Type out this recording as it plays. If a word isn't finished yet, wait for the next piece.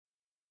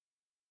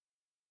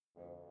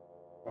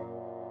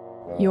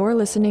You're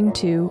listening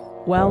to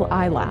Well,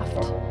 I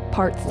Laughed,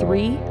 Part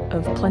 3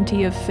 of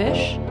Plenty of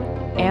Fish,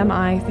 Am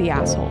I the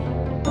Asshole?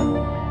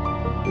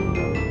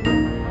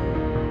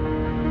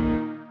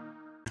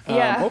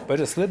 Yeah. I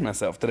just slid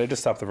myself. Did I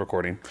just stop the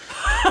recording?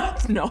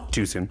 No.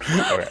 Too soon.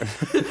 Okay.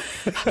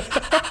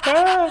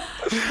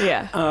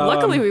 Yeah.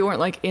 Luckily, we weren't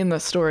like in the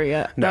story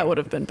yet. No. That would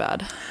have been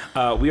bad.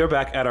 We are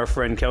back at our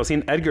friend Kelsey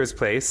and Edgar's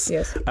place.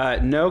 Yes.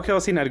 No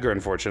Kelsey and Edgar,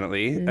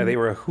 unfortunately. They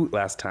were a hoot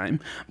last time.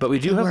 But we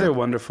do have their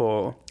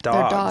wonderful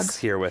dogs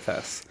here with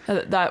us.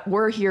 That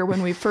were here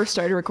when we first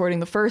started recording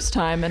the first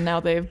time, and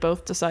now they've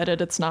both decided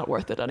it's not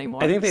worth it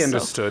anymore. I think they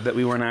understood that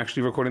we weren't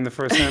actually recording the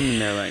first time,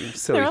 and they're like,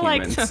 silly They're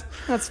humans. like,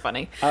 that's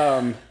funny.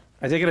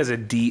 I take it as a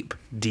deep,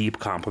 deep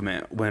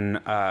compliment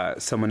when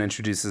someone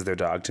introduces their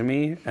dog to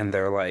me and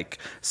they're like,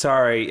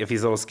 sorry if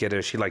he's a little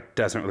skittish, he like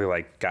doesn't really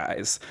like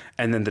guys.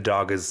 And then the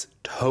dog is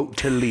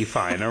totally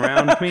fine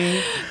around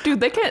me. Dude,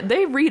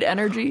 they read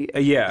energy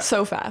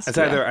so fast. It's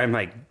either I'm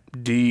like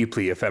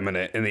deeply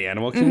effeminate in the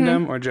animal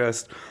kingdom or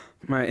just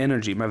my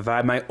energy, my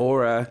vibe, my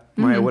aura,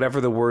 my whatever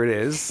the word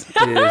is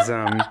has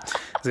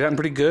gotten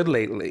pretty good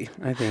lately.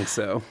 I think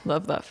so.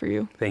 Love that for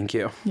you. Thank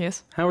you.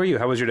 Yes. How are you?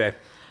 How was your day?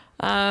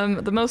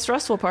 The most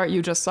stressful part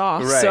you just saw.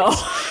 Right. So.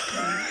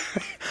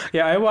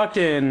 Yeah, I walked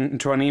in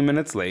 20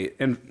 minutes late,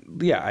 and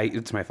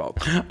it's my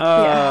fault.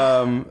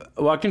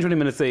 Walked in 20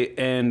 minutes late,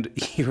 and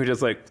you were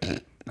just like,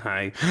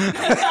 hi.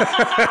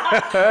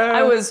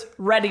 I was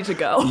ready to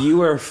go. You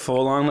were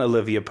full on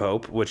Olivia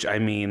Pope, which I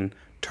mean,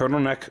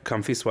 turtleneck,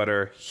 comfy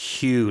sweater,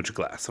 huge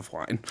glass of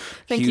wine.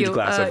 Thank huge you.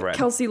 Glass of red.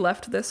 Kelsey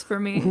left this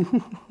for me.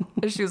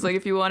 She was like,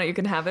 if you want it, you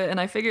can have it. And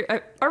I figured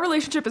our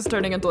relationship is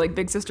turning into like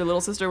big sister,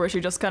 little sister, where she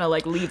just kind of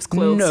like leaves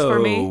clothes for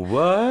me.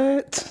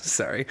 What?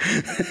 Sorry.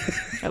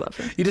 I love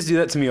her. You just do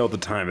that to me all the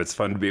time. It's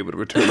fun to be able to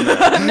return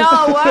that.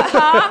 No, what?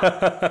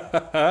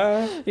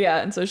 Huh? Yeah,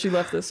 and so she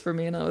left this for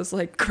me, and I was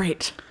like,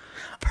 great.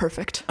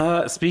 Perfect.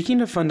 Speaking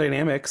of fun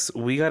dynamics,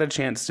 we got a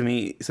chance to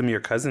meet some of your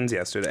cousins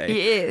yesterday.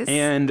 Yes.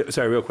 And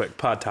sorry, real quick,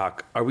 pod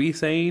talk. Are we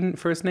saying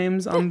first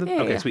names on the?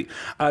 Yeah, okay, yeah. sweet.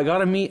 Got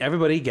to meet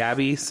everybody: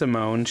 Gabby,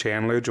 Simone,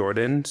 Chandler,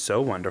 Jordan.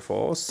 So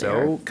wonderful,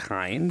 so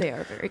kind. They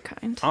are very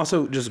kind.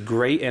 Also, just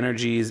great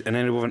energies, and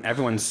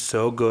everyone's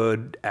so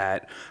good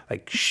at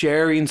like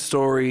sharing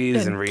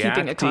stories and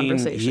reacting. Keeping a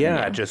conversation.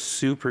 Yeah, just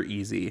super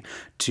easy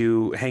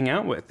to hang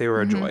out with. They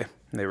were a joy.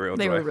 They were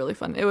really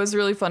fun. It was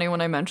really funny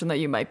when I mentioned that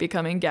you might be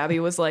coming. Gabby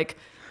was like,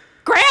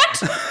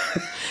 Grant!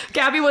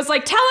 Gabby was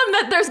like, tell him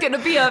that there's going to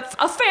be a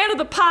fan of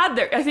the pod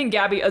there. I think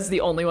Gabby is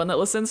the only one that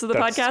listens to the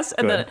podcast.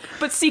 And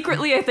but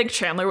secretly, I think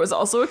Chandler was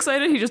also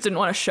excited. He just didn't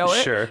want to show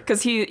it. Sure.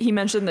 Because he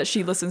mentioned that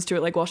she listens to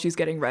it like while she's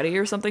getting ready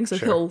or something. So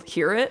he'll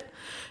hear it.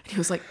 And he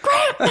was like,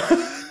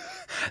 Grant!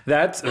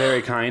 That's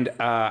very kind.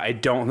 I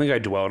don't think I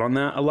dwelled on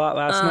that a lot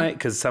last night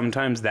because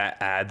sometimes that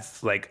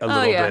adds like a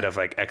little bit of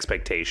like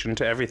expectation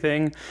to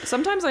everything.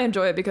 Sometimes I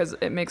enjoy it because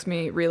it makes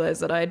me realize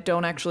that I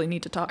don't actually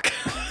need to talk.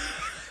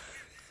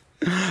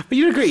 But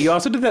you did great. You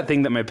also did that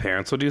thing that my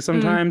parents will do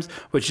sometimes,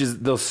 which is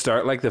they'll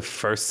start like the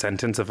first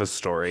sentence of a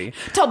story.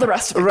 Tell the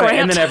rest of it, Right,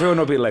 Grant. and then everyone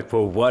will be like,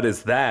 well, what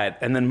is that?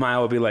 And then Maya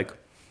will be like,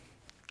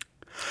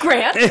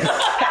 Grant.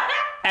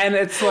 and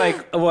it's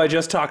like, well, I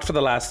just talked for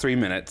the last 3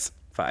 minutes.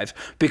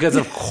 5, because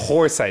of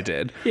course I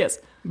did. Yes.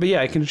 But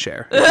yeah, I can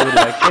share.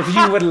 If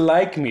you would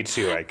like me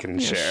to, I can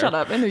share. Shut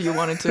up. I knew you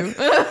wanted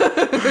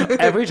to.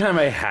 Every time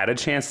I had a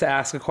chance to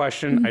ask a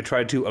question, I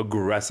tried to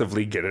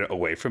aggressively get it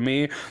away from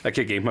me, like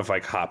a game of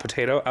like hot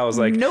potato. I was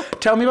like, nope.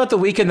 Tell me about the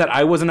weekend that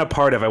I wasn't a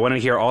part of. I want to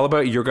hear all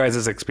about your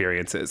guys'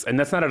 experiences. And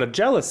that's not out of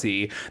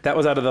jealousy. That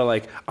was out of the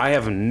like, I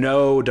have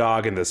no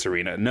dog in this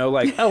arena. No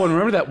like, oh, and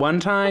remember that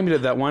one time you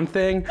did that one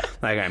thing?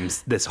 Like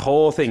this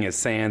whole thing is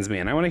sans me,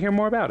 and I want to hear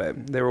more about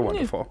it. They were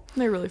wonderful. Yeah,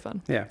 they're really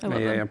fun. Yeah. I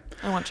love them.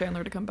 I want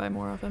Chandler to come by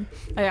more often.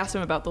 I asked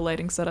him about the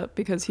lighting setup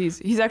because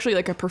he's actually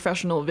like a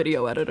professional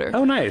video editor.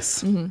 Oh,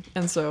 nice. Mm-hmm.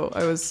 And so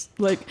I was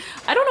like,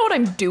 I don't know what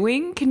I'm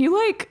doing. Can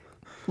you like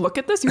look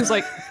at this? He was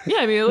like, yeah,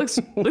 I mean, it looks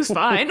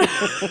fine.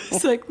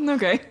 It's like,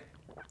 okay.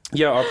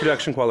 Yeah, our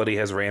production quality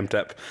has ramped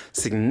up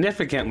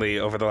significantly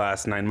over the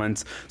last 9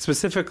 months,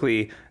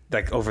 specifically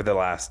like over the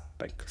last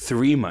like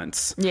 3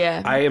 months.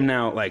 Yeah. I am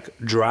now like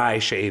dry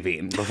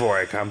shaving before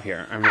I come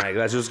here. I'm like,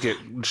 let's just get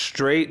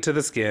straight to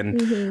the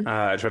skin,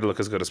 try to look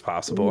as good as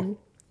possible. Mm-hmm.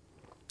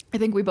 I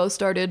think we both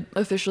started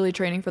officially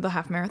training for the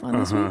half marathon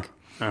this week.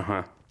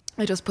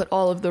 I just put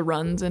all of the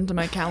runs into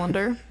my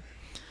calendar.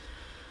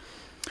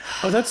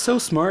 Oh, that's so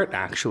smart,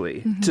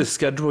 actually, to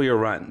schedule your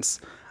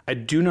runs. I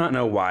do not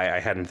know why I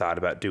hadn't thought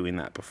about doing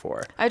that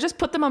before. I just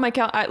put them on my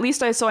calendar, at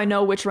least so I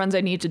know which runs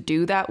I need to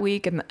do that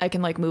week, and I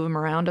can like move them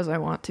around as I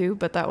want to,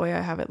 but that way I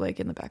have it like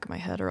in the back of my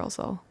head, or else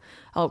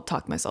I'll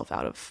talk myself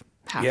out of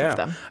half of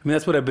them. I mean,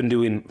 that's what I've been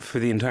doing for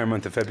the entire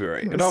month of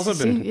February. It's also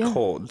been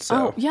cold, so.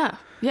 Oh, yeah.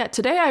 Yeah,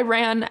 today I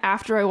ran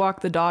after I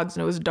walked the dogs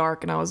and it was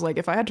dark and I was like,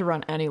 if I had to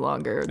run any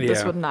longer,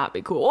 this would not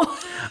be cool.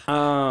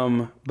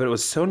 But it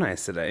was so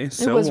nice today.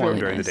 So was warm really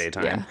during nice. the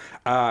daytime.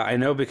 I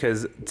know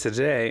because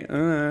today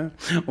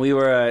we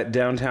were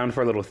downtown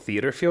for a little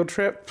theater field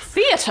trip.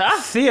 Theater.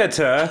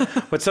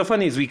 What's so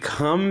funny is we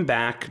come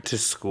back to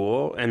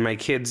school and my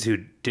kids who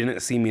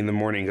didn't see me in the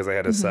morning because I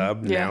had a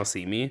sub now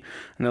see me.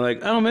 And they're like,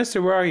 oh,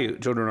 mister, where are you?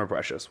 Children are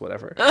precious,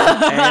 whatever.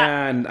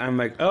 And I'm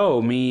like,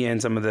 oh, me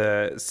and some of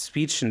the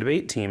speech and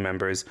debate team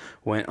members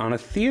went on a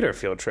theater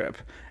field trip.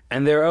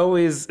 And they're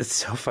always, it's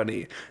so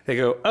funny. They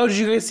go, oh, did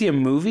you guys see a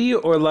movie?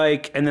 Or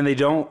like, and then they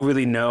don't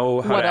really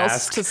know how what to else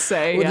ask. to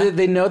say. Well,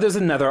 they know there's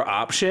another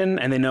option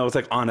and they know it's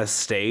like on a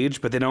stage,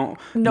 but they don't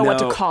know what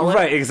to call it.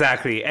 Right,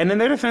 exactly. And in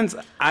their defense,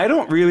 I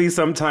don't really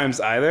sometimes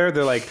either.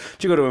 They're like,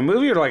 did you go to a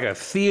movie or like a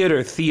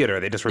theater?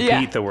 They just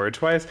repeat the word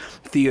twice.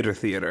 Theater.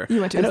 You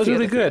went to and a it was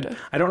really theater. good.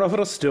 I don't know if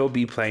it'll still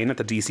be playing at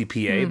the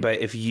DCPA, but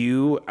if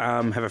you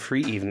have a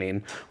free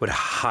evening, would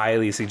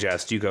highly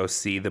suggest you go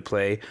see the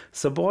play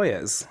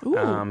Cebollas,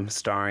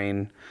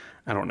 starring...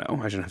 I don't know.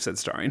 I shouldn't have said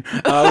starring.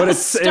 But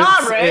it's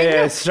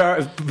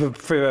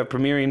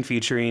premiering,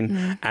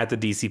 featuring at the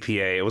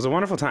DCPA. It was a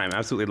wonderful time.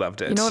 Absolutely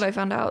loved it. You know what I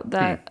found out?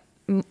 That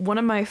one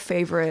of my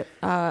favorite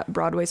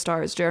Broadway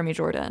stars, Jeremy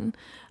Jordan,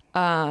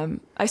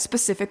 I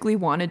specifically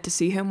wanted to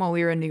see him while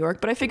we were in New York,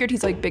 but I figured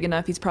he's like big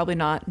enough. He's probably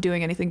not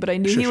doing anything. But I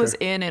knew he was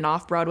in an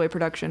off-Broadway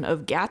production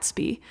of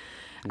Gatsby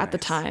at the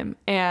time.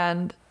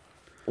 And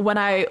when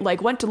I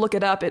went to look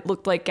it up, it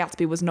looked like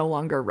Gatsby was no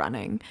longer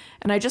running.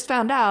 And I just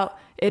found out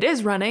it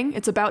is running.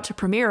 It's about to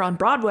premiere on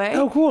Broadway.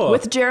 Oh, cool.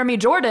 With Jeremy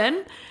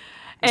Jordan.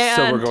 And,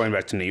 so we're going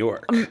back to New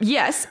York.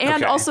 Yes.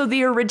 And also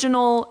the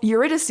original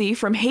Eurydice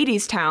from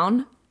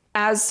Hadestown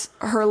as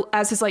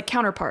his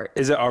counterpart.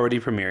 Is it already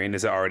premiering?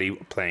 Is it already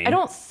playing? I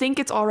don't think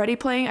it's already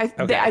playing.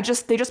 They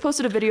just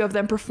posted a video of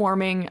them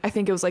performing. I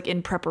think it was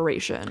in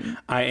preparation.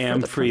 I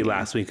am free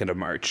last weekend of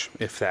March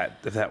if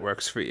that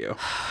works for you.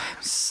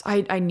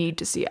 I need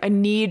to see. I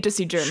need to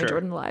see Jeremy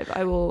Jordan live.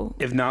 I will.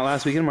 If not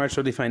last weekend of March,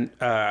 totally fine.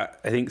 I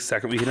think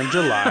second weekend of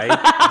July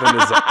then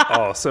is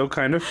also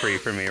kind of free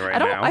for me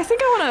now. I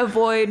think I want to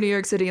avoid New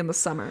York City in the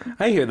summer.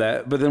 I hear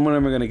that, but then when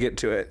am I going to get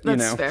to it?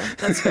 That's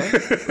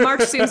fair.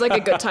 March seems like a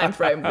good time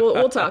frame.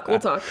 We'll talk.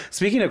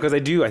 Speaking of, because I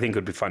think it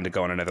would be fun to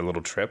go on another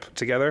little trip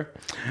together.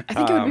 I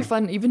think it would be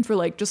fun even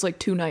for just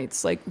 2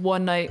 nights.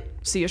 One night,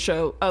 see a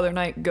show, other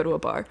night, go to a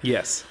bar.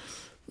 Yes.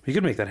 We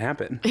could make that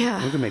happen.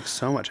 Yeah. We could make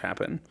so much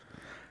happen.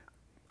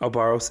 I'll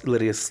borrow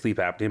Lydia's sleep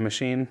apnea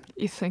machine.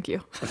 Thank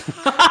you.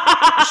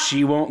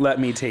 She won't let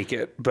me take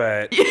it,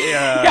 but...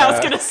 I was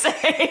going to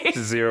say.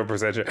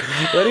 0% sure.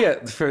 Lydia,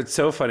 it's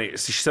so funny.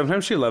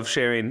 Sometimes she loves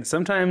sharing.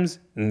 Sometimes,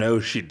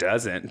 no, she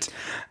doesn't.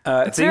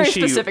 It's very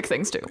specific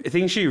things, too. I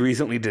think she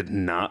recently did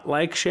not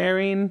like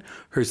sharing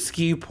her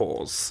ski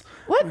poles.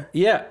 What?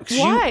 Yeah.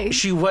 Why?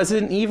 She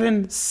wasn't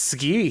even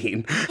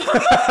skiing.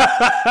 What?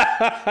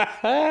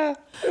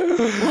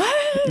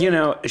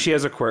 She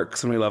has her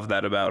quirks, and we love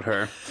that about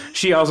her.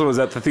 She also was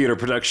at the theater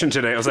production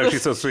today. It was actually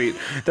so sweet.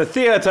 The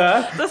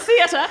theater.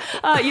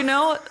 I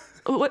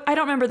don't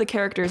remember the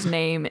character's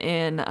name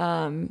in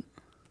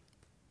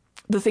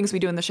The Things We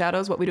Do in the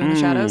Shadows, What We Do in the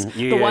Shadows.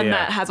 The one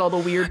that has all the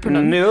weird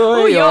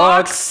New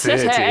York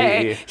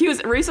City. He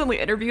was recently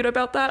interviewed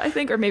about that, I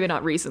think, or maybe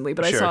not recently,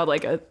 but I saw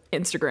an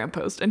Instagram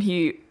post, and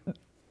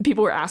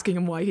people were asking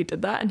him why he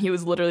did that, and he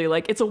was literally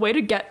like, it's a way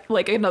to get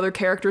another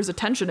character's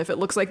attention if it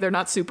looks like they're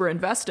not super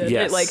invested.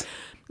 Yes.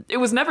 It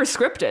was never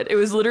scripted. It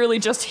was literally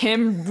just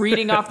him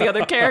reading off the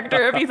other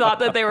character. If he thought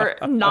that they were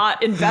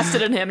not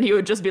invested in him, he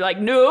would just be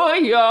like, New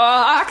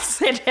York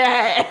City.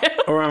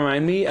 Or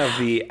remind me of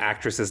the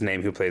actress's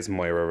name who plays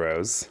Moira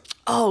Rose.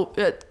 Oh,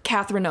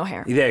 Catherine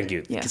O'Hare. Thank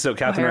you. Yeah. So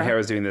Catherine O'Hare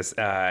was doing this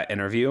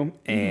interview,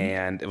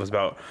 and it was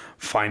about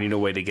finding a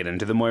way to get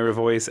into the Moira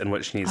voice and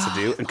what she needs to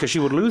do, and because she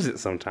would lose it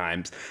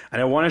sometimes.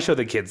 And I want to show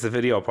the kids the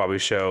video. I'll probably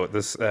show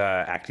this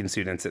acting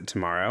students it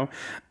tomorrow.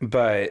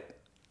 But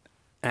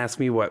ask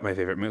me what my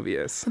favorite movie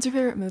is. What's your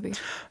favorite movie?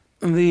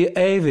 The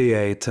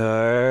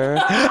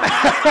Aviator.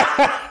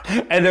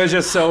 And there's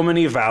just so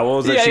many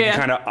vowels that she can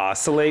kind of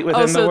oscillate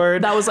within the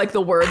word. That was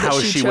the word that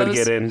she chose. Would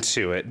get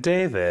into it.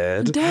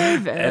 David.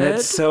 And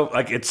it's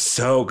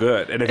so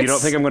good. And if you don't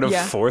think I'm going to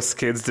force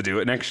kids to do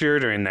it next year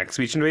during next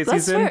speech and debate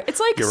season, fair. It's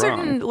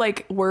certain wrong.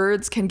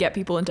 Words can get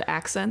people into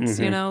accents,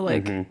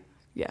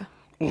 yeah.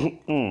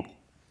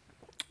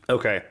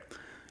 Okay.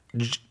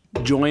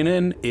 Join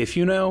in if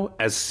you know,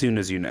 as soon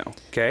as you know.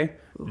 Okay?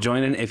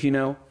 Join in if you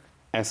know,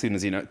 as soon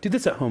as you know. Do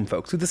this at home,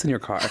 folks. Do this in your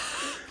car.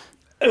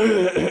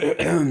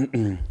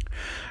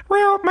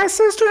 Well, my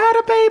sister had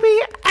a baby,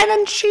 and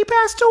then she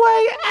passed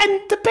away,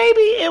 and the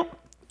baby,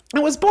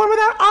 it was born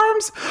without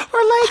arms or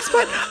legs,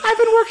 but I've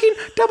been working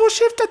double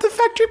shift at the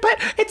factory, but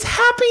it's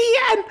happy,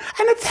 and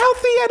it's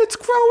healthy, and it's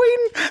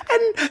growing,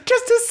 and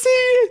just to see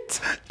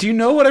it, Do you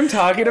know what I'm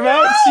talking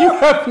about? No. You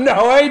have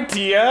no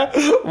idea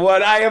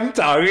what I am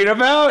talking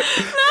about?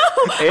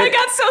 No, I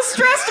got so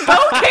stressed. Bo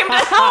came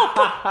to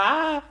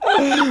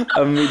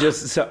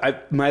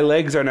help. My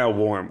legs are now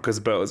warm because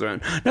Bo's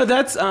around. No,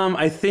 that's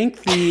I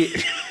think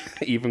the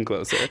even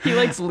closer. He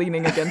likes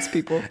leaning against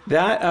people.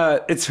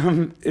 That it's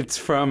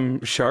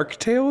from Shark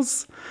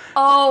Tales.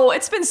 Oh,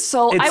 it's been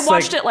so. I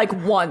watched it like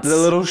once. The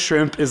little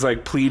shrimp is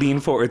like pleading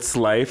for its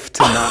life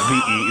to not be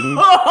eaten.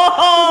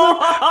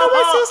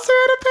 My sister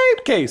had a baby.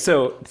 Okay,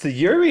 so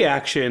your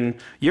reaction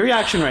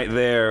right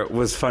there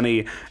was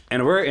funny,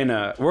 and we're in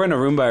a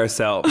room by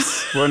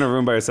ourselves.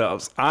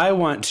 I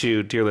want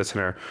to, dear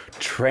listener,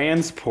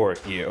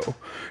 transport you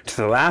to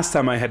the last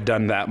time I had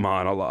done that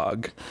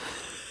monologue.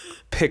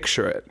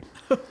 Picture it.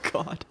 Oh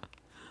God.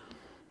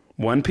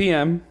 1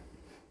 p.m.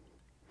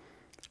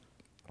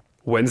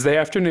 Wednesday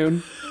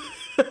afternoon.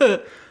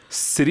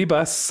 City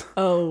bus.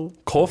 Oh.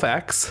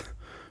 Colfax.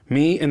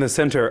 Me in the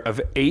center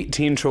of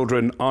 18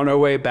 children on our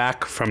way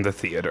back from the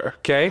theater.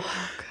 Okay?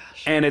 Oh,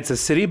 gosh. And it's a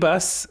city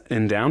bus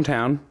in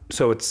downtown,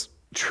 so it's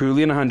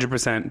truly and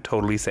 100%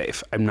 totally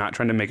safe. I'm not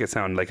trying to make it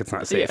sound like it's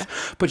not safe. Yeah.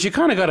 But you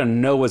kind of got a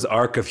Noah's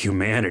Ark of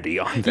humanity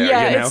on there,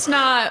 Yeah, you know? it's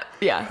not,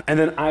 yeah. And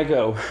then I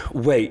go,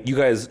 wait, you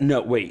guys,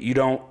 no, wait, you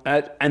don't,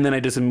 and then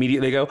I just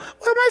immediately go,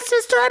 well, my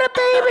sister had a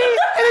baby,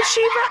 and then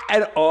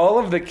and all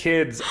of the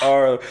kids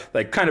are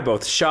like kind of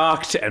both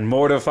shocked and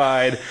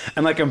mortified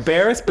and like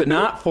embarrassed, but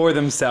not for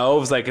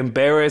themselves, like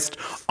embarrassed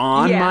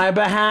on my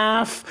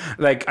behalf.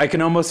 Like I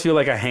can almost feel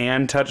like a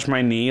hand touch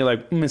my knee,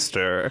 like,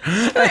 mister.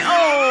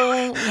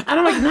 Oh. And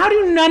I'm like, how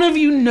do none of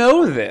you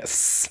know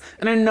this?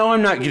 And I know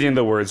I'm not getting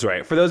the words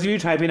right. For those of you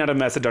typing out a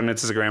message on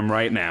Instagram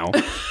right now,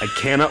 I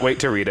cannot wait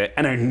to read it.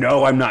 And I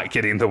know I'm not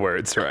getting the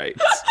words right.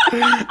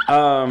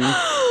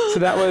 So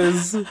that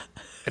was...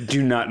 I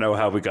do not know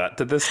how we got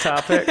to this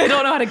topic. I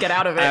don't know how to get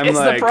out of it. I'm it's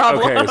like, the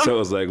problem. Okay, so it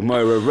was like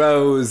Moira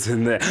Rose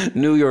and the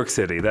New York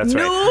City. That's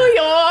right.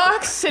 New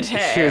York City.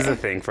 Here's the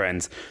thing,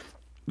 friends.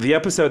 The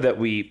episode that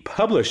we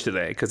published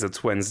today, because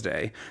it's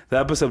Wednesday, the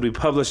episode we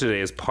published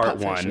today is part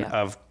one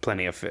of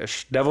Plenty of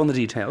Fish. Devil in the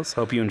details.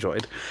 Hope you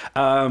enjoyed.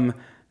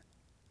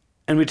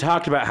 And we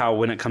talked about how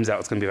when it comes out,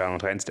 it's going to be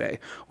Valentine's Day.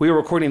 We were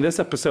recording this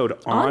episode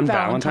on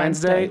Valentine's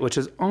Day, which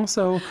is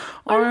also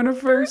our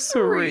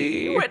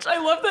anniversary. Which I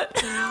love that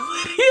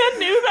Lydia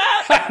knew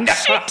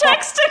that. She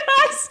texted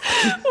us.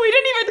 We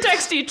didn't even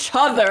text each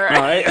other.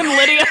 Right. And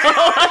Lydia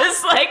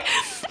was like,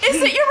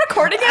 is it your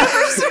recording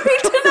anniversary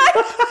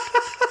tonight?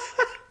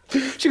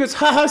 She goes,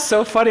 haha,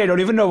 so funny. I don't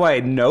even know why I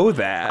know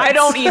that. I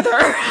don't either.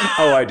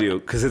 Oh, I do,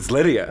 because it's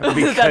Lydia.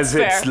 Because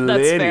it's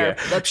Lydia.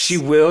 She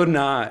will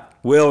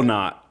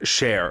not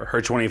share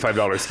her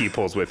 $25 ski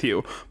poles with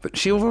you, but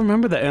she will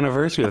remember the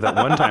anniversary of that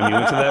one time you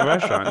went to that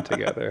restaurant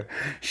together.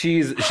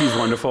 She's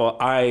wonderful.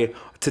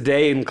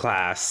 Today in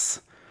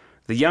class,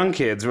 the young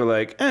kids were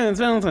like, it's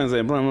Valentine's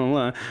Day, blah, blah,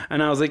 blah.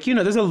 And I was like,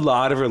 there's a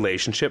lot of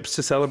relationships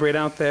to celebrate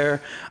out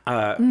there.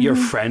 Your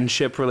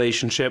friendship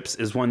relationships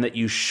is one that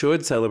you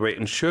should celebrate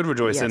and should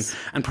rejoice in.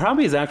 And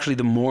probably is actually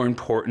the more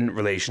important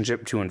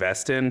relationship to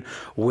invest in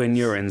when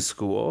you're in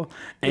school.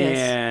 Yes.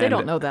 And they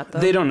don't know that, though.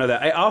 They don't know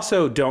that. I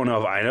also don't know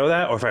if I know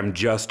that or if I'm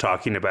just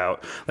talking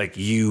about like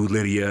you,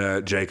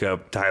 Lydia,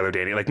 Jacob, Tyler,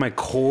 Danny, like my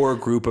core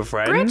group of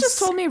friends. Grant just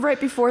told me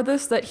right before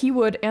this that he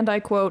would, and I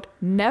quote,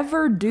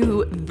 never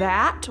do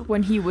that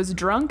when he was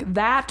drunk,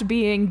 that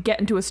being get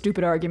into a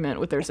stupid argument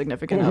with their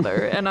significant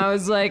other. And I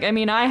was like,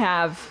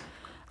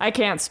 I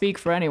can't speak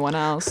for anyone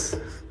else,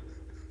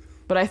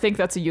 but I think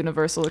that's a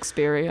universal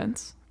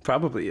experience.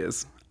 Probably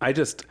is. I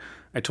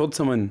told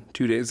someone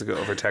 2 days ago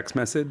over text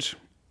message.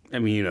 I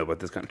mean, you know what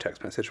this kind of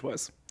text message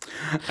was.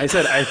 I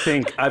said, I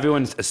think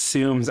everyone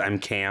assumes I'm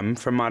Cam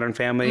from Modern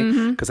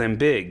Family because I'm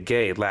big,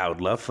 gay,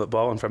 loud, love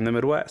football, and from the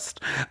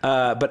Midwest.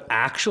 But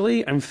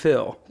actually, I'm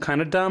Phil.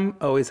 Kind of dumb,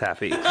 always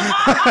happy. Kind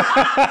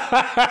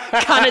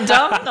of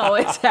dumb,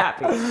 always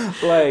happy.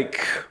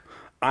 Like,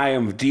 I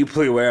am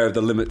deeply aware of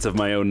the limits of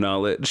my own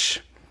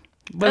knowledge.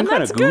 But I'm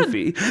kind of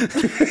goofy.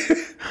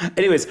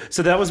 Anyways,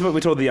 so that was what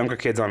we told the younger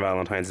kids on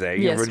Valentine's Day.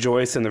 You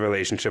rejoice in the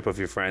relationship of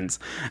your friends.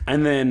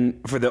 And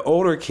then for the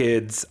older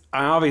kids,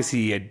 I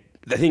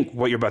think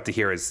what you're about to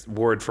hear is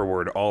word for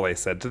word all I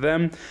said to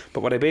them.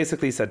 But what I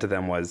basically said to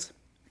them was,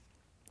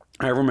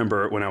 I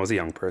remember when I was a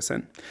young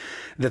person,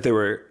 that there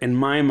were, in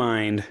my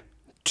mind,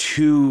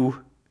 2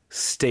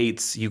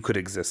 states you could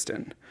exist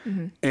in.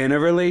 In a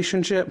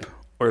relationship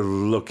or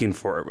looking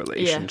for a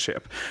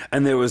relationship. Yeah.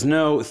 And there was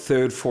no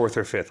 3rd, 4th,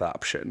 or 5th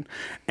option.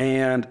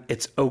 And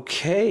it's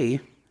okay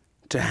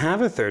to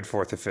have a 3rd,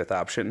 4th, or 5th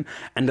option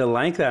and to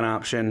like that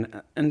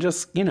option and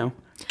just,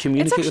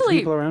 communicate with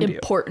people around you. It's actually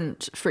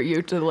important for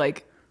you to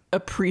like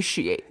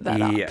appreciate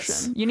that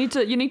option. You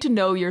need to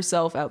know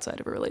yourself outside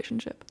of a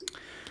relationship.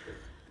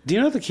 Do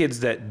you know the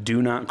kids that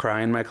do not cry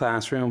in my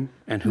classroom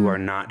and who are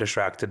not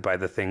distracted by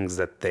the things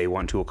that they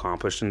want to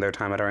accomplish in their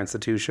time at our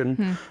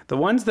institution? The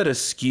ones that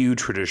eschew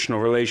traditional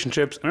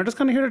relationships and are just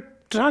kind of here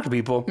to to talk to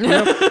people. You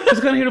know?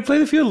 Just kind of here to play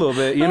the field a little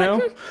bit, you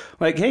know?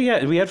 Like, hey,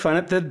 yeah, we had fun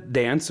at the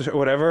dance or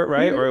whatever,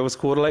 right? Or it was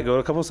cool to like go to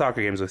a couple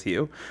soccer games with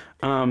you.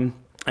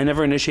 I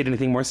never initiated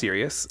anything more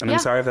serious. And I'm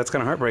sorry if that's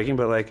kind of heartbreaking,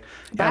 but like,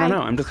 I don't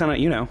know. I'm just kind of,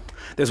 you know,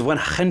 there's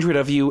 100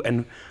 of you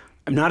and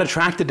I'm not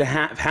attracted to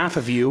half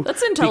of you.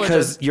 That's intelligent.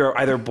 Because you're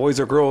either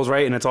boys or girls,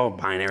 right? And it's all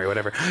binary or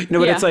whatever. You know,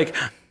 but it's like,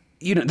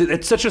 you know,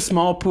 it's such a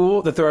small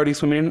pool that they're already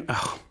swimming in.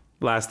 Oh,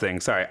 last thing.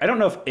 Sorry. I don't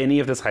know if any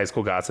of this high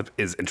school gossip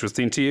is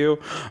interesting to you,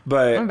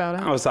 but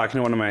I was talking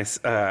to one of my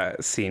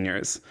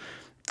seniors.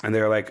 And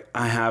they're like,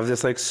 I have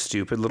this like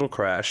stupid little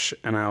crush.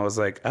 And I was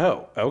like,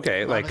 oh,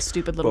 okay. Like, a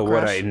stupid little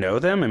crush. Would I know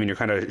them? I mean, you're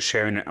kind of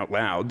sharing it out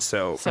loud.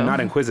 So I'm not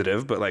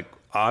inquisitive, but like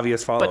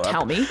obvious follow-up. But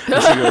tell me.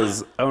 And she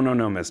goes, oh,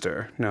 no,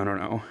 mister.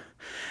 No.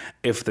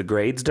 If the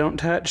grades don't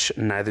touch,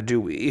 neither do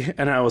we.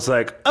 And I was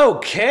like,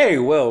 okay,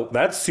 well,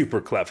 that's super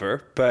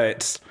clever.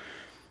 But...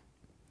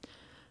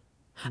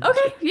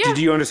 Okay, yeah. Did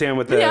you understand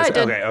what the... Yeah, I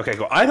did. Okay,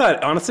 cool. I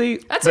thought,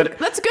 honestly... That's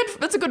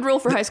a good rule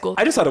for high school.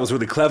 I just thought it was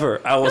really clever.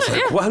 I was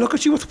like, wow, look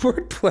at you with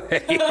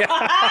wordplay.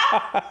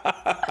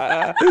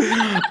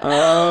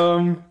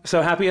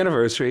 So happy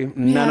anniversary.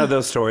 None of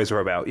those stories were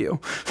about you.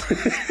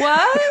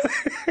 What?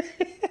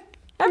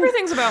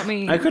 Everything's about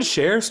me. I could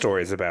share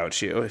stories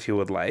about you if you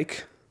would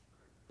like.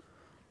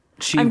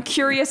 I'm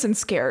curious and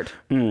scared.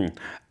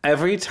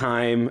 Every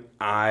time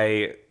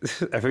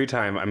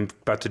I'm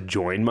about to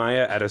join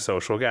Maya at a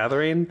social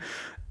gathering,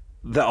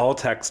 I'll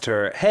text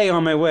her, hey,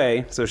 on my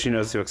way, so she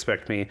knows to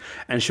expect me.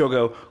 And she'll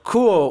go,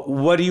 cool,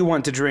 what do you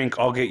want to drink?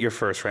 I'll get your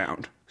first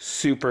round.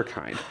 Super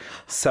kind.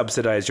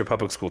 Subsidize your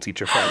public school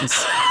teacher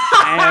friends.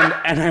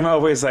 and I'm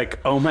always like,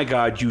 oh my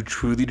God, you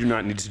truly do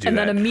not need to do that. And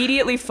then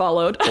immediately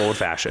followed. Old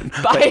fashioned.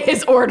 By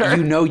his order.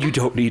 You know you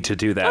don't need to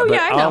do that. Oh, but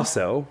yeah, I know.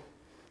 Also...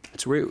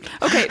 it's rude.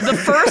 Okay, the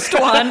first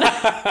time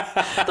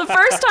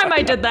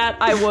I did that,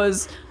 I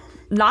was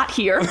not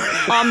here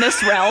on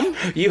this realm.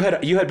 You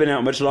had been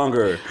out much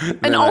longer.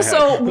 And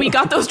also, we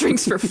got those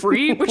drinks for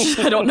free, which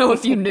I don't know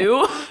if you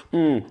knew.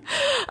 And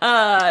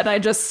I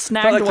just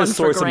snagged felt like one the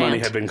source for of money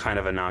Grant. had been kind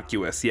of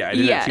innocuous. Yeah, I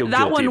didn't feel guilty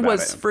that one about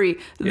was it. free.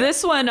 Yeah.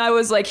 This one, I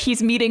was like,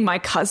 he's meeting my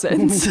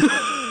cousins.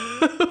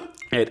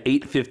 At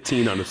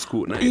 8:15 on a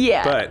school night.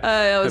 Yeah. But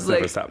I was that's like,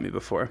 never stopped me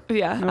before.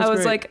 Yeah. I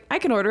was like, I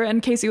can order it.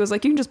 And Casey was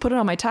like, you can just put it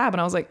on my tab. And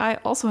I was like, I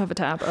also have a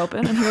tab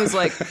open. And he was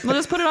like, well,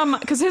 just put it on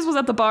because his was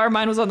at the bar.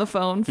 Mine was on the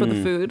phone for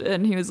the food.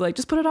 And he was like,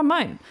 just put it on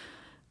mine.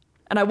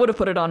 And I would have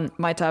put it on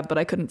my tab, but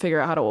I couldn't figure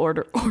out how to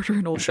order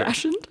an old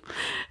fashioned.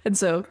 And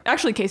so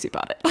actually Casey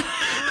bought it.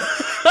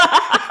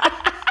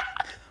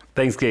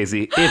 Thanks,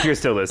 Casey, if you're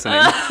still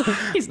listening.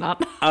 He's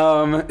not.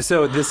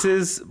 So this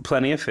is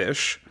Plenty of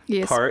Fish,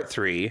 yes. Part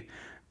 3.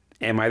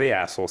 Am I the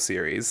Asshole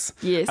series.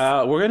 Yes.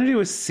 We're going to do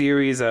a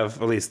series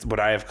of, at least what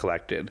I have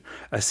collected,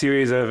 a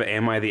series of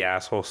Am I the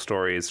Asshole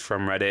stories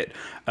from Reddit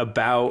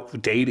about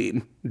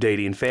dating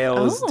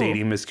fails,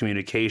 dating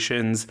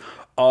miscommunications,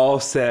 all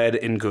said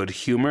in good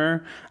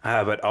humor,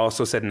 but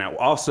also said now.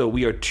 Also,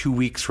 we are 2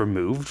 weeks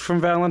removed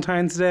from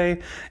Valentine's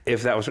Day.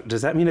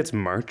 Does that mean it's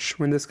March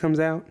when this comes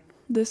out?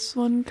 This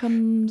one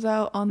comes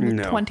out on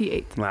the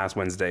 28th. Last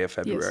Wednesday of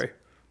February. Yes.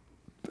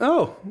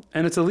 Oh,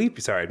 and it's a leap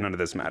year. Sorry, none of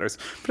this matters.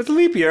 But it's a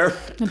leap year.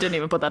 I didn't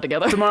even put that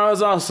together.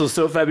 Tomorrow's also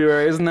still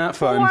February. Isn't that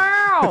fun?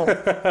 Wow.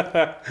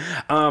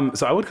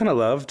 So I would kind of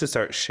love to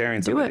start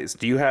sharing some of these.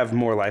 Do you have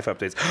more life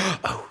updates?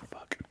 Oh,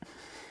 fuck.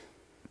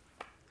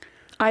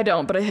 I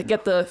don't, but I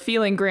get the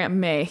feeling Grant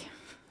may.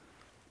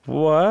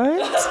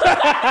 What?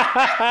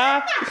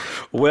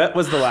 What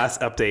was the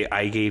last update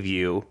I gave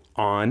you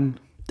on...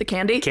 The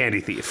candy?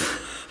 Candy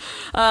thief.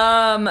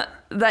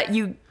 That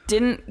you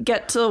didn't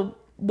get to...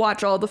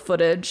 watch all the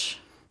footage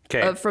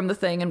from the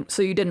thing, and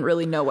so you didn't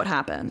really know what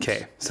happened.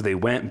 Okay, so they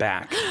went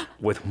back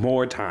with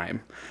more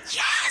time.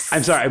 Yes!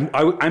 I'm sorry,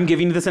 I'm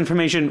giving you this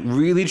information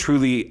really,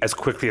 truly as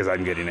quickly as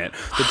I'm getting it.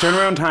 The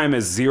turnaround time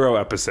is 0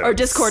 episodes. Our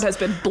Discord has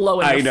been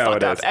blowing the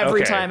fuck up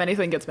every time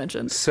anything gets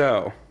mentioned.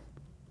 So,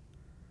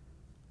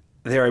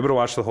 they were able to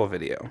watch the whole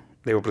video.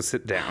 They were able to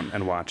sit down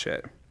and watch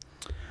it.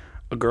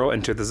 A girl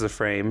enters the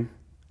frame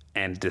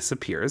and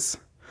disappears.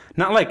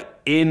 Not like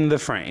in the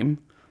frame.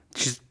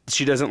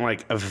 She doesn't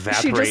like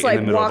evaporate she just, like,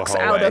 in the middle of the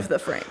hallway. walks out of the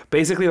frame.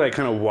 Basically, like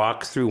kind of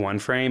walks through one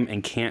frame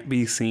and can't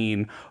be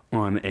seen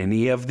on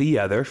any of the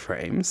other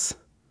frames.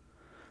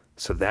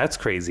 So that's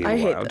crazy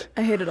and wild.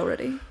 I hate it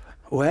already.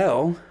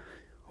 Well,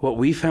 what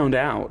we found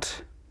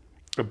out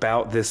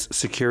about this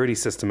security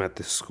system at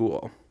this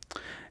school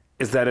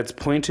is that it's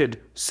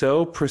pointed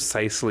so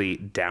precisely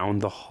down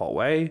the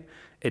hallway,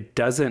 it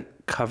doesn't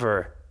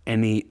cover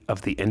any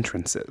of the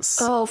entrances.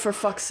 Oh, for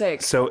fuck's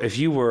sake. So if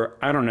you were,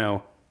 I don't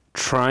know,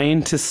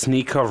 trying to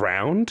sneak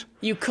around,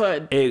 you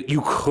could.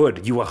 You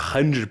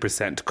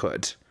 100%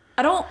 could.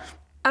 I don't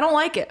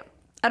like it.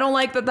 I don't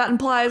like that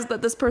implies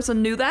that this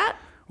person knew that.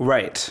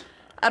 Right.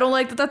 I don't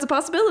like that that's a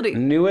possibility.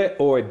 Knew it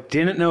or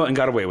didn't know it and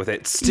got away with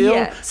it.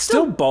 Still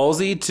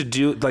ballsy to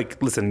do.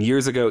 Like, listen,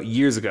 years ago,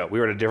 we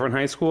were at a different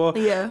high school.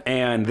 Yeah.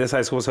 And this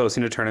high school was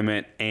hosting a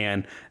tournament,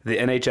 and the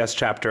NHS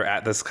chapter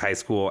at this high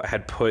school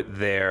had put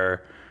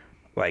their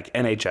like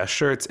NHS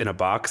shirts in a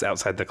box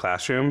outside the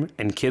classroom,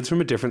 and kids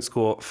from a different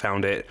school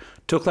found it,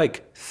 took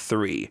like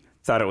 3,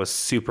 thought it was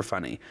super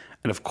funny.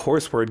 And of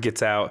course word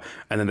gets out,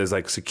 and then there's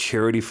like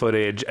security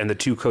footage, and the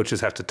 2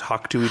 coaches have to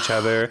talk to each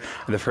other.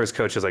 And the first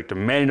coach is like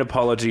demanding an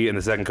apology, and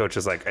the second coach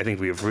is like, I think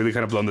we have really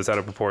kind of blown this out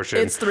of proportion.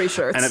 It's 3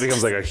 shirts. And it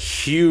becomes like a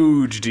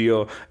huge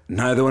deal.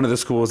 Neither one of the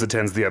schools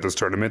attends the other's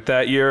tournament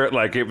that year.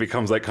 Like it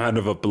becomes like kind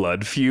of a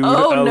blood feud a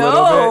little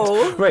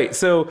bit. Right.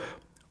 So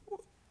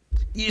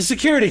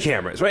security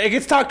cameras, right? It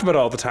gets talked about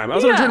all the time. I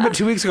was on a tournament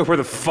 2 weeks ago where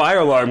the fire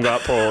alarm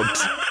got pulled.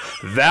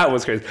 That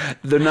was crazy.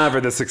 They're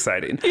never this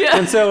exciting. Yeah.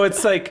 And so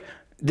it's like,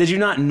 did you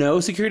not know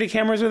security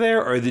cameras were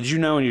there, or did you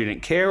know and you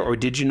didn't care, or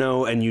did you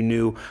know and you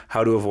knew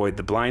how to avoid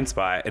the blind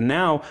spot? And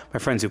now my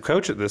friends who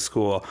coach at this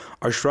school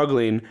are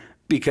struggling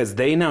because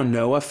they now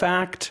know a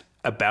fact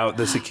about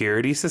the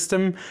security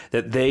system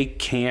that they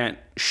can't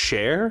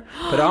share.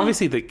 But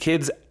obviously the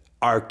kids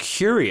are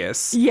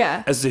curious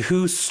as to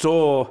who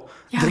stole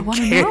the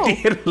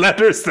candy and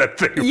letters that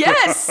they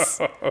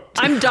wrote.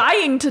 I'm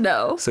dying to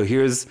know. So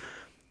here's...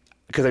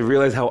 because I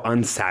realize how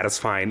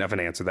unsatisfying of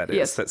an answer that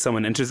is. That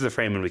someone enters the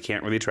frame and we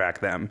can't really track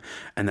them,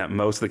 and that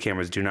most of the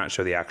cameras do not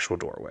show the actual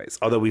doorways.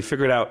 Although we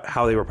figured out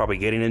how they were probably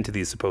getting into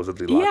these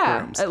supposedly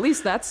locked rooms. At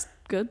least that's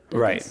good.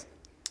 Right.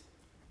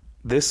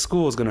 This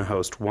school is going to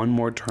host one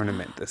more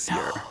tournament this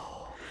year.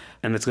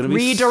 And it's going to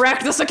be...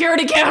 redirect the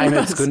security cameras!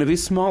 And it's going to be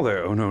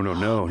smaller. Oh,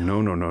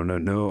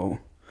 no.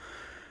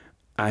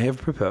 I have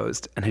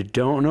proposed, and I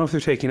don't know if they're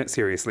taking it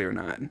seriously or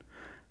not,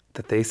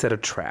 that they set a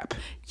trap.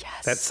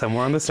 Yes. That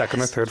somewhere on the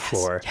second or third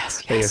floor,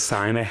 they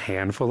assign a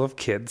handful of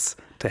kids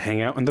to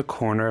hang out in the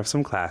corner of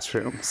some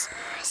classrooms,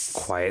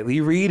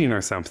 quietly reading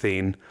or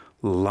something,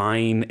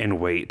 lying in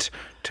wait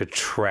to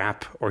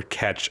trap or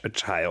catch a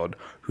child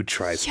who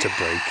tries to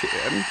break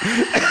in.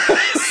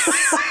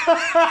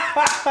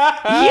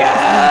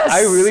 Yes!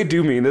 I really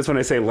do mean this when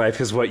I say life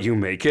is what you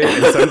make it,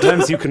 and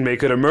sometimes you can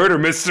make it a murder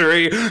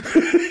mystery.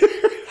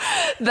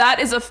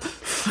 That is a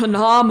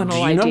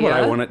phenomenal idea. Do you know what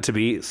I want it to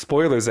be?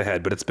 Spoilers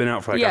ahead, but it's been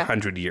out for like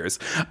 100 years.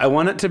 I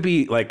want it to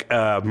be like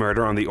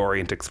Murder on the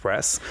Orient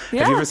Express.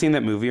 Have you ever seen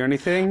that movie or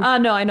anything?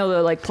 No, I know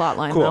the like plot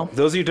line Cool. though.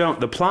 Those of you who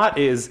don't, the plot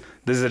is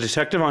there's a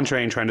detective on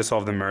train trying to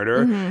solve the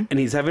murder, and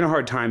he's having a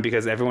hard time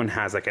because everyone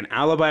has like an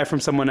alibi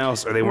from someone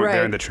else, or they weren't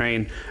there in the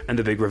train. And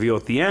the big reveal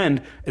at the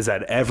end is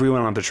that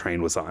everyone on the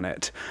train was on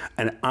it.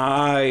 And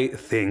I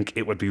think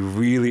it would be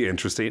really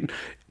interesting.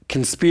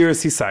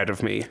 Conspiracy side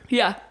of me.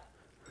 Yeah.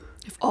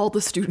 If all the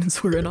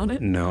students were in on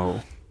it?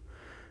 No.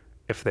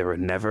 If there were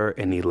never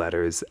any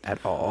letters at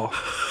all.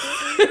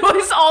 It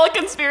was all a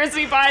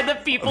conspiracy by the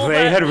people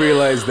They had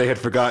realized they had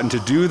forgotten to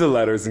do the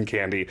letters and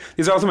candy.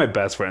 These are also my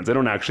best friends. I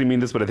don't actually mean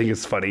this, but I think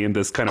it's funny in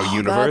this kind of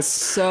universe. That's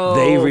so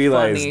They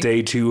realized funny.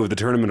 day 2 of the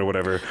tournament or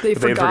whatever They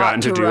that they had forgotten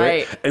to do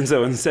write. it. And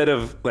so instead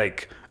of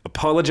like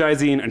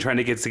apologizing and trying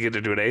to get to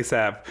do it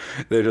ASAP,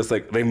 they're just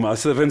like, they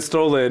must have been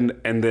stolen,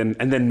 and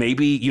then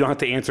maybe you don't have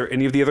to answer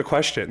any of the other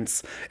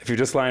questions if you're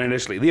just lying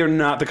initially. They are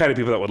not the kind of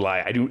people that would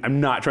lie.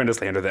 I'm not trying to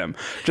slander them.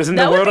 Just in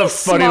the world of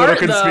funny little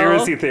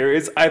conspiracy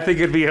theories, I think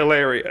it'd be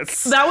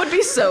hilarious. That would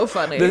be so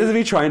funny. This is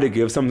me trying to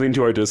give something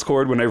to our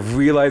Discord when I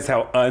realized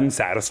how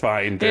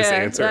unsatisfying this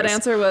answer is. That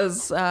answer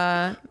was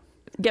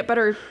get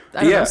better,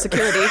 I don't know,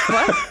 security.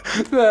 What?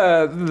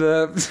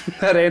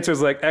 That answer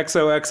is like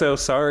XOXO,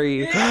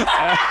 sorry.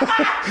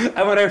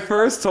 And when I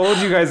first told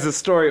you guys this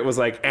story, it was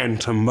like, and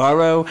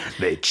tomorrow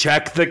they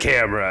check the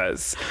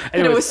cameras.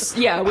 And it was,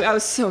 I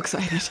was so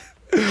excited.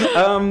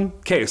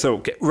 Okay,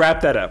 so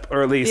wrap that up,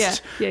 or at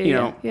least,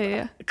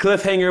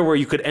 cliffhanger where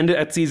you could end it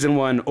at season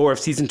 1, or if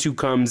season 2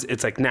 comes,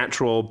 it's like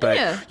natural,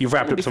 but you've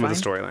wrapped up some of the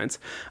storylines.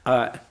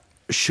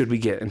 Should we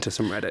get into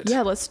some Reddit?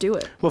 Yeah, let's do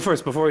it. Well,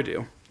 first, before we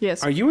do,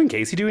 yes, are you and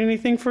Casey doing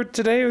anything for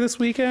today or this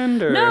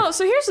weekend? Or? No,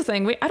 so here's the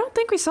thing. I don't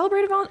think we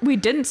celebrated we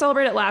didn't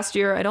celebrate it last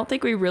year. I don't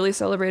think we really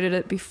celebrated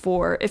it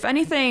before. If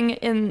anything,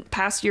 in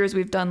past years,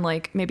 we've done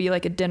like maybe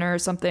like a dinner or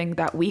something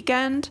that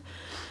weekend.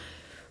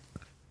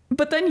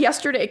 But then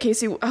yesterday,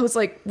 Casey, I was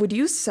like, would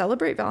you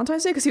celebrate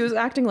Valentine's Day? Because he was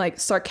acting like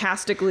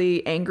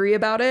sarcastically angry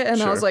about it.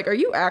 And I was like, are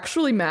you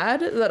actually mad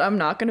that I'm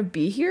not going to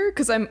be here?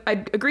 Because I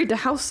agreed to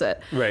house sit.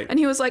 Right. And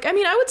he was like, I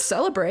mean, I would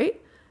celebrate.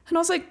 And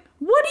I was like,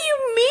 what do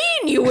you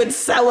mean you would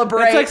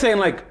celebrate? It's like saying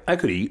like, I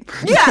could eat.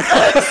 Yeah.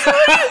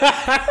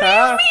 What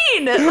do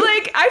you mean?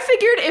 Like, I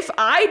figured if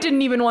I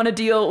didn't even want to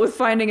deal with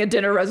finding a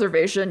dinner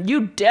reservation,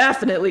 you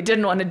definitely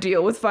didn't want to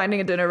deal with finding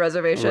a dinner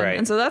reservation. Right.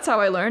 And so that's how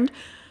I learned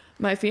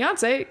my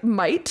fiance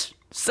might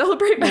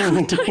celebrate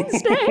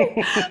Valentine's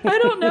Day. I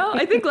don't know.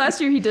 I think last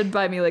year he did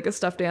buy me like a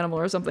stuffed animal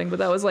or something, but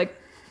that was like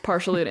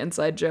partially an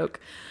inside joke.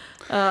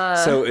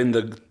 So in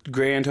the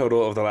grand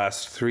total of the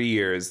last 3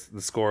 years, the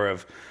score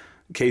of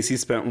Casey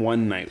spent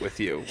 1 night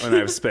with you and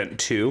I've spent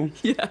 2.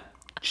 Yeah.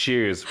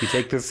 Cheers. We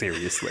take this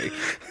seriously.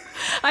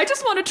 I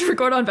just wanted to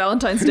record on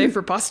Valentine's Day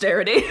for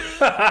posterity.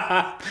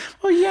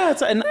 Well, yeah.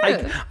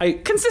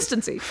 I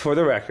consistency. For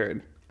the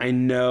record, I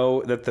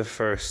know that the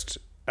first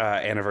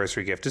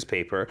anniversary gift is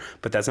paper,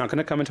 but that's not going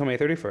to come until May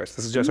 31st.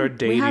 This is just our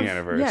dating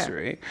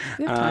anniversary. Yeah,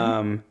 we have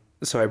time.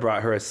 So I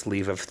brought her a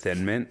sleeve of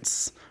Thin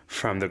Mints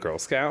from the Girl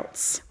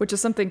Scouts. Which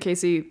is something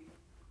Casey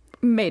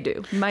might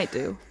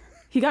do.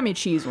 He got me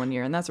cheese one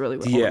year, and that's really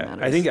what all that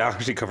matters. I think I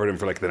actually covered him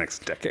for like the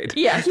next decade.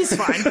 Yeah, he's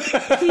fine.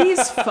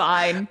 He's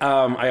fine.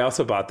 I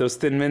also bought those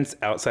Thin Mints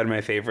outside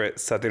my favorite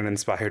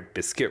Southern-inspired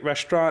biscuit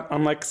restaurant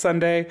on like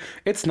Sunday.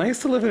 It's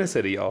nice to live in a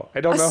city, y'all.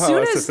 I don't know how else to say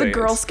it. As soon as the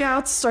Girl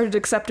Scouts started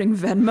accepting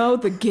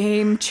Venmo, the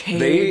game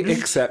changed. They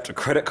accept a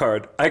credit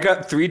card. I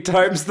got 3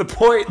 times the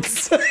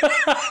points.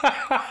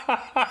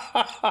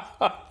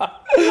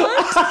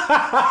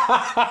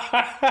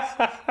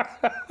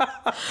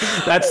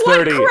 That's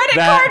 30. What credit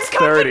That's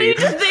card 30.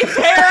 company did they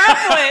pair up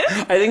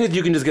with? I think that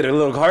you can just get a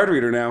little card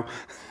reader now.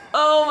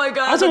 Oh my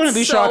god, I also wouldn't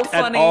be so shocked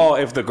funny. at all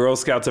if the Girl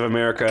Scouts of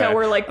America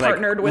were like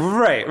partnered with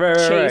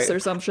Chase or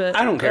some shit.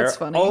 I don't care. That's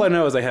funny. All I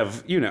know is I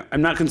have,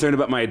 I'm not concerned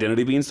about my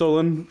identity being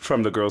stolen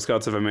from the Girl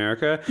Scouts of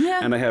America.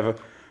 Yeah. And I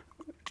have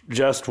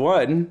just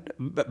one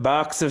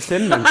box of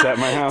Thin Mints at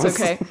my house.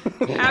 It's okay.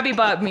 Abby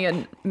bought me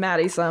and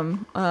Maddie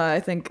some,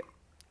 I think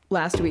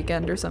last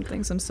weekend or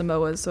something, some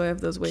Samoas. So I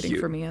have those waiting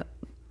for me at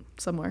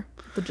somewhere.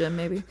 The gym,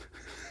 maybe.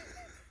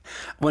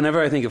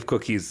 Whenever I think of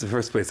cookies, the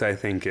first place I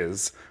think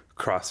is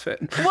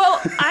CrossFit. Well,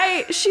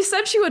 she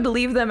said she would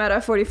leave them at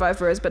F45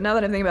 for us, but now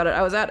that I'm thinking about it,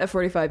 I was at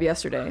F45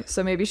 yesterday,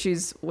 so maybe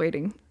she's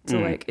waiting to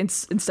like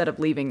instead of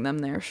leaving them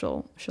there,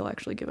 she'll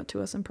actually give it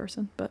to us in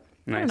person. But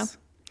Nice. I don't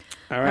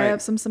know. All right. I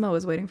have some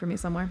Samoas waiting for me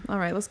somewhere. All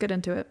right, let's get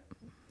into it.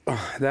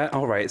 That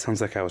all right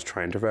sounds like I was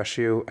trying to rush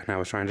you, and I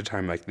was trying to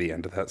time like the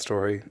end of that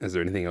story. Is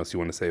there anything else you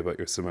want to say about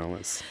your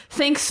Samoas?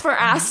 Thanks for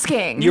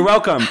asking. You're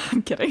welcome.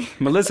 I'm kidding.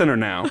 I'm a listener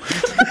now.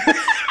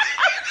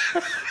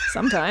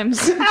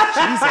 Sometimes.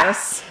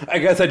 Jesus. I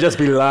guess I'd just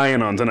be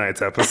lying on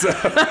tonight's episode.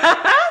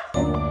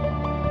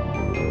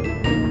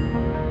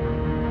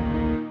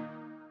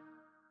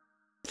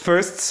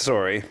 First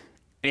story.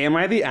 Am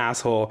I the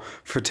asshole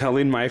for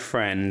telling my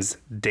friends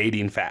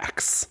dating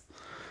facts?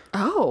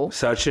 Oh.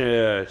 Such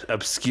a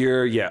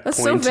obscure yet That's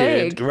pointed. so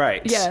vague.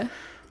 Right. Yeah.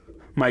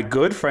 My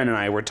good friend and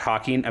I were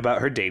talking about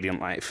her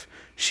dating life.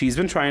 She's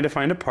been trying to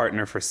find a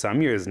partner for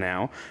some years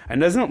now and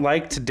doesn't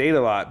like to date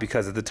a lot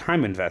because of the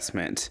time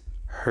investment.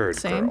 Herd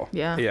Same. girl.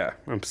 Yeah. Yeah,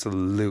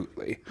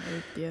 absolutely.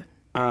 Yeah.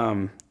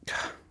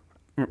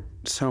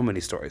 So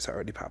many stories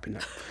already popping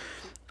up.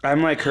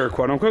 I'm like her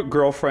quote unquote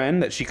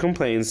girlfriend that she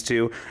complains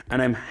to,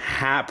 and I'm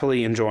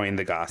happily enjoying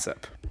the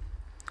gossip.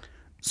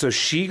 So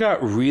she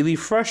got really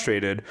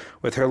frustrated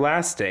with her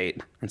last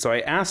date, and so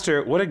I asked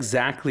her what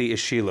exactly is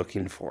she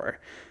looking for.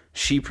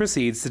 She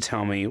proceeds to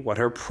tell me what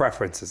her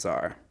preferences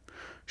are.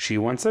 She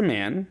wants a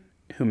man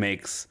who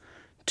makes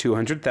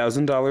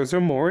 $200,000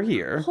 or more a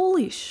year.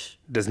 Holy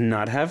Does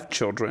not have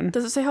children.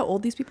 Does it say how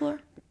old these people are?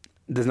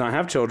 Does not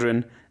have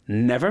children.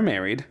 Never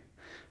married.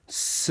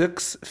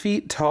 6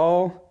 feet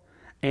tall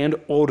and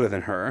older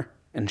than her.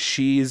 And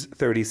she's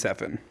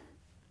 37.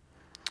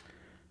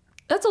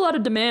 That's a lot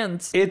of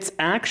demands. It's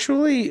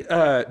actually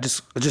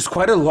just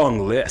quite a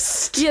long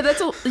list. Yeah,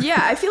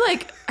 I feel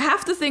like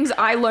half the things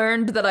I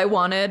learned that I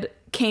wanted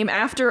came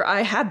after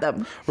I had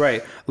them.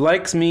 Right.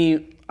 Likes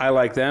me, I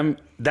like them.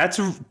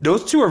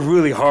 Those two are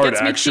really hard,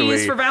 Gets me actually.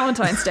 cheese for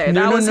Valentine's Day.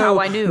 That was how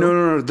I knew.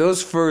 No.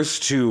 Those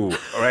first two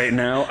right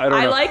now, I don't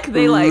know.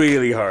 They like.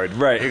 Really hard.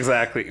 Right,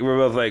 exactly. We're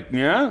both like,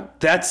 yeah,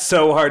 that's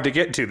so hard to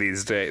get to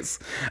these days.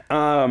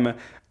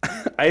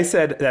 I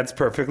said, that's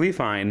perfectly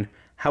fine.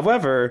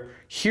 However,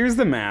 here's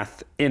the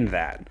math in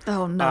that.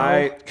 Oh,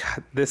 no.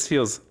 God, this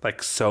feels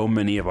like so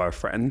many of our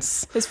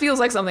friends. This feels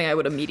like something I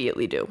would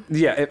immediately do.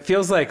 Yeah, it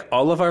feels like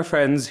all of our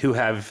friends who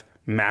have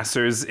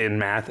masters in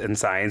math and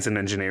science and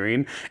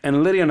engineering,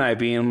 and Lydia and I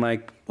being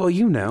like, well,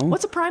 you know.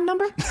 What's a prime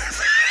number?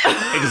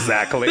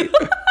 Exactly.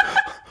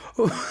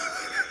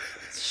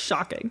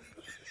 Shocking.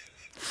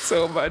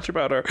 So much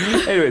about her.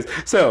 Anyways,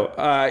 so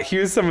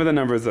here's some of the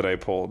numbers that I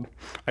pulled.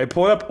 I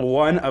pulled up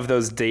one of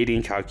those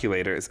dating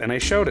calculators and I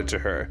showed it to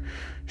her.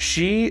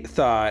 She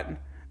thought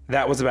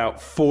that was about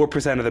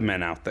 4% of the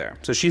men out there.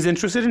 So she's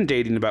interested in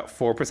dating about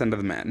 4% of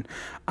the men.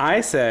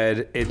 I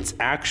said it's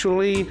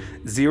actually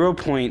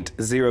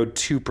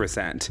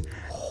 0.02%.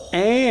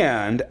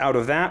 And out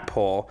of that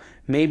poll,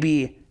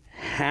 maybe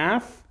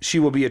half she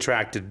will be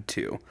attracted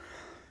to.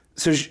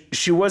 So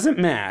she wasn't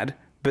mad,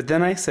 but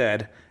then I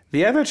said,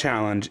 the other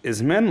challenge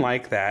is men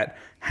like that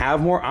have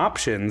more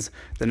options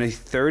than a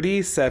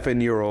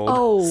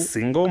 37-year-old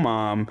single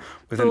mom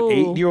with an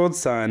 8-year-old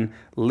son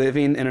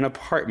living in an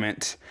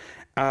apartment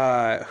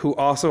who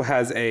also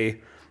has I'm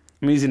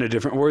using a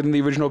different word than the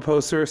original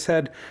poster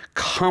said,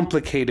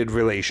 complicated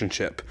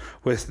relationship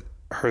with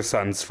her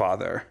son's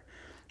father.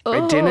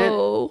 I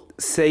didn't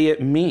say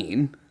it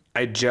mean.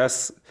 I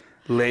just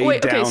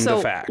laid down the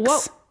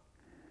facts.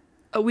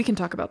 We can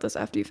talk about this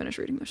after you finish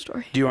reading their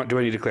story. Do I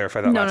need to clarify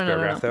that last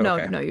paragraph though? No,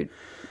 Okay.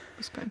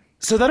 It's fine.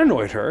 So that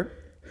annoyed her.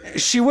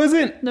 She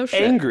wasn't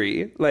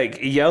angry, like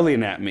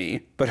yelling at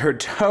me, but her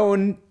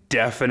tone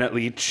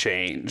definitely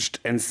changed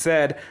and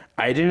said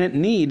I didn't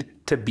need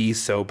to be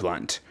so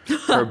blunt.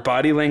 Her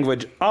body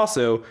language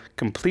also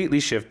completely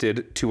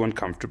shifted to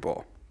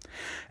uncomfortable.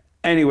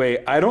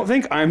 Anyway, I don't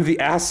think I'm the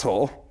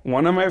asshole.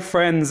 One of my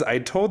friends I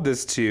told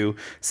this to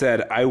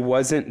said I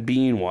wasn't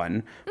being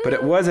one, but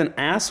it was an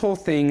asshole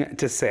thing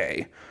to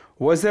say.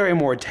 Was there a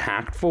more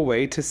tactful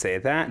way to say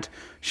that?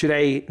 Should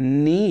I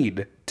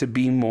need to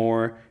be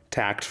more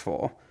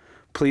tactful?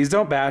 Please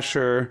don't bash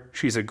her.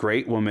 She's a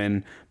great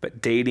woman,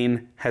 but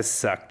dating has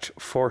sucked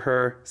for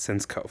her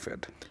since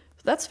COVID.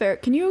 That's fair.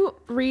 Can you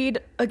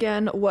read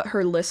again what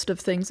her list of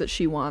things that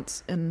she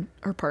wants in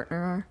her partner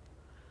are?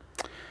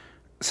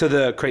 So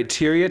the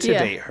criteria to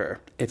date her: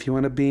 if you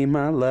want to be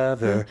my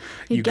lover,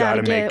 you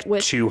gotta make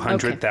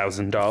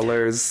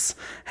 $200,000,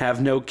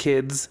 have no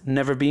kids,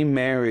 never be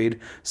married,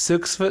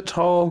 6 foot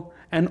tall,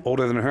 and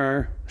older than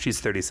her.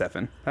 She's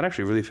 37. That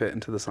actually really fit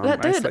into the song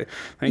nicely.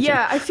 Thank you.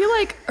 I feel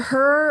like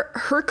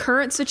her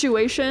current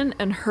situation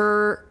and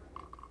her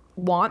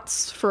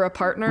wants for a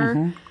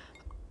partner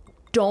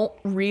don't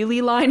really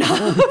line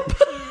up.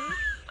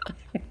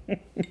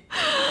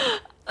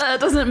 That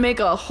doesn't make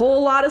a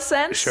whole lot of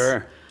sense.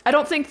 Sure. I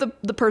don't think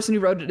the person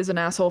who wrote it is an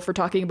asshole for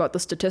talking about the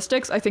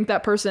statistics. I think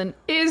that person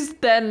is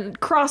then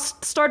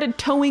started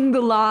towing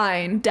the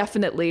line,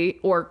 definitely,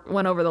 or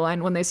went over the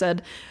line when they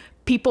said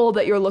people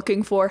that you're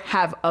looking for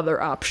have other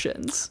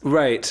options.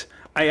 Right.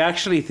 I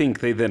actually think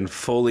they then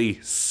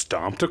fully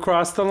stomped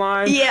across the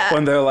line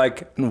when they're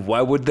like,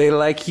 why would they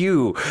like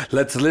you?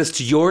 Let's list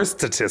your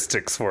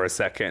statistics for a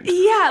second.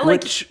 Yeah,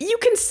 like you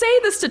can say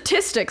the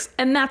statistics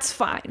and that's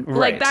fine.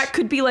 Right. Like that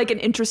could be like an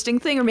interesting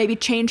thing or maybe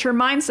change her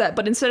mindset.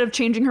 But instead of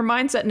changing her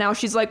mindset, now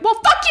she's like, well,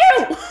 fuck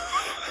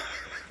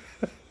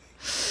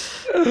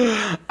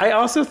you! I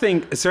also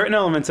think certain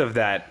elements of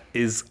that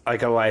is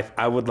like a life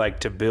I would like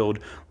to build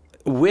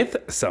with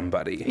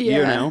somebody,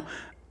 you know?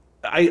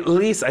 At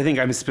least I think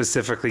I'm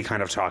specifically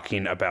kind of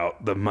talking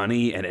about the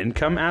money and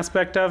income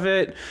aspect of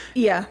it.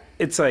 Yeah.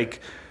 It's like,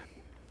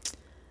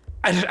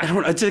 I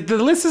don't know. The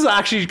list is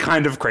actually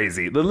kind of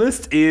crazy. The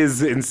list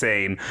is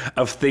insane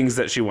of things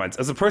that she wants.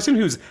 As a person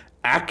who's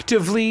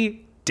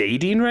actively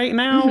dating right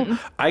now,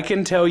 I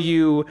can tell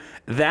you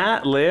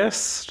that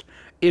list,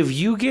 if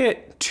you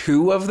get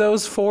 2 of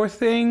those 4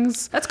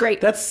 things, that's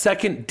great. That's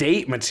second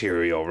date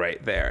material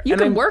right there. You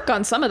can work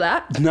on some of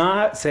that.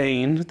 Not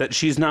saying that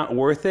she's not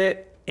worth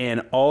it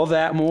and all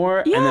that more,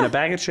 and then a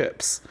bag of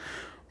chips.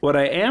 What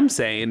I am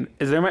saying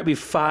is there might be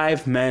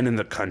 5 men in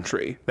the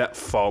country that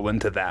fall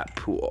into that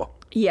pool.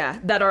 Yeah,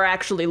 that are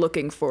actually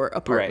looking for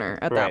a partner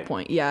at that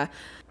point. Yeah.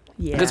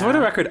 Because for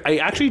the record, I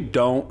actually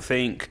don't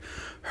think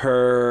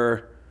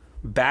her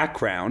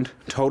background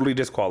totally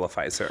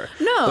disqualifies her.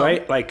 No.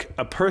 Right? Like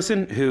a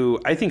person who,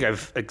 I think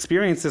I've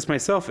experienced this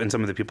myself in some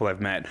of the people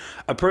I've met,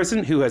 a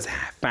person who has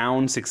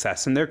found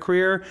success in their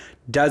career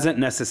doesn't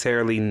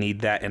necessarily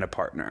need that in a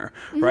partner,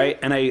 right?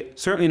 And I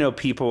certainly know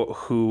people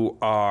who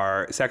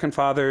are second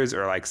fathers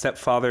or like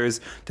stepfathers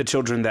to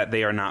children that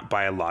they are not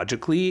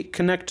biologically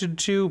connected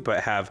to,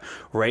 but have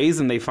raised,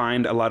 and they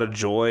find a lot of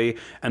joy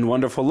and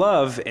wonderful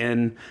love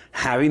in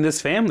having this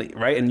family,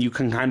 right? And you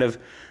can kind of,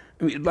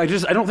 I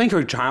don't think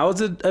her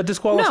child's a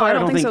disqualifier. No, I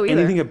don't think so either.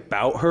 Anything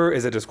about her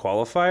is a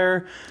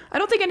disqualifier. I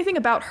don't think anything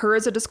about her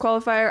is a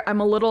disqualifier.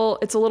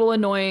 It's a little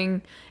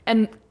annoying,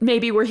 and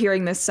maybe we're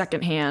hearing this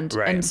secondhand,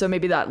 right. And so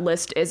maybe that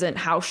list isn't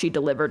how she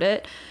delivered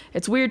it.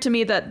 It's weird to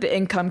me that the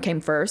income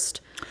came first,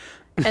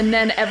 and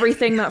then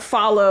everything that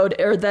followed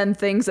are then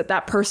things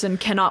that person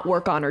cannot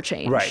work on or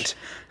change. Right.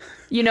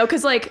 You know,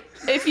 because like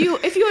if you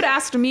had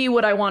asked me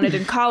what I wanted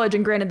in college,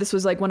 and granted this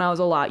was like when I was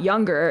a lot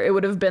younger, it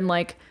would have been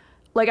like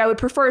I would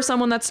prefer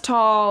someone that's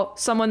tall,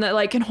 someone that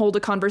like can hold a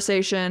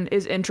conversation,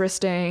 is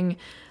interesting,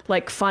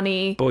 like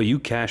funny. Boy, you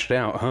cashed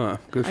out, huh?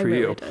 Good for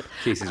you. Did.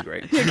 Casey's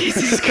great. Yeah,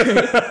 Casey's great.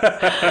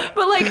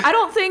 But like,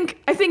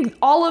 I think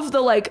all of the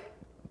like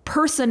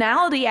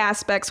personality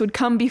aspects would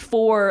come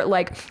before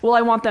like, well,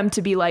 I want them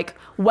to be like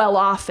well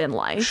off in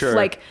life. Sure.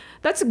 Like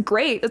that's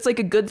great. That's like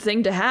a good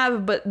thing to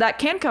have, but that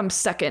can come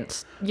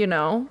second, you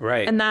know?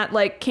 Right. And that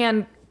like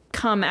can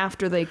come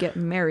after they get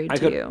married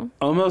to you.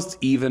 Almost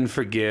even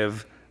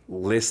forgive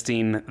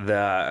listing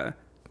the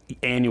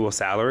annual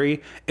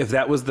salary if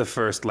that was the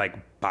first like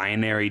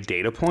binary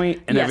data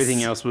point and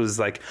everything else was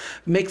like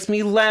makes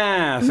me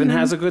laugh and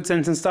has a good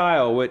sense and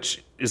style,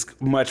 which is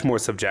much more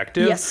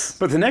subjective. Yes.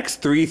 But the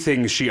next 3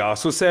 things she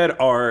also said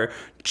are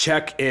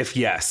check if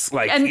yes.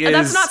 Like, and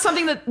that's not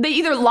something that they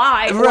either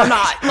lie or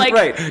not. Like,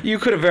 right. You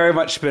could have very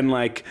much been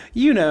like,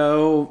 you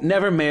know,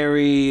 never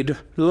married, a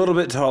little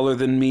bit taller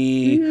than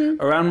me,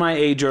 around my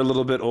age or a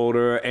little bit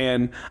older,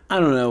 and I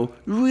don't know,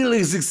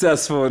 really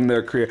successful in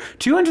their career.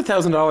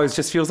 $200,000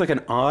 just feels like an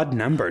odd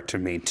number to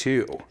me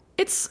too.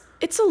 It's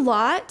a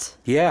lot.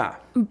 Yeah.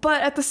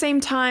 But at the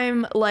same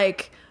time,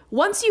 like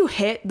once you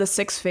hit the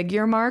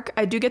 6-figure mark,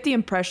 I do get the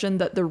impression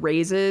that the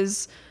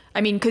raises,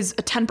 I mean, because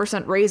a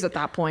 10% raise at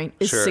that point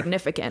is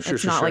significant.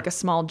 It's not like a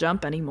small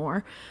jump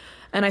anymore.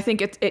 And I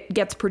think it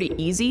gets pretty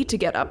easy to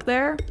get up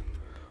there.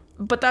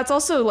 But that's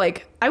also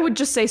like, I would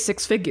just say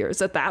 6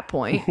 figures at that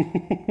point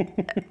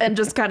and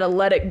just kind of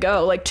let it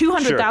go. Like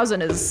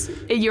 200,000 is,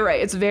 you're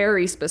right, it's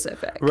very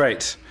specific.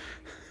 Right.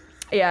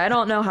 Yeah, I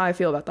don't know how I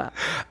feel about that.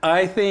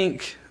 I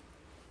think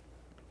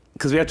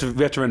because we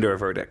have to render a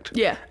verdict.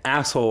 Yeah.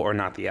 Asshole or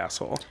not the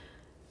asshole?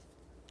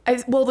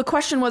 Well, the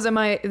question was, am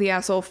I the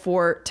asshole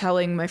for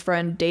telling my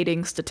friend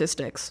dating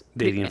statistics?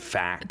 Dating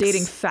facts.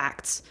 Dating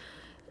facts.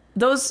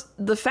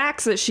 The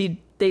facts that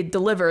they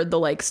delivered, the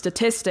like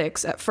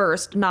statistics at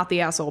first, not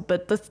the asshole,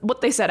 but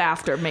what they said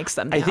after makes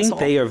them the asshole. I think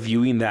they are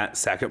viewing that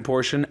second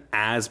portion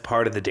as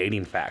part of the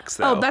dating facts,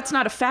 though. Oh, that's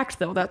not a fact,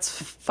 though.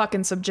 That's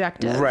fucking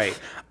subjective. Right.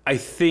 I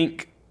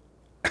think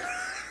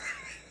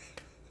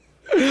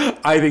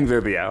they're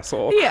the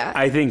asshole. Yeah.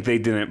 I think they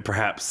didn't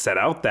perhaps set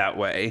out that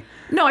way.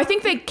 No, I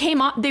think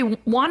they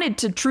wanted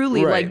to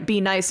truly Right. like be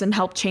nice and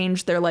help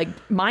change their like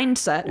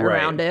mindset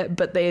around Right. it,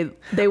 but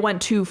they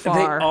went too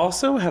far. They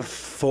also have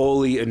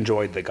fully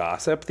enjoyed the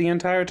gossip the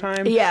entire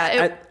time.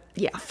 Yeah.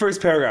 Yeah.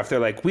 First paragraph, they're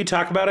like, we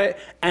talk about it,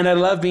 and I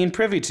love being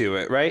privy to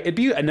it, right? It'd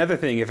be another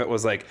thing if it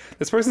was like,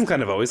 this person's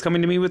kind of always coming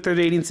to me with their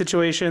dating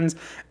situations,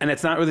 and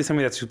it's not really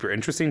something that's super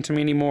interesting to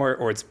me anymore,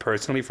 or it's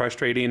personally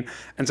frustrating.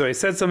 And so I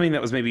said something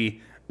that was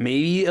maybe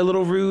a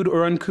little rude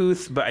or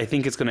uncouth, but I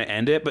think it's going to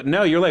end it. But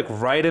no, you're like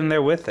right in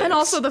there with it. And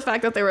also the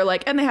fact that they were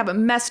like, and they have a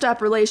messed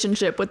up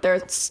relationship with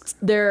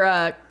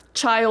their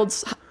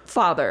child's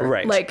father.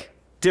 Right. Like,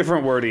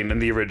 different wording in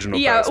the original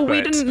yeah, post, we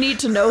but- didn't need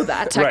to know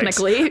that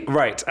technically.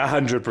 Right,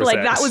 100%.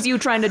 Like that was you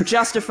trying to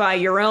justify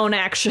your own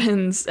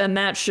actions, and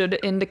that should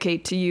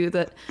indicate to you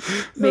that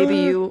maybe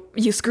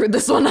you screwed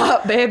this one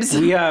up, babes.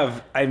 We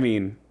have, I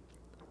mean,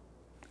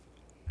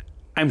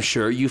 I'm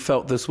sure you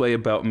felt this way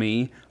about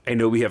me. I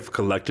know we have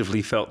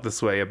collectively felt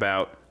this way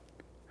about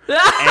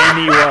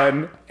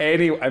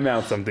I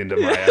mouthed something to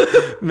Maya.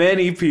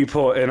 Many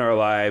people in our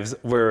lives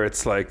where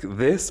it's like,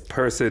 this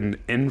person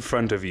in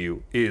front of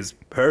you is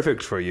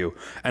perfect for you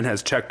and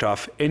has checked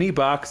off any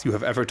box you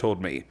have ever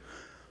told me.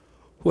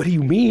 What do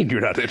you mean you're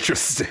not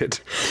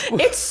interested?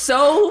 It's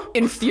so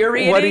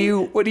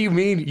infuriating. What do you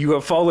mean you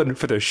have fallen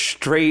for the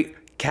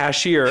straight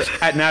cashier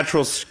at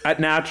natural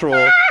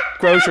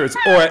grocers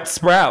or at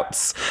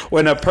Sprouts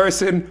when a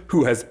person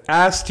who has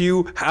asked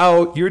you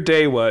how your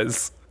day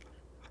was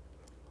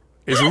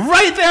is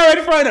right there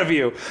in front of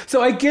you?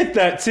 So I get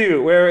that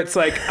too, where it's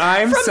like,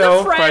 I'm From so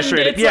the friend,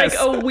 frustrated. It's Yes.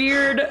 like a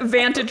weird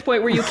vantage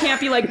point where you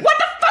can't be like, what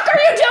the fuck are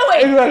you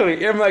doing?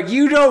 Exactly. I'm like,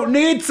 you don't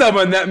need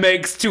someone that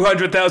makes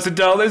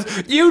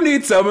 $200,000. You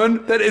need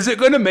someone that isn't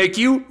going to make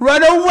you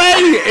run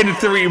away in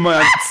 3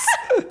 months.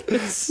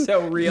 It's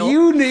so real.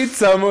 You need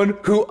someone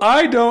who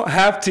I don't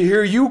have to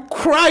hear you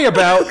cry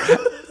about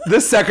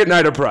the second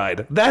night of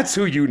Pride. That's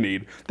who you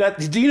need.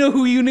 Do you know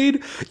who you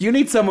need? You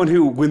need someone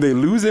who, when they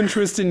lose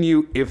interest in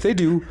you, if they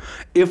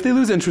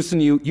lose interest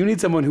in you, you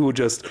need someone who will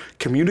just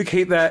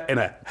communicate that in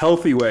a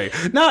healthy way.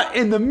 Not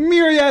in the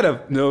myriad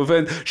of, no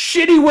offense,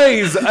 shitty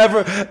ways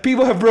ever.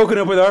 People have broken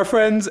up with our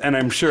friends, and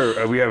I'm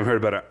sure we haven't heard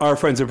about it. Our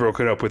friends have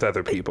broken up with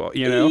other people,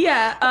 you know?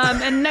 Yeah,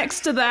 and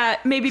next to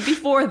that, maybe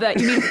before that,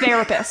 you need a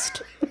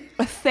therapist.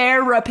 A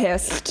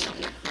therapist.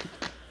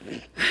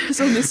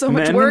 There's only so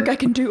much work I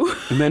can do.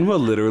 Men will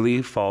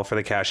literally fall for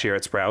the cashier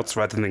at Sprouts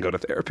rather than go to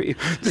therapy.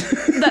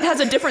 That has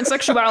a different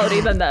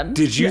sexuality than them.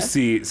 Did you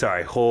see,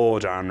 sorry, whole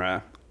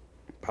genre.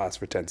 Pause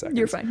for 10 seconds.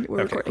 You're fine.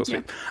 We're recording.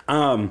 Cool,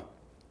 yeah.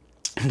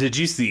 Did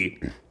you see,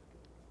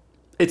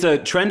 it's a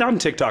trend on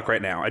TikTok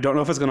right now. I don't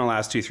know if it's going to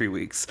last 2-3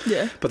 weeks.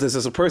 Yeah. But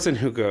there's a person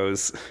who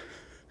goes,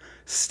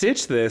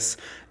 stitch this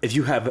if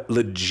you have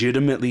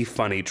legitimately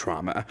funny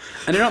trauma.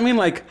 And I don't mean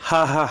like,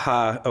 ha ha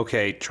ha,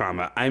 okay,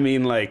 trauma. I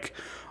mean like,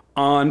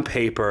 on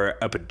paper,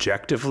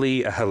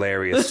 objectively a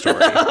hilarious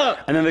story.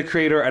 And then the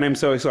creator, and I'm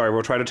so sorry,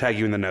 we'll try to tag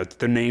you in the notes.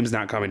 Their name's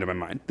not coming to my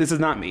mind. This is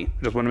not me.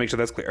 Just want to make sure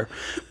that's clear.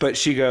 But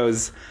she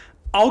goes,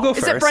 I'll go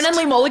first. Is it Brennan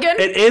Lee Mulligan?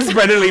 It is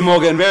Brennan Lee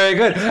Mulligan. Very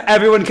good.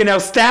 Everyone can now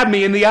stab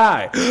me in the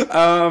eye.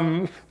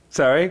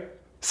 Sorry.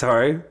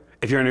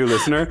 If you're a new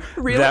listener,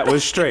 that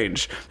was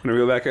strange. I'm going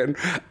to reel back in.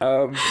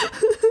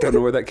 Don't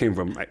know where that came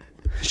from.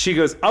 She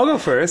goes, I'll go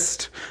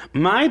first.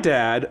 My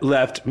dad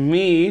left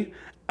me,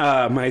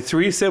 my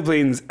 3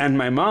 siblings, and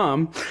my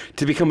mom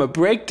to become a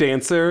break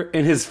dancer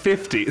in his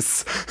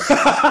 50s.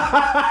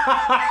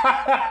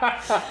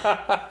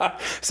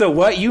 So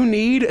what you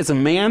need is a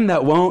man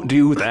that won't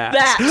do that.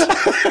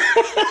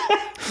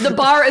 The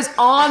bar is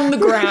on the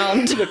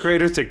ground. The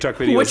creator's TikTok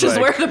video Which is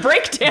where the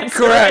break dancer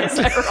correct. is,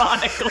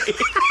 ironically.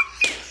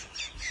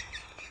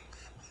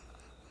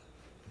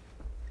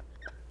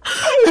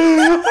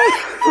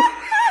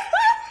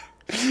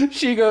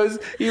 She goes,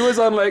 he was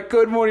on like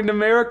Good Morning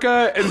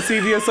America and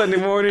CBS Sunday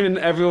Morning, and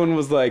everyone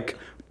was like,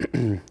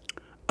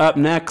 up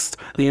next,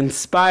 the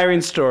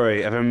inspiring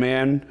story of a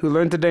man who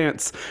learned to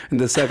dance in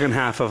the second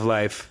half of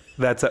life.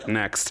 That's up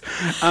next.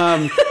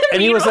 And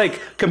he was like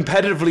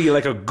competitively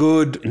like a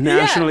good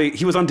nationally,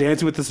 he was on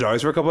Dancing with the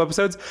Stars for a couple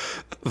episodes,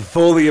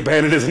 fully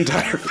abandoned his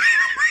entire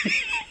family.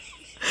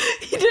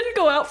 He didn't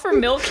go out for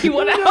milk, he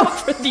went out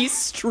for these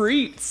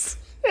streets.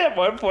 At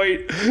one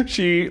point,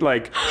 she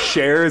like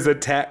shares a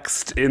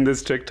text in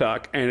this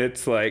TikTok, and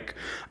it's like,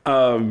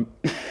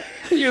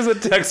 here's a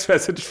text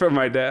message from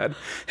my dad.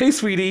 Hey,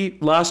 sweetie,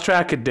 lost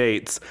track of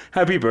dates.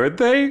 Happy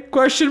birthday?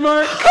 Question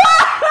mark.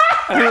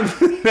 And then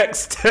the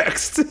next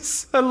text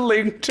is a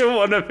link to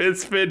one of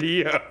his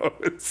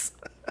videos.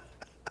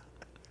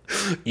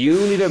 You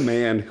need a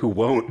man who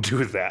won't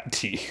do that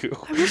to you.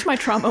 I wish my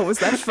trauma was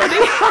that funny.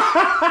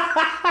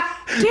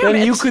 Damn Then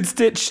it. you could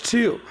stitch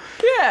too.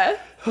 Yeah.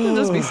 It'll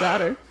just be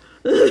sadder.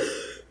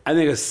 I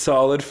think a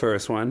solid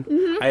first one.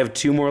 I have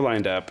 2 more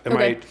lined up.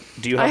 Okay.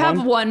 Do you have one? I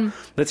have one.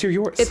 Let's hear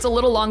yours. It's a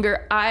little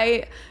longer.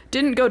 I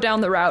didn't go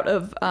down the route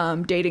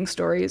of dating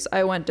stories.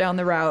 I went down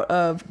the route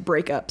of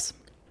breakups.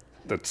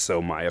 That's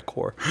so Maya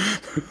core.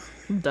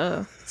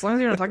 Duh. As long as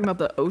you're not talking about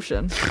the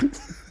ocean.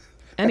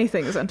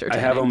 Anything is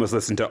entertaining. I have almost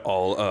listened to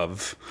all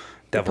of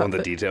Devil in the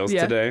Details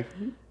today.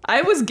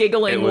 I was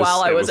giggling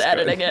while I was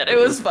editing it. It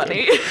was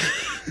funny.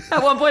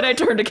 At one point I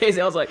turned to Casey.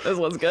 I was like, this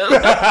one's good.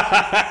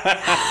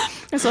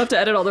 I still have to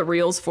edit all the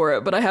reels for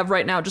it, but I have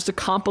right now just a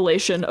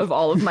compilation of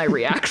all of my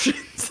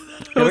reactions.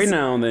 Every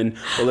now and then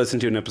we'll listen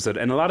to an episode,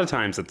 and a lot of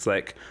times it's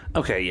like,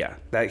 okay, yeah,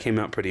 that came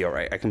out pretty all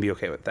right. I can be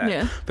okay with that.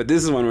 Yeah. But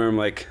this is one where I'm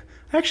like,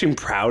 actually, I'm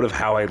proud of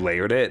how I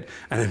layered it,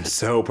 and I'm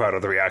so proud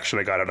of the reaction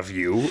I got out of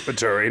you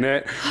during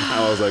it.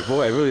 I was like,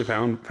 boy, I really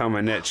found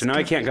my niche. And now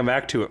I can't come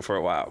back to it for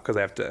a while because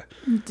I have to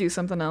do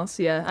something else.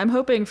 Yeah, I'm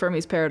hoping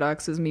Fermi's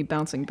Paradox is me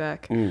bouncing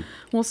back.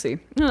 We'll see.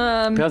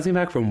 Bouncing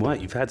back from what?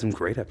 You've had some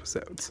great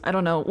episodes. I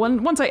don't know.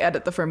 Once I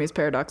edit the Fermi's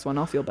Paradox one,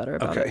 I'll feel better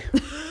about it.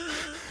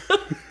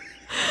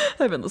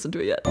 I haven't listened to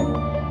it yet.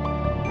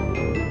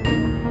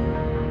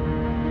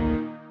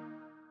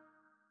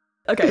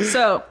 Okay,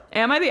 so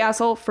am I the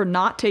asshole for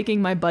not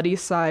taking my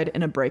buddy's side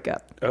in a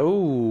breakup?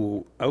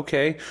 Oh,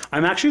 okay.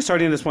 I'm actually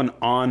starting this one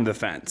on the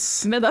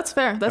fence. No, that's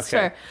fair. That's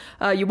fair.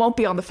 You won't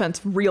be on the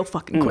fence real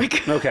fucking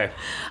quick. Okay.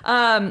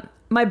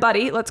 My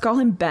buddy, let's call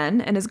him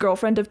Ben, and his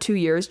girlfriend of 2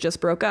 years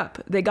just broke up.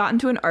 They got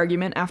into an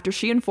argument after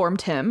she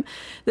informed him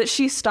that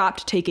she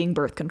stopped taking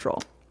birth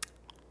control.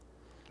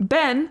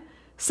 Ben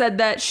said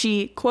that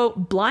she,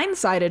 quote,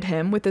 blindsided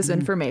him with this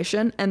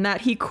information and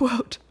that he,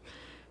 quote,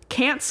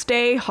 can't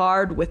stay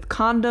hard with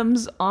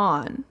condoms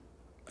on.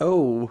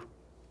 Oh.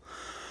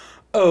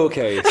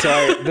 Okay,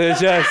 sorry. There's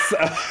just...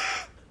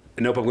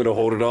 nope, I'm going to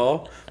hold it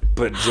all.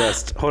 But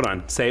just... Hold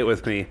on. Say it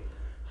with me.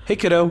 Hey,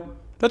 kiddo.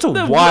 That's a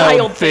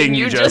wild thing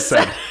you just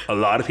said. A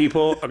lot of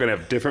people are going to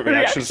have different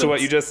reactions to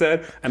what you just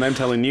said. And I'm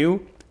telling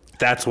you,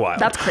 that's wild.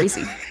 That's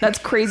crazy. That's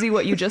crazy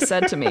what you just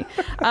said to me.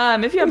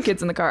 If you have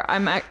kids in the car, I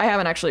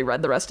haven't actually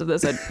read the rest of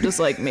this. I just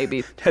like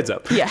maybe... Heads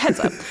up. Yeah,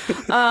 heads up.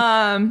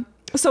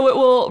 So it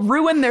will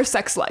ruin their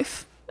sex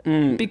life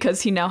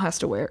because he now has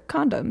to wear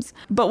condoms.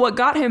 But what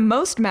got him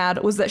most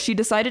mad was that she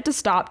decided to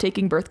stop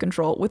taking birth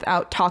control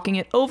without talking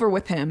it over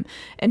with him.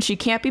 And she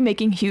can't be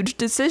making huge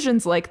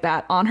decisions like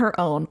that on her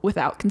own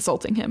without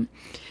consulting him.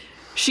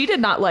 She did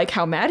not like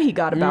how mad he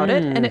got about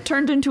it, and it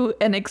turned into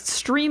an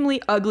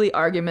extremely ugly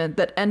argument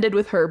that ended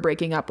with her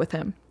breaking up with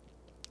him.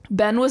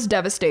 Ben was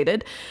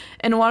devastated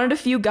and wanted a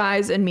few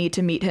guys and me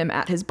to meet him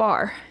at his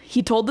bar.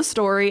 He told the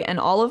story and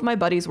all of my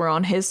buddies were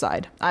on his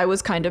side. I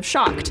was kind of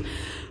shocked.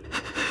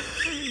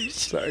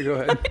 Sorry, go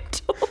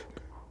ahead.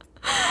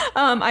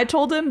 I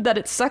told him that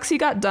it sucks he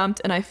got dumped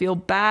and I feel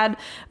bad,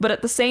 but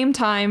at the same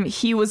time,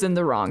 he was in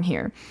the wrong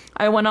here.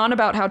 I went on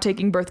about how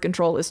taking birth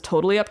control is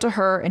totally up to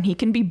her and he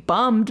can be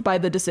bummed by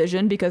the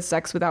decision because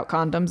sex without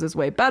condoms is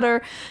way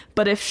better.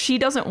 But if she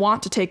doesn't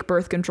want to take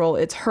birth control,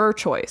 it's her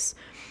choice.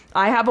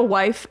 I have a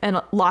wife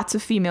and lots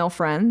of female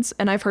friends,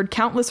 and I've heard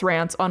countless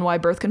rants on why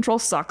birth control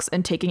sucks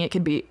and taking it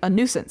can be a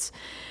nuisance.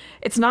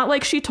 It's not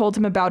like she told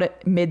him about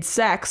it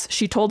mid-sex.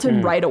 She told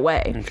him right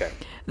away. Okay.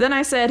 Then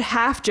I said,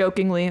 half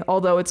jokingly,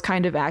 although it's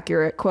kind of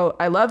accurate, quote,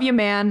 I love you,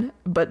 man,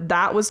 but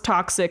that was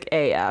toxic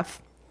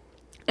AF.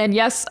 And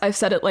yes, I've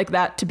said it like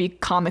that to be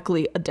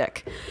comically a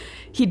dick.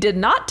 He did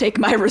not take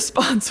my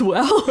response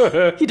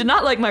well. He did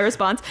not like my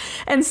response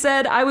and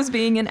said I was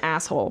being an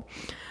asshole.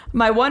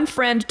 My one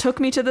friend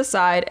took me to the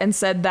side and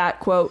said that,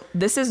 quote,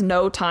 this is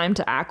no time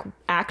to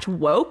act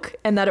woke,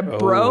 and that a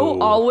bro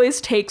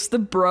always takes the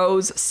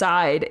bro's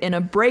side in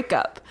a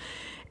breakup.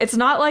 It's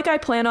not like I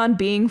plan on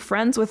being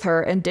friends with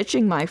her and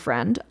ditching my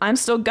friend. I'm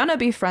still gonna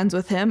be friends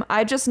with him.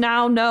 I just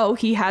now know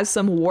he has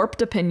some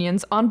warped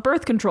opinions on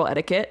birth control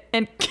etiquette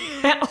and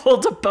can't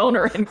hold a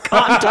boner in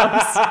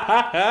condoms.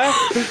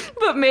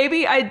 But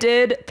maybe I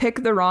did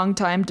pick the wrong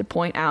time to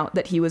point out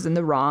that he was in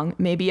the wrong.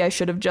 Maybe I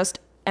should have just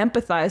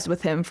empathized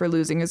with him for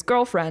losing his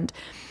girlfriend.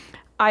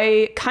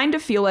 I kind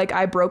of feel like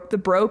I broke the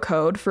bro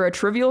code for a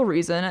trivial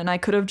reason, and I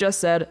could have just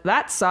said,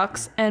 that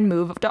sucks, and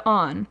moved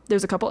on.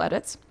 There's a couple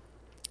edits.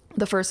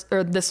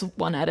 This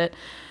one edit.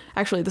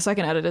 Actually, the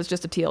second edit is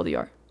just a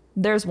TLDR.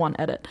 There's one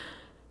edit.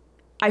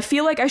 I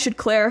feel like I should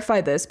clarify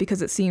this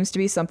because it seems to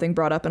be something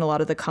brought up in a lot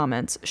of the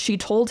comments. She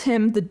told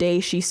him the day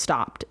she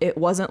stopped. It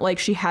wasn't like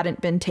she hadn't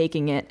been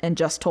taking it and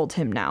just told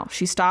him now.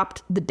 She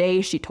stopped the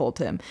day she told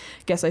him.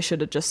 Guess I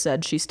should have just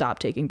said she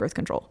stopped taking birth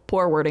control.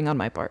 Poor wording on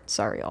my part.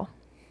 Sorry, y'all.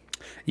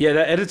 Yeah,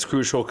 that edit's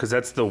crucial because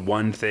that's the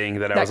one thing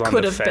that I was on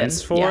the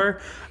fence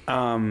for.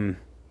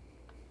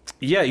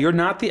 Yeah, you're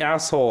not the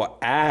asshole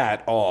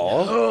at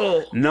all.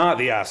 No. Not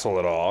the asshole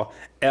at all.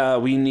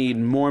 We need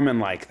more men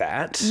like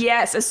that.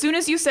 Yes, as soon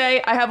as you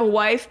say, I have a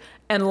wife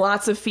and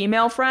lots of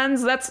female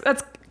friends, that's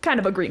kind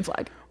of a green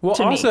flag. Well,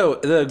 to also, me.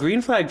 the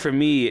green flag for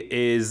me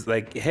is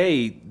like,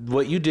 hey,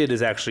 what you did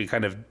is actually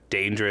kind of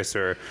dangerous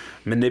or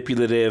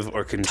manipulative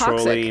or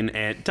controlling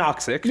and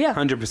toxic. Yeah.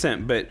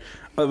 100%. But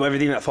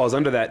everything that falls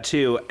under that,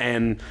 too.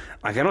 And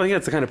like, I don't think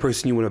that's the kind of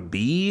person you want to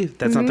be.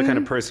 That's not the kind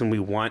of person we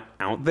want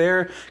out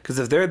there. Because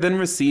if they're then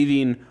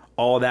receiving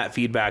all that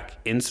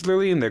feedback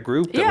insularly in their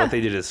group that what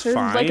they did is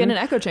fine. Like in an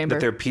echo chamber.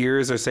 That their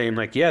peers are saying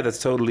like, yeah, that's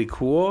totally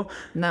cool.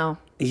 No.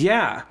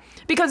 Yeah.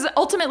 Because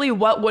ultimately,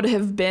 what would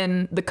have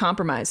been the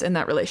compromise in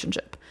that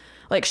relationship?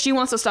 Like, she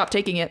wants to stop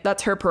taking it.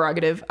 That's her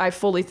prerogative. I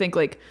fully think,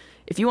 like,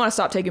 if you want to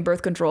stop taking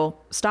birth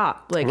control,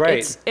 stop. Like,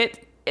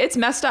 it's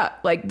messed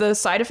up. Like, the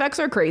side effects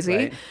are crazy.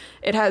 Right.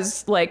 It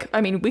has, like,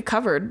 I mean, we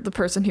covered the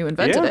person who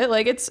invented it.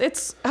 Like,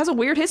 it's has a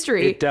weird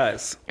history. It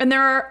does. And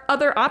there are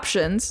other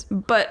options,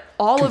 but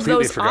all Completely of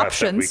those forgot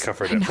options. That we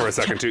covered it for a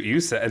second too. You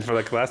said, and for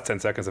like the last 10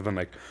 seconds, I've been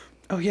like,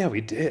 oh yeah,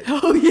 we did.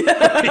 Oh yeah,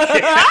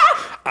 yeah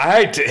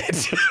I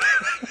did.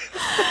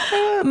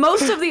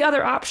 Most of the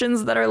other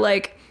options that are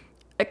like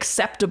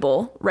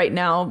acceptable right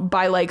now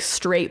by like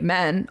straight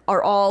men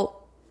are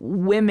all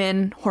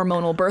women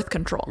hormonal birth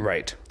control.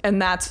 Right.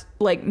 And that's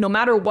like, no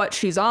matter what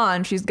she's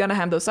on, she's gonna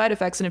have those side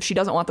effects. And if she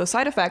doesn't want those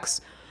side effects,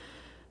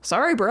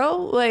 sorry, bro,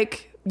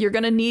 like you're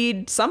gonna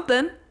need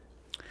something.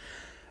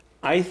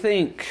 I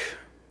think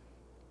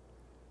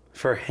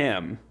for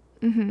him,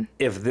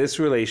 if this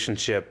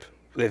relationship,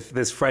 if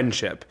this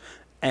friendship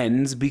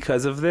ends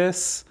because of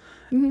this,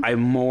 I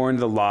mourn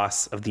the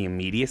loss of the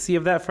immediacy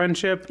of that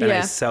friendship, and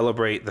I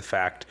celebrate the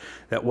fact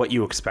that what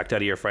you expect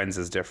out of your friends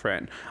is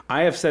different.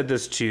 I have said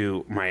this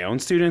to my own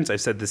students.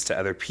 I've said this to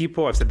other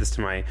people. I've said this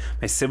to my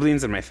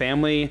siblings and my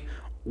family.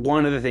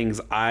 One of the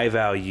things I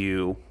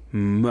value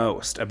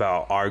most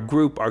about our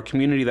group, our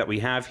community that we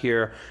have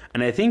here,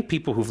 and I think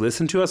people who've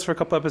listened to us for a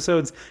couple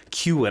episodes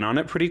cue in on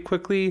it pretty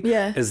quickly,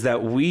 is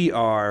that we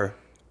are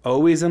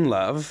always in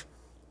love,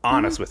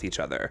 honest with each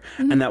other.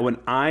 And that when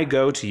I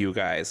go to you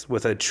guys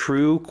with a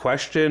true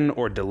question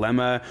or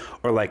dilemma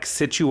or like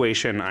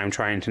situation I'm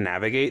trying to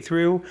navigate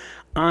through,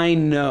 I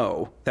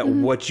know that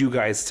what you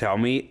guys tell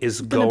me is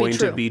going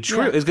to be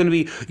true. It's going to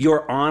be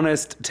your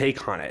honest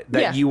take on it.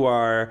 That you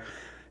are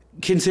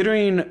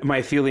considering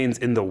my feelings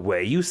in the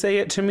way you say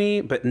it to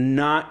me, but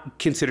not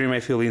considering my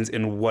feelings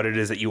in what it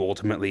is that you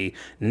ultimately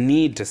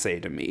need to say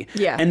to me.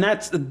 Yeah. And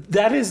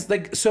that is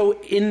like so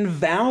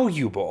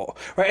invaluable,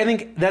 right? I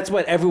think that's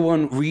what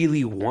everyone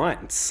really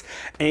wants.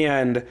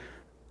 And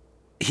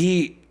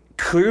he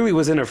clearly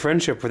was in a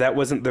friendship where that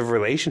wasn't the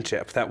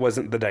relationship. That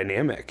wasn't the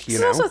dynamic, you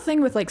know? It's also a thing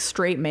with like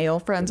straight male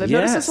friends. I've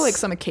noticed this with like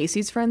some of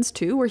Casey's friends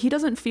too, where he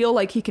doesn't feel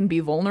like he can be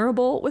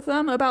vulnerable with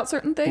them about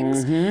certain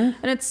things. And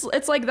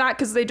it's like that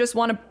because they just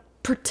want to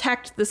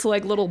protect this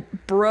like little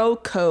bro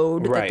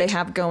code that they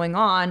have going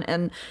on.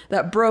 And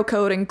that bro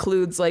code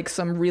includes like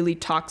some really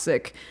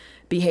toxic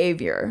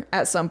behavior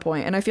at some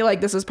point. And I feel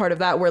like this is part of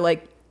that where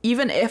like,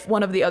 even if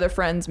one of the other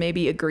friends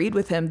maybe agreed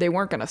with him, they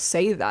weren't going to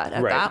say that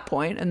at that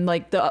point. And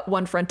like the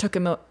one friend took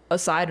him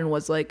aside and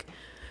was like,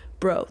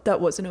 bro, that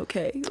wasn't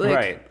okay.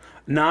 Like,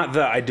 Not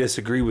the I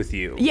disagree with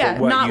you. Yeah.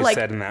 But what not you like,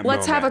 said in that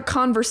let's moment. have a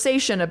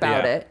conversation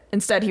about it.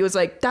 Instead, he was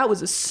like, that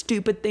was a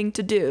stupid thing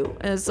to do.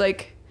 And it's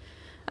like,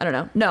 I don't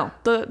know. No,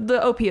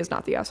 the OP is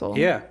not the asshole.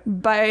 Yeah.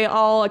 By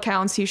all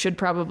accounts, he should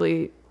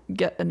probably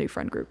get a new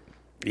friend group.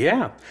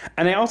 Yeah.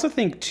 And I also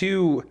think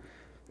too,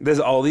 there's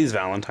all these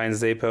Valentine's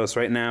Day posts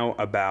right now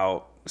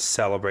about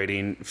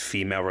celebrating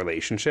female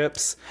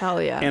relationships.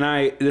 Hell yeah. And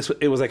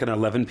it was like an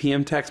 11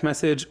 p.m. text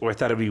message where I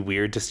thought it'd be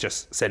weird to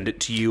just send it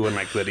to you and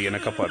like Lydia and a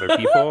couple other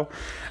people.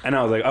 And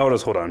I was like, oh,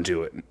 just hold on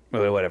to it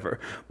or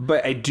whatever.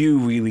 But I do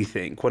really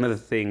think one of the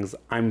things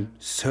I'm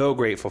so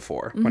grateful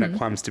for when it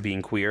comes to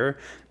being queer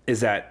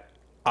is that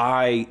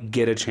I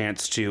get a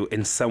chance to,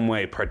 in some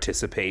way,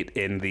 participate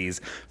in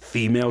these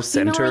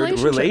female-centered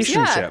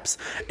relationships.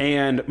 Yeah.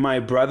 And my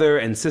brother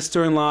and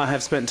sister-in-law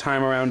have spent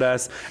time around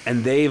us,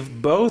 and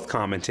they've both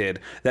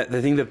commented that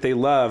the thing that they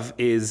love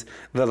is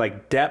the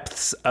like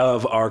depths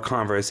of our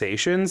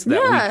conversations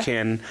that we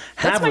can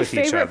have with each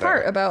other. That's my favorite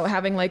part about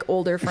having like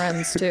older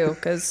friends too,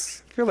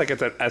 because I feel like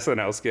it's an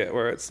SNL skit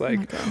where it's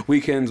like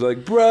weekends,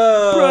 like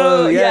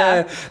bro,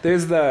 yeah.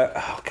 There's the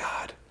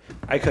God.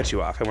 I cut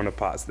you off. I want to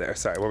pause there.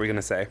 Sorry, what were we going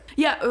to say?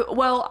 Yeah,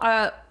 well,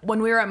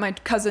 when we were at my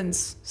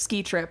cousin's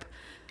ski trip,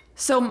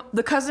 so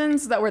the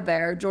cousins that were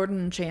there, Jordan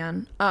and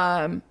Chan,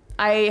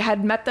 I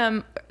had met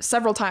them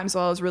several times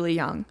while I was really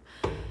young.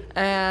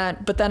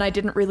 But then I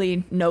didn't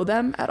really know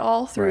them at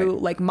all through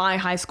like my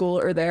high school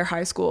or their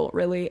high school,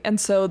 really. And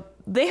so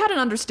they had an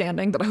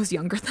understanding that I was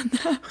younger than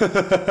them.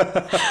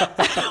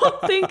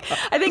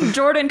 I think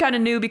Jordan kind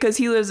of knew because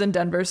he lives in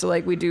Denver, so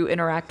like we do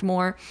interact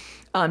more.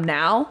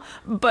 Now,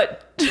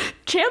 but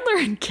Chandler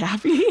and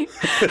Gabby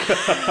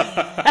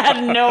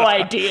had no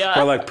idea.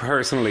 Or like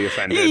personally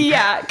offended.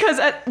 Yeah, because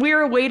we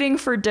were waiting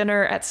for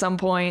dinner at some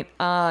point,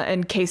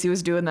 and Casey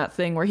was doing that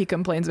thing where he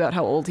complains about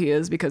how old he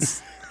is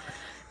because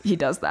he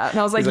does that. And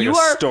I was like, you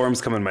are...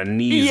 storm's coming, my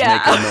knees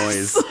make a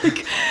noise.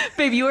 Like,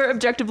 babe, you are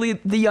objectively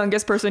the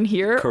youngest person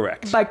here.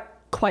 Correct. By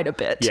quite a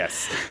bit.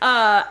 Yes.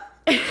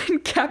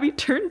 And Gabby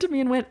turned to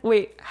me and went,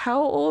 wait,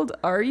 how old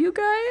are you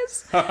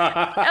guys? And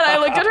I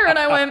looked at her and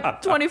I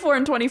went, 24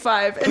 and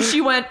 25. And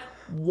she went,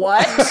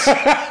 what?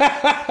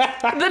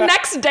 The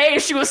next day,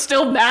 she was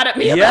still mad at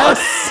me about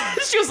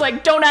it. She was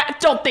like,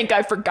 don't think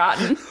I've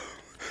forgotten.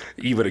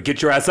 You better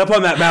get your ass up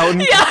on that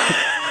mountain.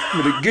 Yeah.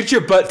 You better get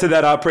your butt to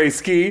that après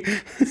ski.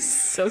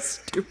 So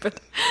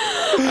stupid.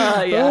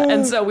 Yeah.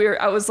 And so we were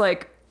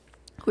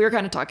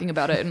kind of talking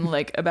about it and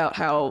like about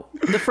how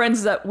the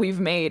friends that we've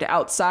made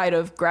outside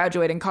of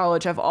graduating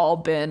college have all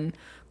been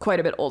quite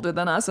a bit older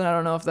than us. And I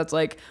don't know if that's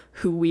like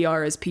who we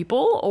are as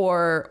people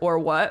or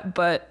what,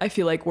 but I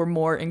feel like we're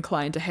more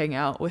inclined to hang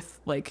out with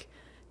like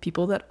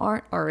people that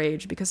aren't our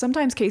age, because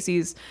sometimes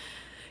Casey's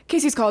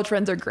college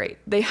friends are great.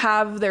 They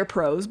have their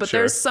pros, but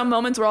there's some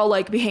moments where I'll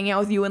like be hanging out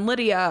with you and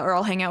Lydia, or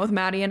I'll hang out with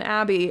Maddie and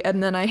Abby,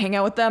 and then I hang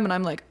out with them and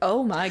I'm like,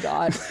 oh my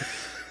God.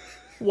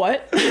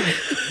 What?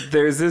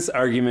 There's this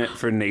argument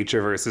for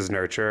nature versus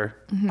nurture.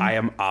 Mm-hmm. I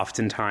am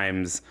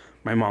oftentimes,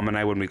 my mom and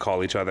I, when we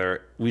call each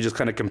other, we just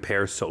kind of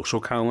compare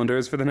social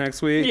calendars for the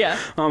next week. Yeah.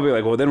 I'll be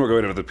like, well, then we're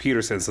going to the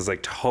Petersons. So it's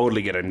like,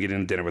 totally get it. I'm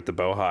getting dinner with the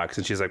Bohawks.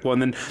 And she's like, well,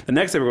 and then the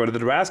next day we're going to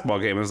the basketball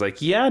game. I was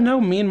like, yeah, no,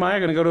 me and Maya are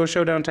going to go to a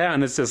show downtown.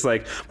 And it's just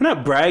like, we're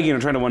not bragging or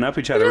trying to one up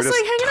each other. We're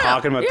just like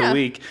talking about Yeah. the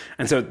week.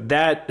 And so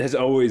that has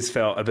always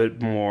felt a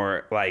bit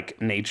more like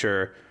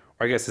nature,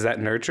 or I guess, is that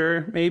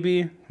nurture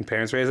maybe? When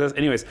parents raise us.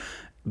 Anyways,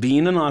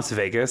 being in Las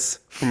Vegas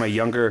for my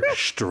younger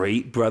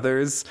straight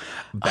brothers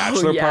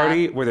bachelor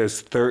party where there's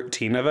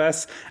 13 of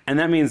us, and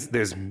that means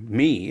there's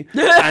me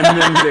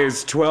and then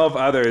there's 12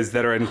 others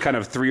that are in kind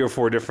of 3 or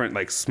 4 different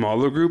like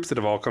smaller groups that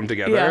have all come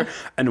together,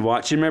 and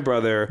watching my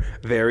brother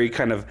very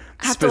kind of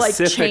have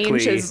specifically to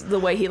like change the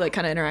way he like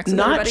kind of interacts with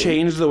not everybody.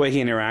 change the way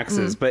he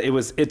interacts but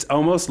it's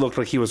almost looked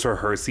like he was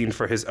rehearsing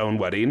for his own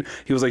wedding.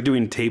 He was like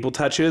doing table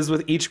touches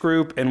with each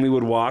group, and we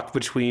would walk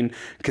between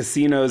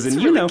casinos, and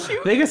really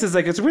cute. Vegas is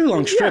like, it's a really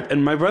long strip,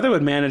 and my brother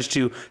would manage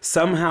to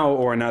somehow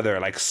or another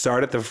like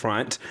start at the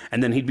front,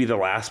 and then he'd be the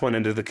last one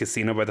into the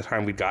casino by the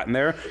time we'd gotten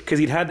there, because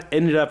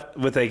ended up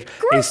with like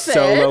a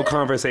solo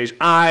conversation.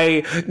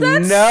 That's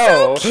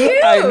know. so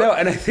cute. I know,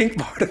 and I think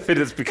part of it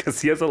is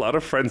because he has a lot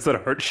of friends that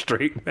aren't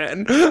straight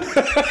men.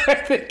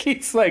 I think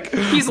he's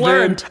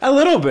learned a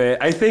little bit.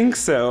 I think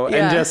so,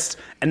 Yeah.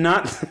 and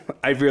not.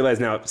 I've realized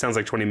now it sounds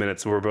like 20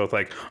 minutes. We're both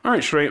like,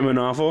 aren't straight men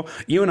awful?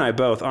 You and I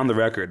both on the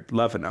record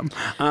loving them.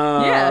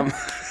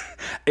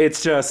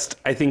 It's just,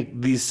 I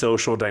think these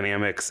social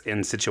dynamics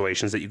in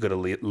situations that you go to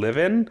live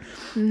in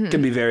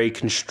can be very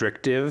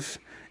constrictive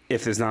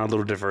if there's not a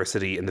little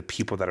diversity in the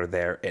people that are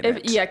there in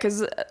it. Yeah,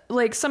 because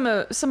like some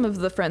of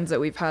the friends that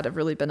we've had have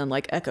really been in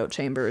like echo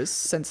chambers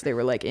since they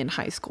were like in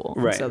high school.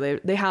 Right. So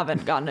they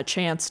haven't gotten a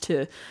chance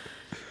to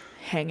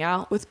hang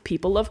out with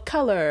people of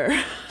color.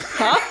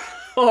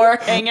 Or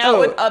hang out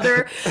with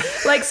other,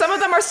 like some of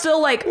them are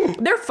still like,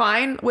 they're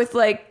fine with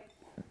like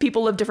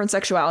people of different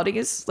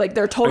sexualities. Like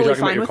they're totally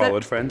fine with it.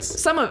 College friends?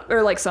 Some of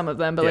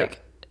them, but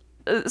like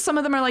some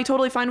of them are like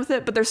totally fine with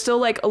it, but they're still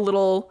like a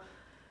little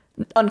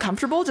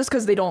uncomfortable just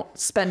because they don't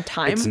spend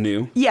time. It's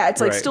new. Yeah, it's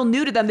like still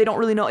new to them. They don't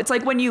really know. It's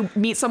like when you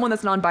meet someone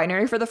that's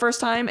non-binary for the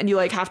first time and you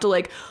like have to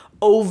like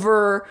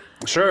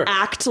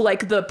act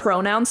like the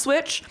pronoun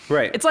switch.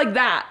 Right. It's like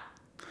that.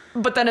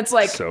 But then it's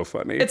like so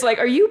funny. It's like,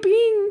 are you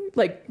being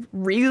like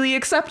really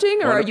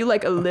accepting, or are you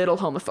like a little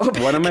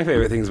homophobic? One of my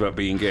favorite things about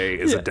being gay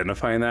is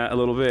identifying that a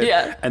little bit.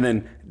 Yeah. And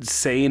then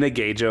saying a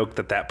gay joke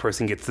that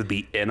person gets to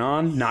be in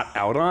on, not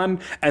out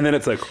on. And then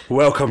it's like,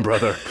 welcome,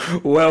 brother.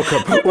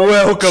 Welcome.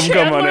 Welcome.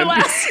 Come on in.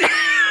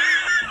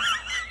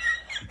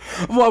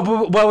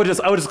 Well, I would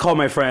just call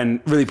my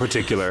friend really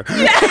particular.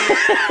 Yeah.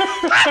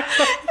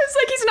 It's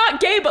like he's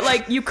not gay, but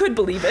like you could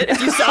believe it if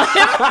you saw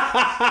him.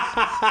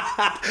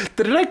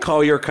 Did I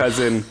call your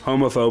cousin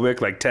homophobic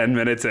like 10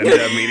 minutes into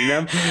meeting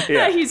him?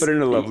 Yeah, but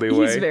in a lovely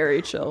way. He's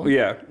very chill.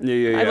 Yeah.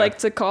 I like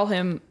to call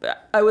him.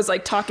 I was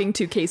like talking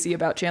to Casey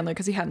about Chandler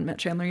because he hadn't met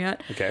Chandler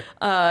yet. Okay.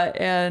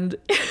 And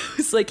it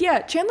was like, yeah,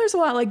 Chandler's a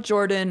lot like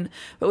Jordan,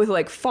 but with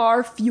like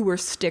far fewer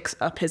sticks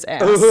up his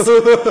ass.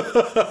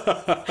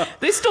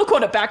 They still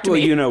quote it back to me.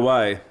 Well, you know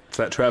why. It's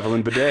that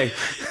traveling bidet.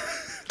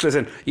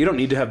 Listen, you don't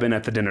need to have been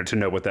at the dinner to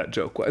know what that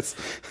joke was.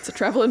 It's a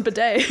traveling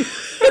bidet.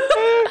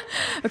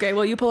 Okay,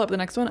 well, you pull up the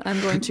next one.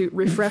 I'm going to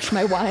refresh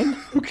my wine.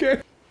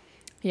 Okay.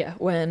 Yeah,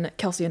 when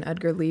Kelsey and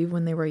Edgar leave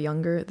when they were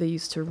younger, they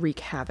used to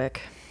wreak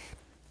havoc.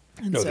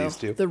 And so these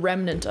two. The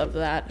remnant of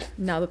that,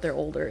 now that they're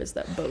older, is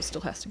that Bo still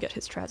has to get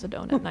his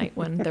trazodone at night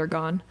when they're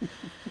gone.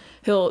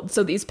 So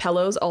these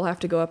pillows all have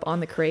to go up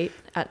on the crate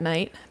at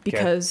night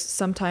because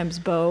sometimes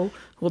Bo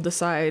will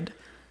decide...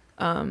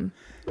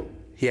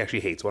 he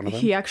actually hates one of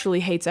them. He actually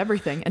hates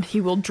everything, and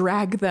he will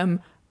drag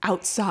them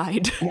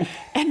outside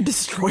and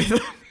destroy them.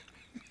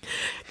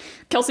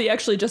 Kelsey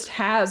actually just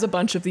has a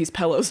bunch of these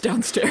pillows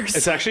downstairs.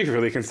 It's actually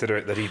really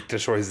considerate that he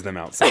destroys them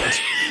outside.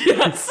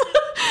 Yes,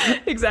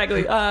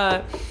 exactly.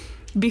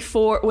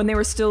 Before, when they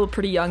were still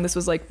pretty young, this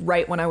was like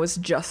right when I was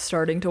just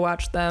starting to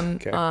watch them.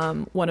 Okay.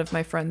 One of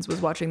my friends was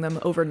watching them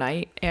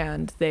overnight,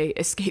 and they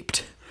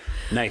escaped.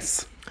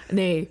 Nice.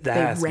 Nay,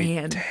 That they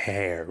ran.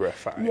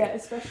 Terrifying. Yeah,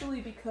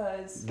 especially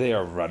because... They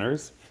are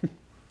runners?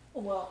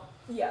 Well,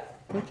 yeah.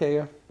 Okay,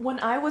 yeah. When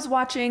I was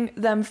watching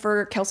them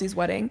for Kelsey's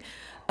wedding,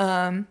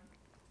 I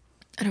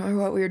don't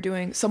remember what we were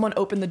doing. Someone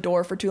opened the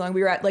door for too long.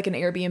 We were at like an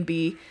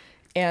Airbnb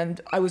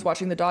and I was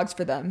watching the dogs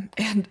for them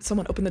and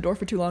someone opened the door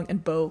for too long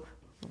and Bo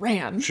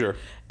ran. Sure.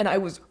 And I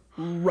was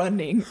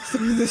running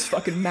through this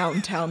fucking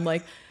mountain town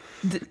like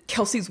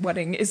Kelsey's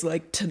wedding is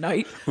like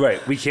tonight.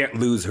 Right. We can't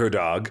lose her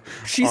dog.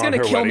 She's going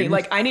to kill me.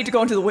 Like, I need to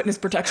go into the witness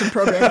protection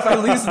program if I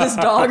lose this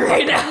dog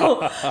right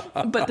now.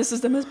 But this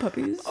is them as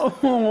puppies.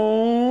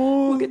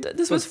 Oh. We'll get to,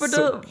 this was for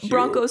the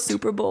Broncos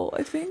Super Bowl,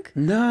 I think.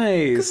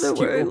 Nice. Cute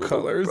Little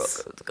colors.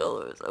 Broncos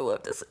colors. I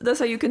love this. That's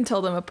how you can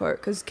tell them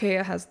apart because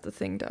Kaya has the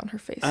thing down her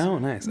face. Oh,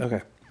 nice.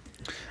 Okay.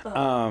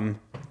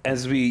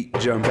 As we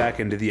jump back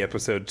into the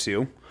episode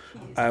 2,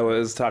 I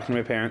was talking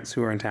to my parents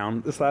who were in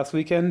town this last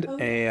weekend,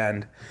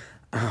 and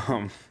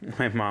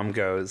my mom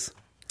goes,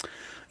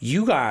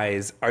 "You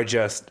guys are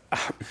just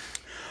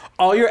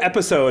all your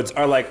episodes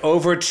are like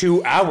over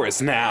 2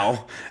 hours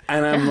now,"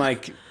 and I'm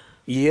like,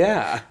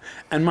 "Yeah,"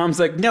 and Mom's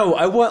like, "No,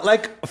 I want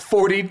like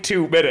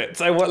 42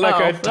 minutes. I want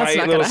like a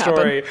tight little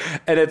story."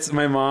 And it's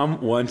my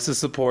mom wants to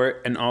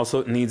support and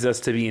also needs us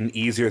to be an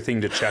easier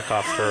thing to check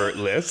off her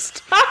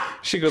list.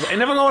 She goes, "I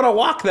never want to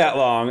walk that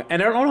long."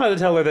 And I don't know how to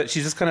tell her that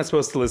she's just kind of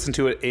supposed to listen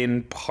to it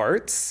in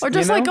parts. Or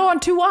just like go on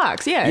 2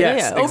 walks. Yeah,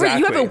 yes, yeah. Exactly.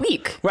 You have a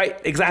week. Right,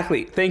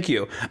 exactly. Thank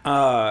you.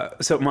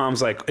 So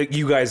Mom's like,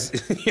 "You guys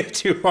have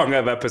too long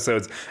of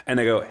episodes." And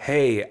I go,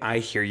 "Hey, I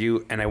hear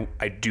you. And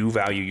I do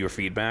value your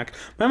feedback."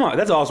 My mom,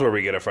 that's also where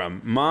we get it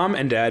from. Mom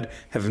and Dad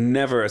have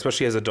never,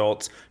 especially as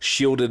adults,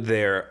 shielded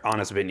their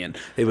honest opinion.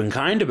 They've been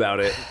kind about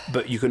it,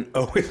 but you can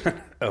always...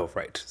 Oh,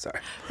 right.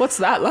 Sorry. What's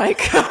that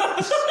like?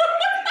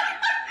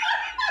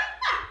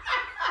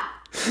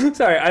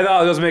 Sorry, I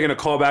thought I was making a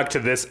callback to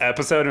this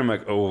episode, and I'm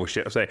like, oh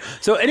shit, I'm sorry.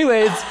 So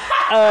anyways,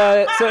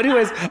 I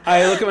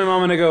look at my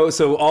mom and I go,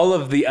 so all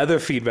of the other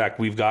feedback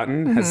we've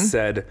gotten has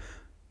said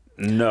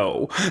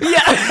no.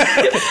 Yeah.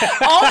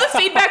 All the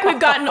feedback we've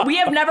gotten, we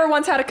have never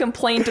once had a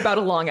complaint about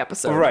a long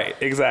episode. Right,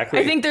 exactly.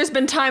 I think there's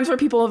been times where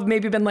people have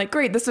maybe been like,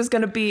 great, this is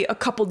going to be a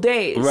couple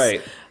days.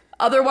 Right.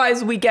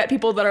 Otherwise, we get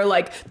people that are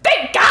like,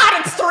 thank God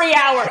it's 3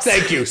 hours.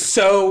 Thank you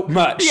so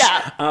much.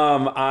 Yeah.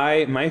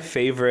 My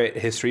favorite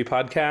history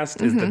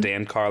podcast is the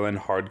Dan Carlin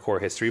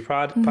Hardcore History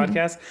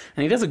podcast,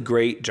 and he does a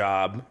great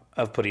job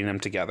of putting them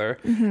together.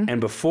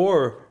 And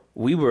before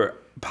we were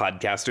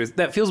podcasters,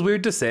 that feels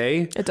weird to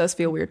say. It does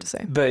feel weird to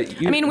say. But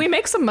I mean, we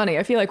make some money.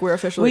 I feel like we're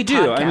officially we do.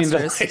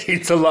 podcasters. I mean,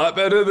 it's a lot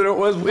better than it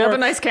was before. We have a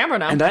nice camera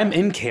now. And I'm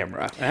in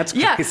camera. That's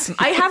crazy. Yeah,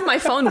 I have my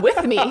phone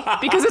with me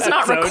because it's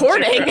not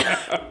recording.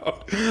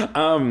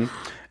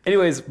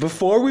 Anyways,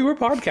 before we were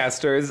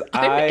podcasters,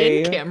 I'm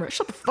in camera.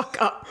 Shut the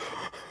fuck up.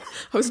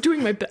 I was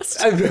doing my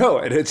best. I know,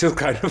 and it's just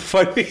kind of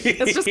funny.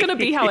 It's just going to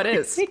be how it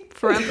is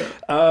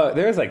forever.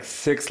 There's like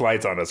 6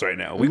 lights on us right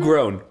now. We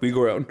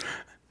grown.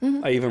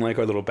 I even like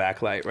our little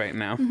backlight right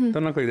now. Don't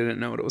look like they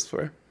didn't know what it was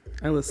for.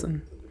 I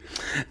listen.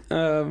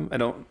 I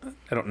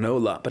don't know a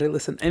lot, but I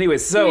listen.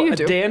 Anyways, so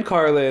Dan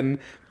Carlin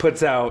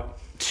puts out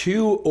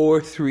 2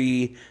 or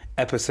 3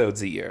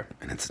 episodes a year,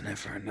 and it's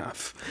never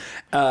enough.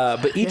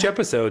 But each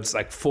episode's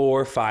like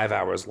 4 or 5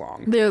 hours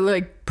long. They're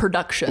like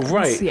productions.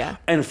 Right. Yeah.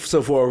 And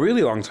so for a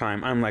really long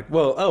time, I'm like,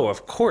 well,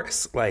 of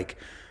course. Like,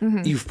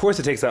 of course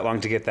it takes that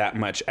long to get that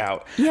much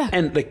out. Yeah.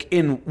 And like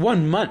in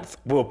 1 month,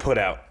 we'll put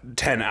out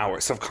 10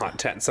 hours of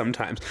content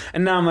sometimes.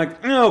 And now I'm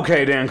like,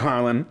 okay, Dan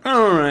Carlin,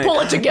 all right. Pull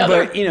it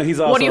together. But, he's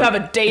also... What, do you have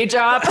a day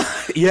job?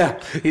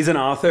 Yeah. He's an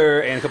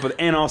author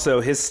and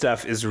also his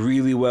stuff is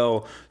really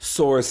well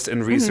sourced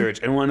and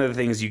researched. And one of the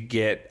things you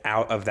get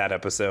out of that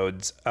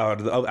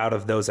out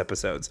of those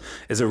episodes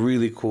is a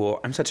really cool...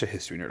 I'm such a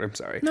history nerd. I'm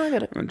sorry. No, I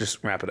get it. I'll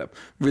just wrap it up.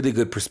 Really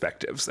good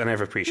perspectives. And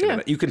I've appreciated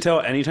it. You can tell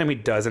anytime he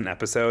does an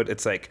episode,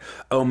 it's like,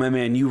 oh, my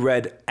man, you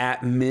read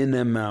at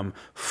minimum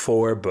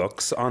 4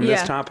 books on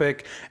this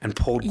topic and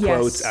pulled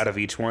quotes out of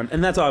each one.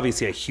 And that's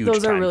obviously a huge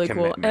Those are really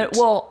commitment.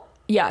 cool.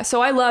 Yeah,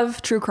 so I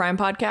love true crime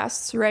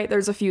podcasts, right?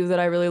 There's a few that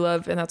I really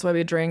love, and that's why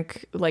we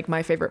drink, like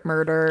My Favorite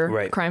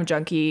Murder, Crime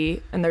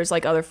Junkie, and there's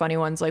like other funny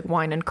ones like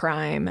Wine and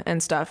Crime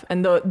and stuff.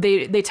 And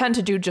they tend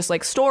to do just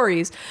like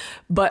stories,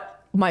 but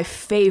my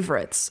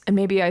favorites, and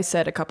maybe I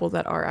said a couple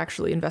that are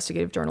actually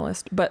investigative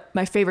journalists, but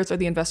my favorites are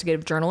the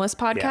investigative journalist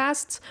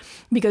podcasts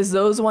because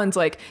those ones,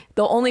 like,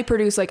 they'll only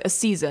produce like a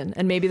season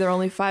and maybe they're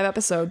only 5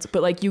 episodes,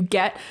 but like you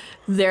get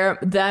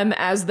them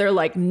as they're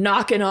like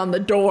knocking on the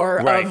door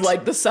of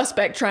like the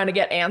suspect trying to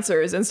get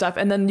answers and stuff.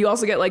 And then you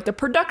also get like the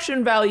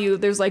production value.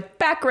 There's like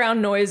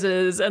background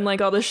noises and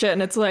like all this shit.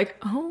 And it's like,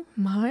 oh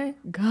my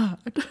God.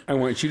 I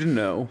want you to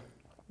know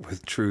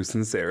with true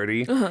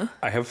sincerity,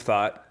 I have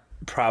thought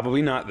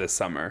Probably not this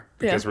summer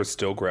because we're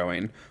still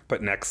growing,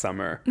 but next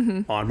summer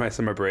on my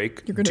summer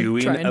break,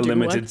 doing a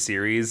limited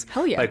series,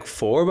 like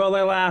for Well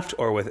I Laughed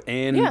or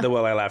within the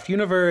Well I Laughed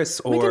universe,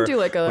 or we can do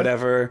like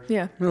whatever,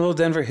 a little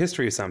Denver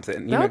history or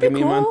something. You know, give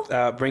me a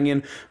month, bring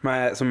in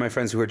some of my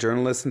friends who are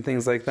journalists and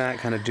things like that.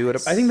 Kind of do it.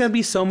 I think that'd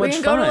be so much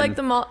fun. Go to like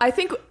the mall. I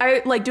think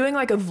I like doing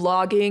like a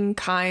vlogging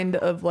kind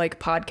of like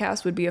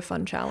podcast would be a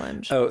fun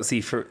challenge. Oh,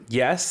 see,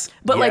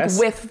 but like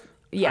with.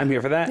 Yeah. I'm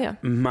here for that. Yeah.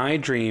 My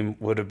dream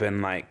would have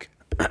been like,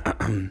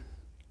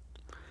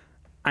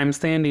 I'm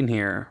standing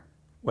here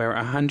where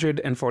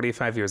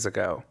 145 years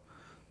ago,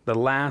 the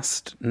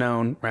last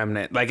known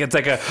remnant, like it's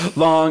like a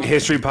long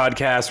history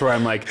podcast where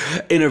I'm like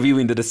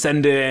interviewing the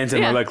descendants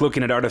and we're like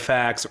looking at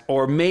artifacts,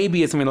 or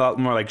maybe it's something a lot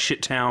more like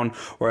Shit Town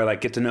where I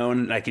like get to know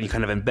and like you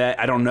kind of embed.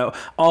 I don't know.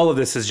 All of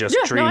this is just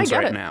dreams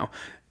right now.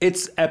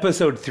 It's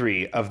episode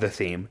 3 of the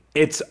theme.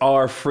 It's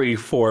our free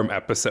form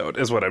episode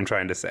is what I'm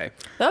trying to say.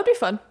 That would be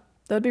fun.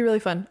 That would be really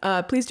fun.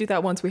 Please do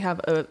that once we have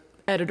a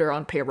editor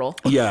on payroll.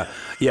 Yeah.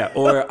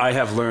 Or I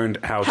have learned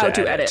how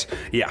to edit.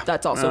 Yeah.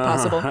 That's also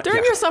possible.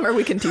 During your summer,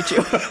 we can teach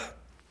you.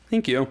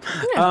 Thank you.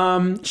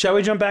 Yeah. Shall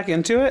we jump back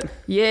into it?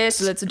 Yes,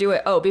 let's do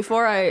it. Oh,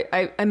 before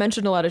I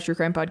mentioned a lot of true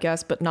crime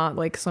podcasts, but not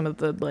like some of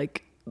the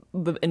like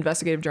the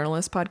investigative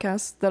journalist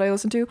podcasts that I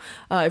listen to.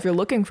 If you're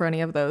looking for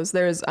any of those,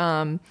 there's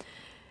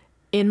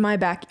In My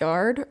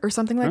Backyard or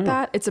something like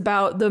that. It's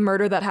about the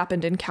murder that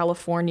happened in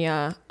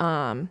California.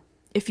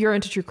 If you're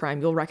into true crime,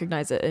 you'll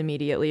recognize it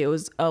immediately. It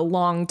was a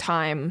long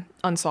time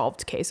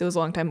unsolved case. It was a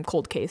long time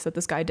cold case that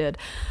this guy did.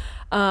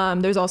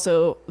 There's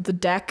also The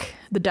Deck.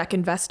 The Deck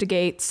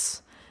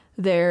Investigates.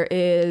 There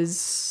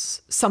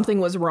is Something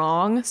Was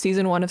Wrong.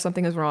 Season 1 of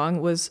Something Is Wrong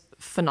was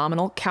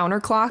phenomenal.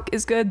 Counterclock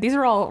is good. These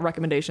are all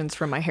recommendations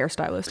from my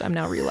hairstylist, I'm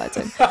now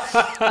realizing.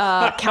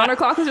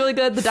 Counterclock is really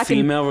good. The Deck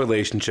Female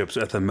relationships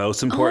are the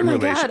most important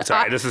relationship.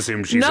 Sorry, I just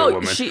assumed she's a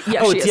woman. She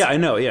is. Yeah, I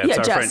know. Yeah, it's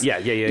our friend.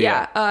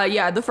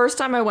 Yeah. The first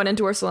time I went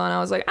into her salon, I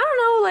was like, I don't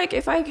know, like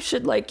if I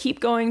should like keep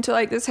going to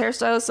like this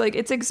hairstylist. Like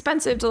it's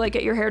expensive to like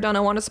get your hair done. I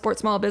want to support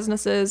small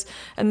businesses.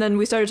 And then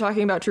we started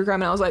talking about true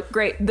crime, and I was like,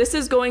 great, this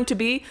is going to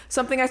be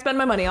something I spend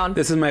my money on.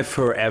 This is my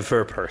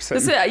forever person.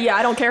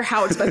 I don't care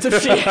how expensive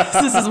she is.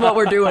 This is what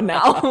we're doing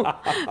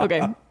now.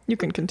 Okay, you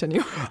can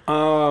continue.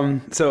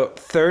 So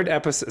third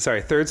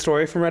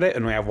story from Reddit,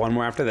 and we have one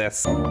more after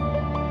this.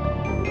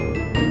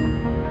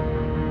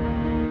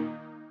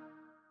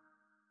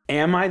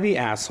 Am I the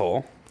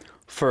asshole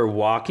for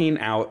walking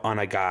out on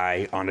a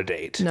guy on a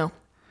date? No.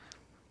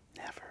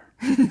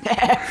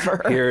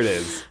 Never. Here it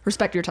is.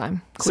 Respect your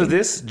time, queen. So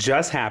this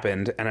just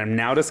happened, and I'm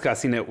now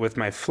discussing it with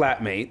my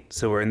flatmate,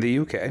 so we're in the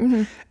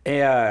UK,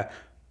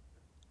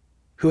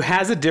 who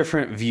has a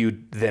different view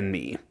than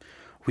me.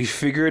 We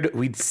figured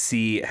we'd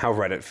see how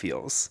Reddit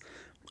feels.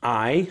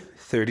 I,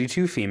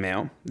 32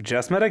 female,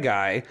 just met a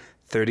guy,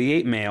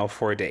 38 male,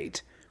 for a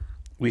date.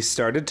 We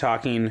started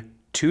talking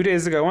 2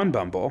 days ago on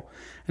Bumble,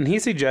 and he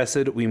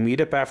suggested we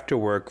meet up after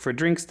work for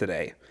drinks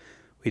today.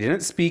 We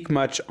didn't speak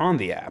much on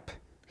the app.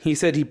 He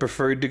said he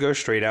preferred to go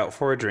straight out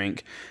for a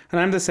drink, and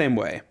I'm the same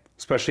way.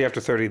 Especially after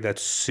 30,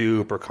 that's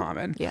super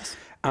common. Yes.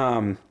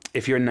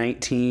 If you're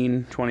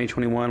 19, 20,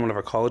 21, one of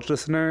our college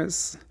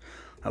listeners,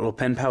 that little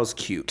pen pal's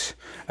cute.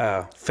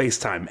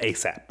 FaceTime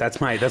ASAP. That's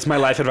my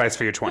life advice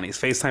for your 20s.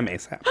 FaceTime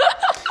ASAP.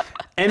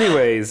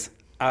 Anyways,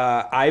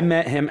 I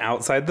met him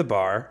outside the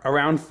bar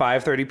around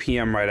 5:30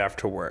 p.m. right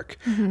after work.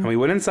 And we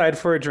went inside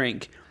for a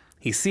drink.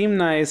 He seemed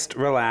nice,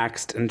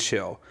 relaxed, and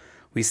chill.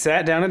 We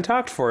sat down and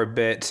talked for a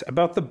bit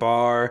about the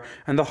bar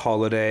and the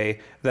holiday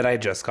that I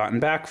had just gotten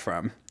back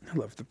from. I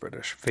love the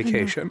British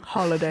vacation.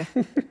 Holiday.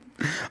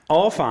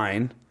 All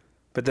fine,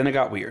 but then it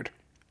got weird.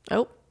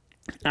 Oh.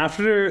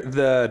 After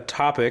that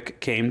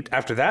topic came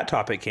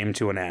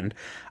to an end,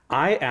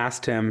 I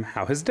asked him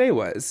how his day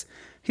was.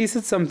 He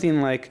said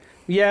something like,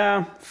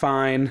 yeah,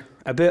 fine,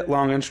 a bit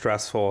long and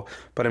stressful,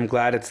 but I'm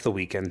glad it's the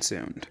weekend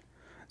soon.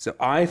 So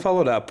I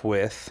followed up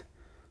with,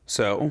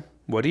 so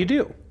what do you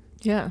do?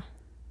 Yeah.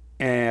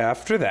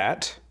 After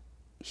that,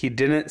 he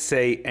didn't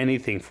say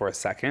anything for a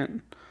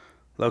second,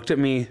 looked at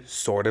me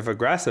sort of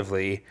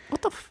aggressively,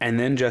 and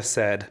then just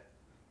said,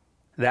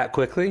 that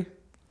quickly?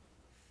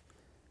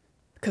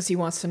 Because he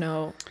wants to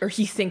know, or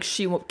he thinks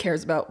she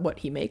cares about what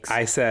he makes.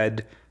 I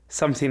said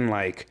something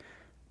like,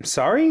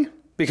 sorry?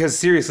 Because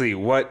seriously,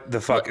 what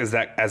the fuck is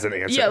that as an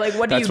answer? Yeah, like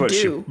what do you do? That's what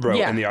she wrote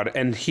in the audio.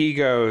 And he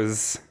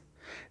goes,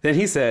 then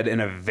he said in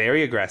a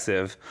very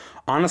aggressive,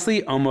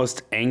 honestly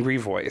almost angry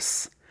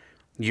voice,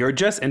 you're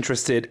just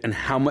interested in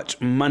how much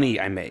money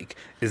I make.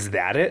 Is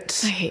that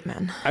it? I hate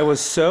men. I was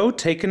so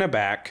taken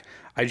aback.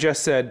 I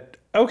just said,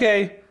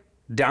 okay,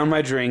 down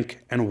my drink,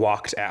 and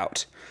walked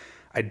out.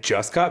 I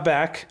just got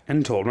back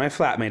and told my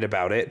flatmate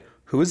about it,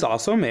 who is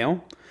also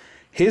male.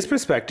 His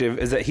perspective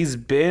is that he's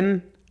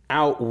been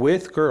out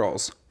with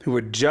girls who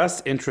were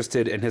just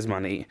interested in his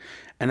money,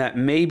 and that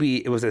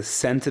maybe it was a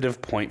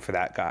sensitive point for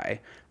that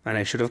guy. And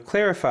I should have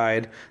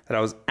clarified that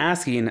I was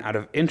asking out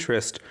of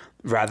interest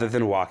rather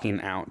than walking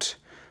out.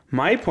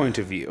 My point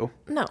of view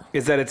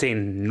is that it's a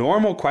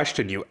normal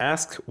question you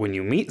ask when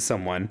you meet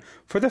someone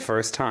for the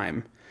first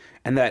time.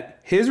 And that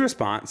his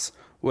response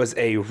was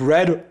a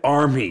red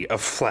army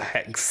of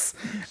flags.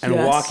 And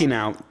walking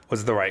out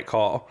was the right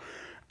call.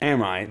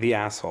 Am I the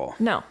asshole?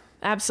 No,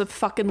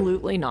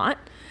 abso-fucking-lutely not.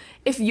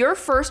 If your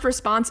first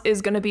response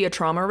is going to be a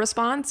trauma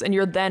response and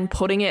you're then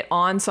putting it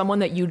on someone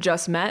that you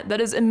just met,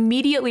 that is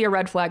immediately a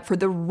red flag for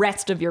the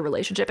rest of your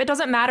relationship. It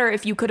doesn't matter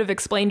if you could have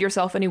explained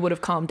yourself and you would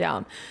have calmed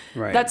down.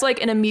 Right. That's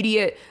like an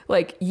immediate,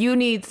 like, you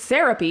need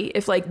therapy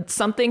if like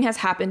something has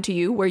happened to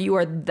you where you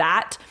are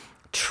that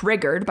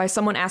triggered by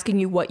someone asking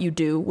you what you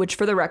do, which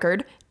for the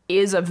record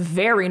is a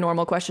very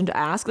normal question to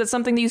ask. That's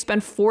something that you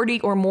spend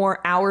 40 or more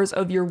hours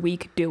of your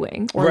week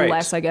doing, or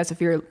less, I guess, if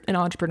you're an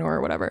entrepreneur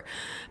or whatever.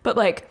 But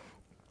like,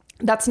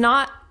 that's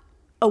not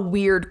a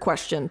weird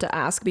question to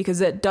ask because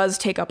it does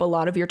take up a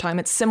lot of your time.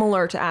 It's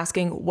similar to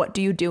asking, what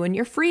do you do in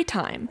your free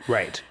time?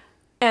 Right.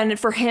 And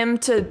for him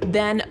to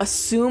then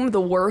assume the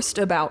worst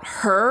about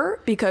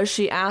her because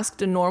she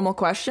asked a normal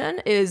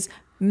question is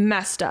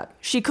messed up.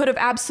 She could have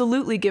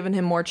absolutely given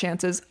him more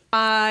chances.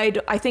 I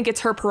think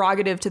it's her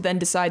prerogative to then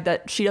decide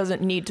that she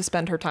doesn't need to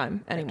spend her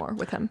time anymore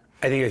with him.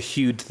 I think a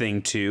huge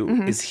thing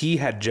too is he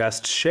had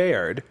just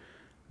shared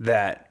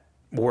that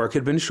work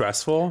had been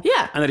stressful.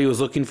 Yeah. And that he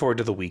was looking forward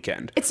to the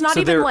weekend. It's not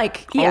even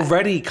like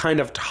already kind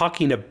of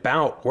talking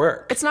about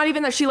work. It's not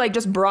even that she like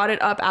just brought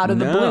it up out of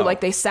the blue. Like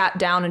they sat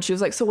down and she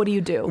was like, so what do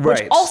you do?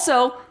 Right. Which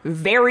also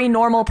very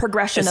normal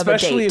progression of a date.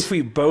 Especially if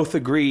we both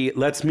agree,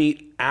 let's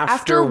meet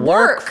after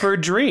work for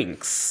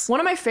drinks.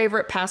 One of my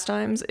favorite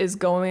pastimes is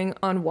going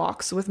on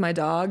walks with my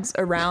dogs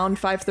around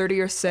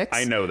 5:30 or 6.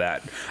 I know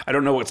that. I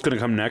don't know what's going to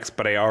come next,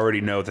 but I already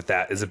know that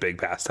that is a big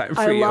pastime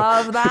for you. I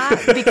love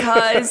that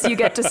because you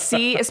get to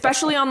see,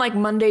 especially on like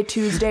Monday,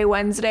 Tuesday,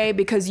 Wednesday,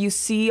 because you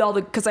see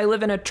because I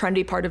live in a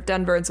trendy part of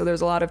Denver, and so there's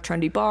a lot of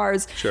trendy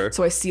bars. Sure.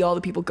 So I see all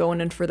the people going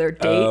in for their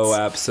dates. Oh,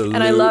 absolutely.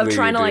 And I love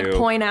trying to like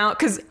point out,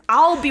 because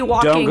I'll be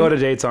walking. Don't go to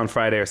dates on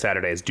Friday or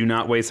Saturdays. Do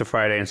not waste a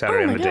Friday and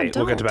Saturday on a date.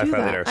 We'll get to that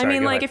later. Sorry, I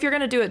mean, like, if you're going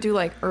to do it, do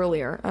like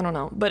earlier. I don't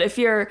know. But if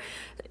you're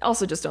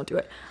also just don't do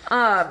it.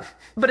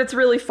 But it's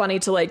really funny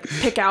to like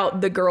pick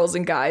out the girls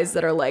and guys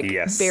that are like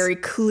very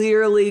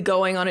clearly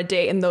going on a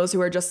date, and those who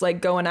are just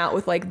like going out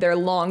with like their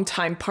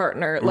longtime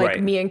partner.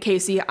 Like me and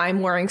Casey,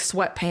 I'm wearing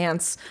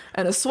sweatpants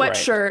and a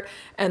sweatshirt,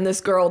 and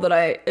this girl that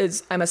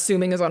I'm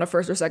assuming is on a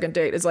first or second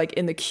date is like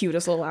in the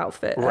cutest little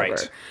outfit ever.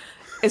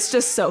 It's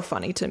just so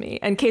funny to me.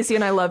 And Casey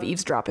and I love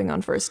eavesdropping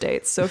on first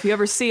dates. So if you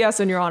ever see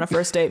us and you're on a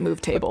first date, move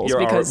tables.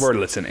 We're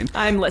listening.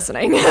 I'm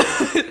listening.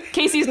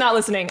 Casey's not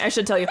listening, I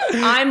should tell you.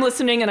 I'm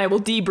listening and I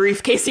will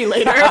debrief Casey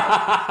later.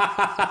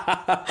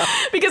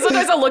 Because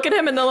sometimes I'll look at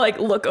him and they'll like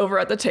look over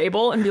at the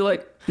table and be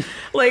like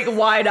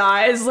wide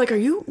eyes. Like, are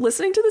you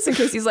listening to this? And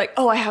Casey's like,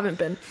 oh, I haven't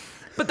been.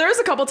 But there's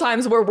a couple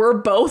times where we're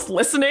both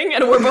listening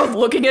and we're both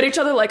looking at each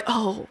other like,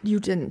 oh, you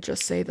didn't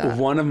just say that.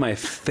 One of my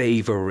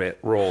favorite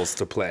roles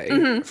to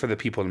play for the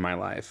people in my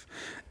life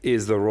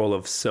is the role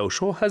of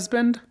social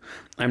husband.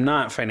 I'm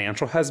not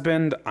financial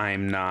husband.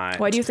 I'm not.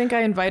 Why do you think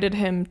I invited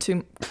him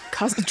to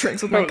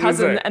drinks with my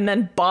cousin and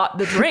then bought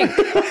the drink?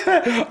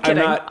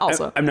 Kidding.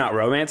 I'm not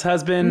romance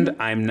husband.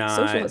 Mm-hmm. I'm not.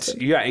 Social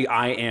husband. Yeah,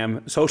 I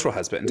am social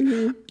husband.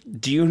 Mm-hmm.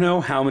 Do you know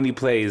how many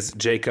plays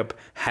Jacob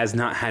has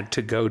not had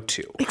to go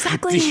to?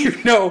 Exactly. Do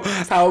you know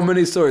how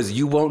many stories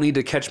you won't need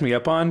to catch me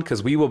up on?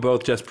 Because we will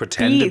both just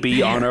pretend to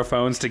be on our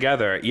phones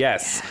together.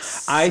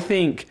 Yes. I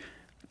think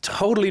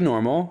totally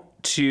normal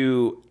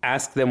to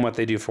ask them what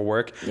they do for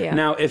work. Yeah.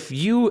 Now, if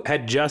you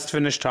had just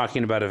finished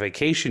talking about a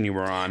vacation you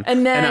were on,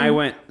 and I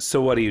went,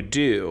 so what do you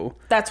do?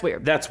 That's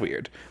weird. That's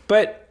weird.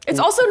 But it's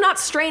also not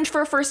strange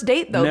for a first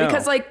date, though,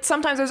 because like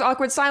sometimes there's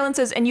awkward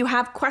silences and you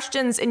have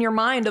questions in your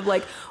mind of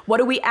like, what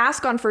do we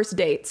ask on first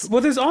dates?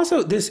 Well, there's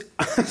also this,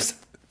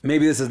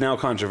 maybe this is now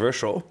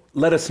controversial.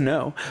 Let us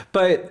know.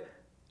 But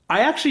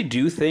I actually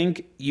do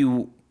think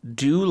you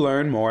do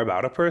learn more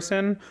about a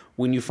person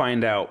when you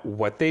find out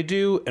what they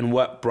do and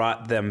what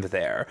brought them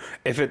there.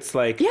 If it's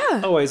like,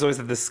 I always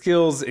had the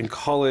skills in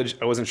college,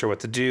 I wasn't sure what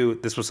to do,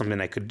 this was something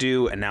I could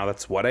do, and now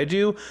that's what I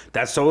do,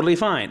 that's totally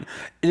fine.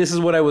 This is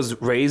what I was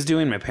raised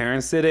doing, my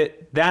parents did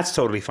it, that's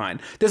totally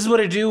fine. This is what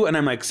I do, and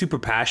I'm like super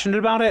passionate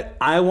about it,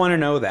 I want to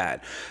know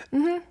that.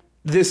 Mm-hmm.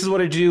 This is what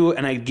I do,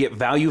 and I get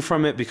value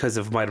from it because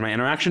of my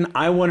interaction.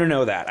 I want to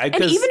know that. And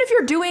even if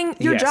you're doing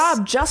your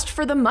job just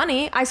for the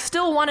money, I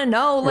still want to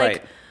know,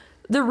 like,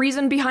 the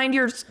reason behind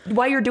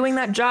why you're doing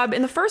that job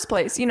in the first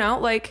place, you know,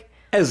 like.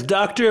 As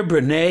Dr.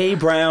 Brene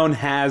Brown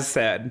has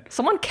said.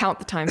 Someone count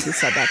the times he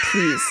said that,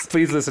 please.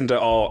 Please listen to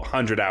all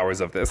 100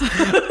 hours of this.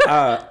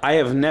 I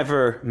have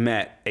never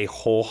met a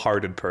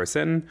wholehearted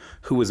person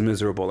who was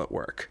miserable at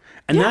work.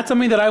 And that's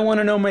something that I want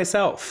to know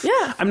myself.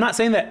 Yeah. I'm not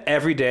saying that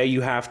every day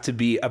you have to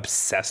be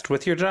obsessed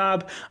with your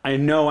job. I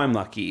know I'm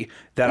lucky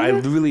that I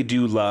really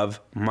do love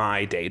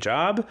my day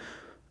job.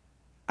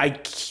 I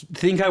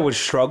think I would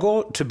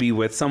struggle to be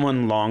with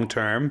someone long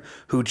term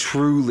who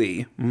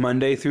truly,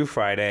 Monday through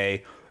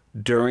Friday,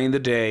 during the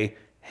day,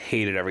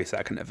 hated every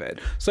second of it.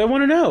 So I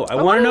want to know. I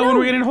want to know when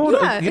we're getting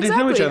to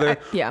know each other.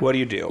 What do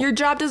you do? Your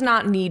job does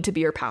not need to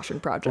be your passion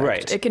project.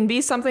 Right. It can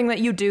be something that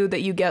you do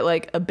that you get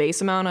like a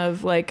base amount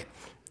of like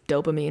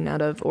dopamine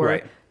out of,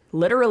 or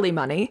literally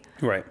money.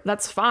 Right.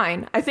 That's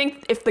fine. I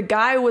think if the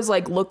guy was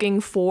like looking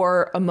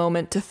for a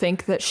moment to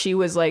think that she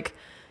was like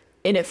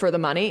in it for the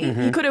money,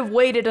 he could have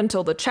waited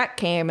until the check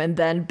came and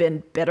then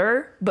been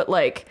bitter. But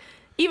like,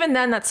 even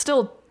then, that's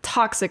still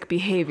toxic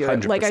behavior.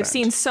 100%. Like I've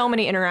seen so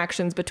many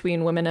interactions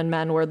between women and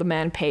men where the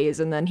man pays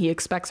and then he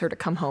expects her to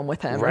come home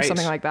with him or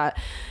something like that.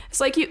 It's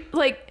like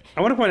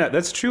I want to point out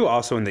that's true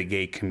also in the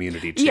gay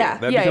community too. Yeah,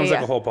 that becomes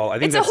like a whole ball. I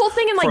think it's a whole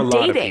thing in like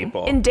dating.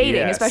 In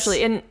dating, yes.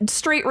 especially in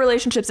straight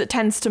relationships, it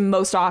tends to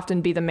most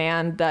often be the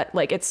man that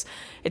like it's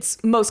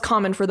most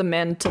common for the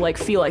men to like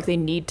feel like they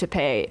need to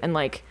pay, and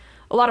like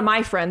a lot of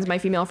my friends, my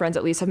female friends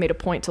at least, have made a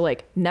point to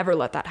like never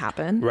let that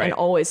happen and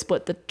always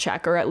split the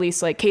check, or at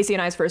least like Casey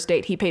and I's first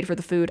date, he paid for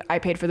the food, I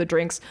paid for the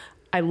drinks.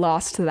 I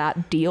lost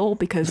that deal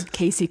because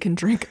Casey can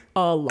drink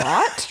a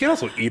lot. He can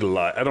also eat a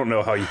lot. I don't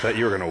know how you thought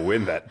you were going to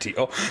win that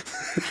deal.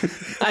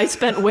 I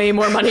spent way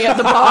more money at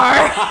the bar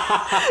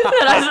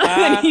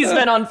than he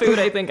spent on food,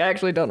 I think. I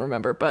actually don't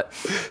remember. But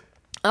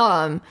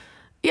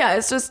yeah,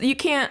 it's just, you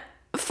can't,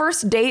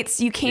 first dates,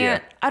 you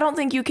can't, I don't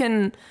think you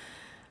can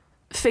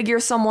figure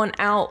someone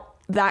out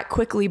that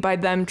quickly by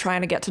them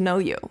trying to get to know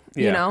you.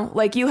 You know,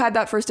 like you had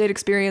that first date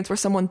experience where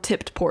someone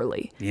tipped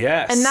poorly.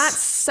 Yes. And that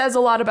says a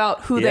lot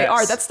about who they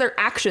are. That's their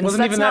actions.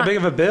 Wasn't even that big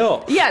of a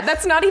bill. Yeah.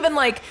 That's not even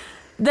like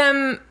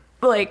them,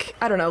 like,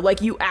 I don't know,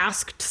 like you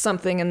asked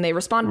something and they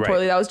responded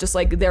poorly. That was just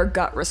like their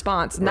gut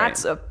response. And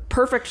that's a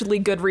perfectly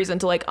good reason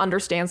to like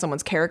understand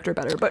someone's character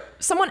better. But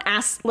someone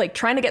asks, like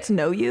trying to get to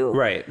know you.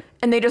 Right.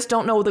 And they just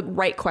don't know the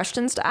right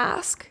questions to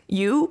ask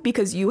you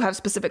because you have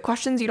specific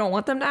questions you don't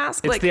want them to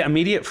ask. It's like, the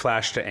immediate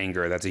flash to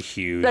anger. That's a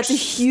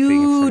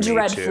huge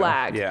red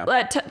flag. Yeah.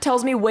 That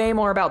tells me way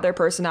more about their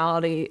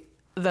personality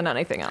than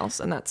anything else.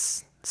 And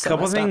that's so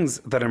couple things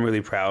that I'm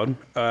really proud.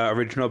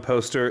 Original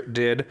poster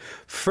did.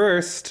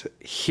 First,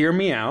 hear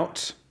me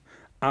out.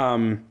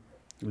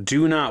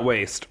 Do not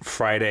waste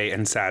Friday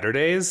and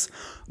Saturdays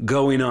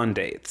going on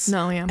dates.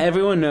 No, yeah.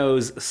 Everyone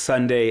knows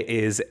Sunday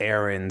is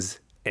errands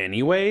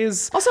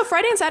anyways. Also,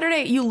 Friday and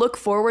Saturday you look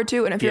forward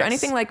to, and if you're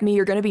anything like me,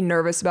 you're going to be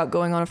nervous about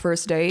going on a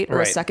first date or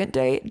a second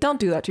date. Don't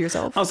do that to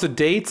yourself. Also,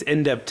 dates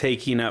end up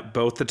taking up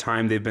both the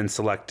time they've been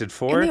selected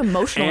for and the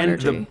emotional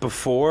energy. The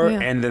before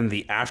and then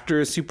the after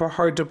is super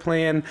hard to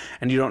plan,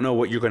 and you don't know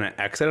what you're going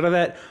to exit out of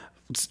that.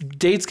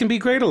 Dates can be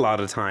great a lot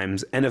of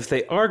times, and if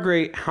they are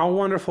great, how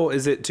wonderful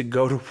is it to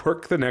go to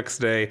work the next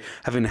day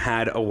having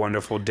had a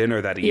wonderful dinner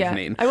that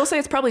evening? I will say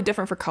it's probably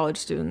different for college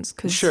students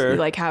because you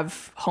like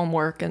have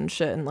homework and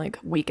shit, and like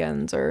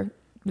weekends are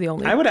the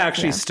only. I would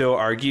actually still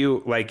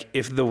argue, like,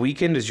 if the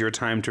weekend is your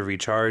time to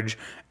recharge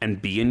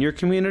and be in your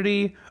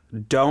community,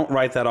 don't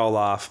write that all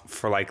off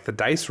for like the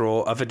dice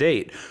roll of a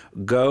date.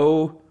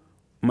 Go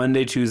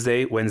Monday,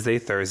 Tuesday, Wednesday,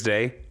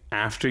 Thursday.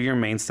 After your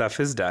main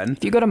stuff is done.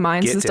 If you go to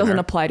mines, this doesn't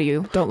apply to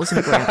you. Don't listen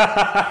to Grant.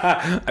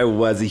 I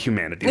was a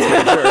humanities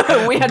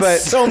major. We had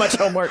so much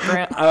homework,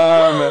 Grant.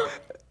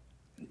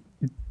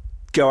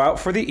 Go out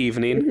for the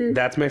evening.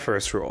 That's my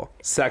first rule.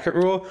 Second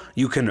rule,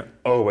 you can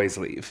always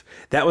leave.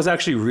 That was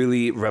actually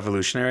really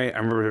revolutionary. I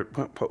remember,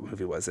 what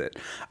movie was it?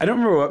 I don't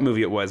remember what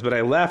movie it was, but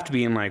I left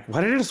being like,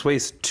 why did I just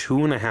waste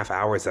 2.5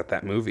 hours at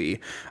that movie?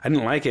 I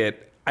didn't like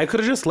it. I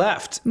could have just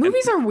left.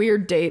 Movies are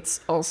weird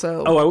dates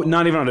also. Oh,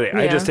 not even on a date.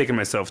 I just taken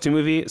myself to a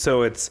movie.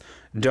 So it's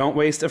don't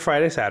waste a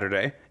Friday,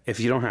 Saturday if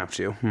you don't have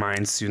to.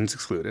 Mine, students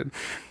excluded.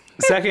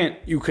 Second,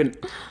 you can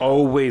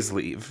always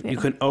leave. You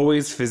can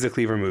always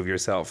physically remove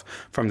yourself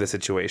from the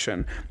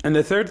situation. And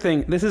the third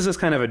thing, this is just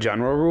kind of a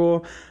general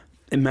rule.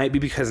 It might be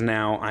because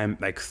now I'm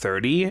like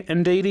 30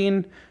 and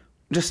dating.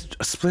 Just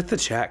split the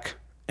check.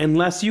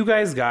 Unless you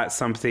guys got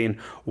something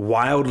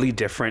wildly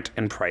different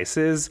in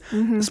prices,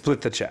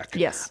 split the check.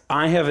 Yes.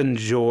 I have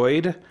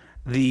enjoyed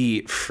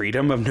the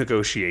freedom of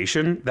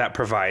negotiation that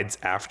provides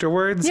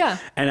afterwards. Yeah.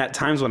 And at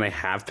times when I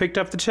have picked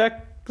up the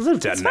check, because I've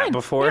done that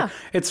before,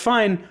 it's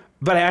fine.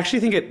 But I actually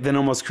think it then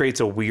almost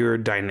creates a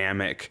weird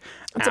dynamic.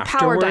 It's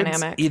afterwards. A power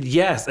dynamic.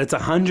 Yes, it's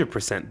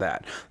 100%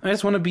 that. I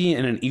just want to be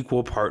in an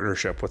equal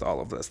partnership with all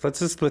of this. Let's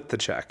just split the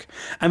check.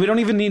 And we don't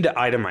even need to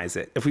itemize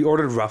it. If we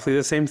ordered roughly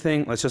the same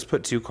thing, let's just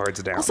put 2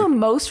 cards down. Also,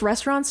 most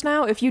restaurants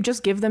now, if you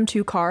just give them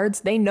 2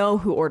 cards, they know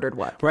who ordered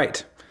what.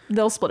 Right.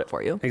 They'll split it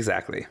for you.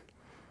 Exactly.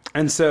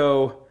 And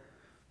so,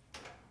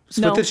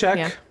 split the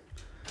check.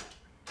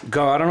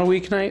 Go out on a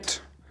weeknight.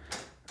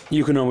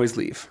 You can always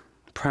leave.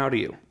 Proud of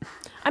you.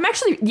 I'm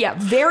actually,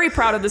 very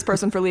proud of this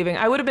person for leaving.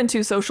 I would have been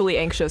too socially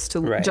anxious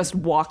to just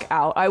walk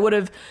out. I would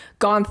have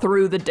gone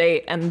through the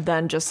date and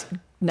then just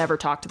never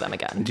talk to them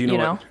again. Do you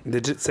know what?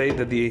 Did it say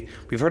that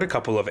we've heard a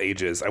couple of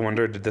ages. I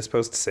wonder, did this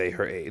post say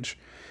her age?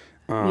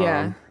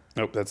 Nope,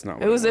 that's not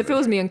what it was. If it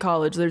was me in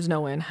college, there's no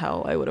way in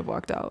hell I would have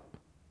walked out.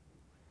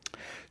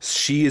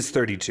 She is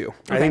 32. Okay.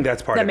 I think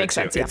that's part That of makes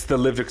it too. sense, yeah. It's the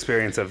lived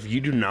experience of you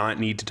do not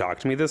need to talk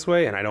to me this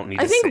way, and I don't need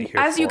I to sit think here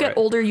as you for get it.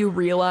 older, you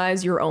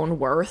realize your own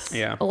worth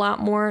Yeah. a lot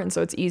more. And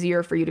so it's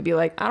easier for you to be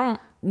like, I don't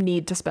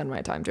need to spend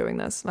my time doing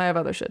this. I have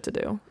other shit to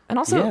do. And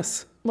also,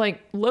 Yes.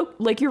 like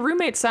your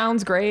roommate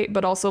sounds great,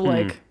 but also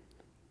like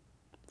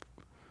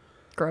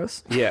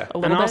gross. Yeah. A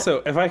And little bit.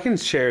 also, if I can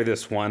share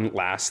this one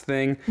last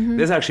thing,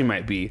 this actually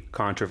might be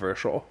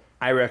controversial.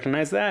 I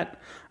recognize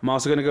that. I'm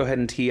also going to go ahead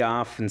and tee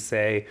off and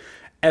say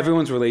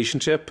everyone's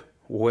relationship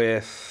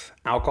with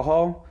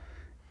alcohol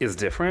is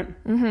different,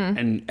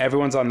 and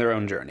everyone's on their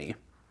own journey.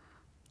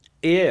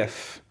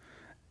 If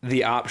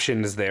the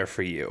option is there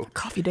for you,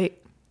 Coffee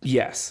date.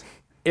 yes.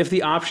 If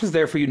the option is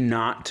there for you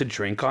not to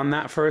drink on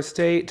that first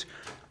date,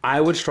 I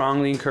would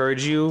strongly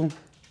encourage you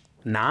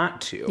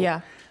not to.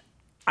 Yeah.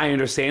 I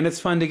understand it's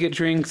fun to get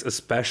drinks,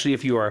 especially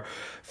if you are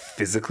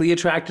physically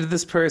attracted to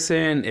this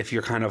person. If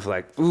you're kind of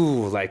like,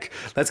 ooh, like,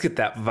 let's get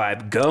that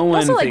vibe going,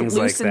 Also like things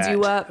like loosens that.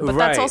 you up, but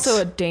that's also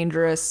a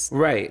dangerous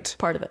right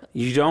part of it.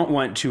 You don't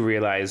want to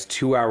realize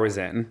 2 hours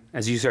in,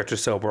 as you start to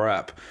sober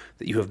up,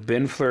 that you have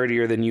been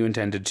flirtier than you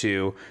intended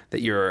to,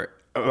 that you're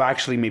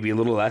actually maybe a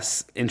little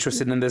less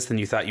interested in this than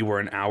you thought you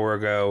were an hour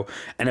ago,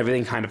 and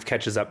everything kind of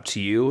catches up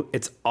to you.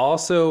 It's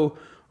also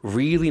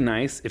really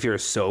nice if you're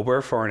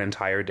sober for an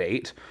entire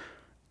date,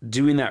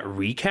 doing that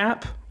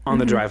recap on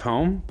the drive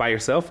home by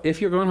yourself.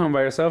 If you're going home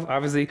by yourself,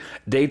 obviously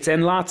dates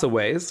end lots of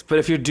ways, but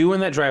if you're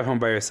doing that drive home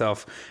by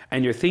yourself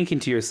and you're thinking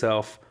to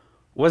yourself,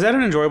 was that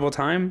an enjoyable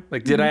time?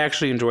 Like, did I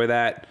actually enjoy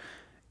that?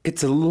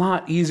 It's a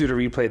lot easier to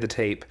replay the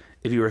tape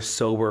if you are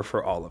sober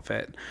for all of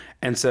it.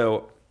 And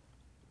so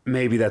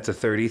maybe that's a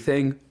 30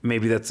 thing.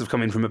 Maybe that's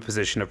coming from a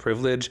position of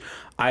privilege.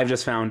 I've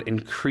just found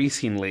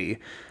increasingly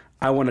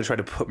I want to try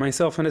to put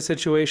myself in a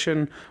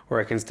situation where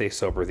I can stay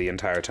sober the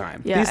entire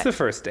time. Yeah, At least the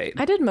first date.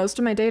 I did most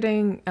of my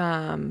dating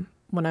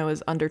when I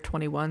was under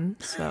 21,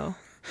 so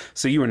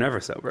So you were never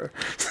sober.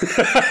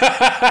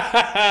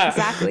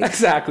 exactly.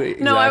 Exactly.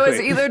 No, I was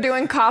either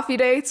doing coffee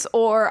dates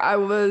or I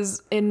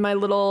was in my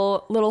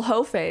little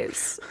hoe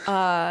phase.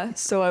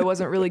 So I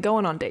wasn't really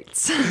going on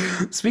dates.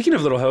 Speaking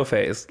of little hoe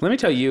phase, let me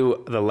tell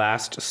you the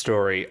last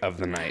story of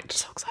the night.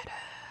 So excited.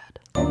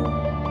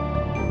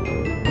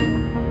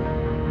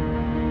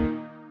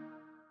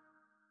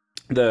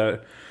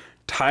 The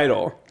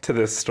title to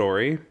this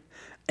story,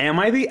 Am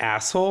I the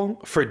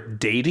Asshole for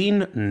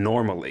Dating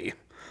Normally?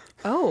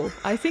 Oh,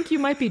 I think you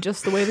might be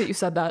just the way that you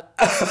said that.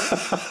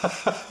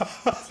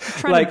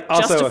 Trying Like, to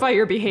also, justify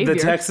your behavior. The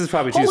text is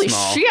probably too Holy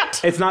small.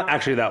 shit! It's not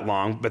actually that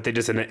long, but they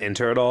just didn't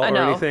enter it all I or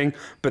know. anything.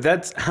 But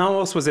that's how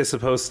else was I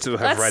supposed to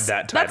have read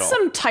that title? That's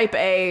some type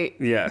A.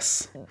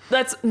 Yes.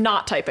 That's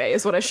not type A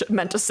is what I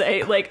meant to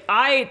say. Like,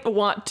 I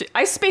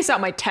space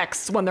out my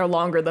texts when they're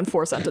longer than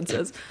 4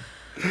 sentences.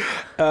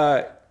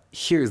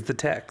 Here's the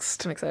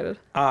text. I'm excited.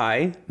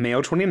 I,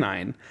 male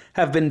 29,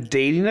 have been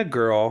dating a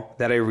girl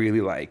that I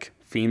really like,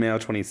 female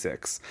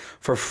 26,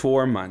 for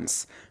 4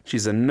 months.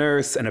 She's a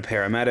nurse and a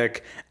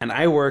paramedic, and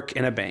I work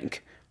in a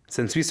bank.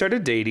 Since we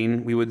started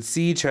dating, we would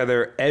see each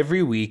other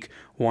every week,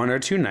 1 or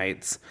 2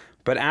 nights.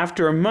 But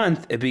after a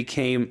month, it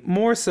became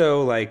more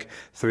so like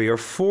 3 or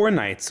 4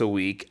 nights a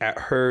week at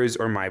hers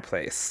or my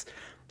place.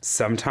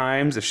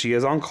 Sometimes, if she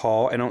is on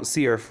call, I don't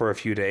see her for a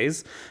few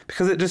days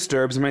because it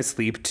disturbs my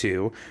sleep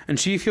too, and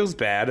she feels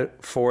bad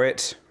for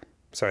it.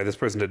 Sorry, this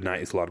person did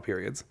not use a lot of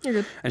periods. You're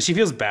good. And she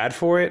feels bad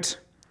for it,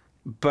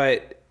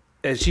 but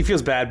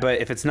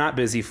if it's not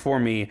busy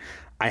for me,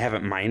 I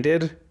haven't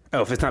minded.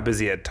 Oh, if it's not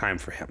busy, I had time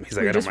for him. He's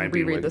like, I don't just mind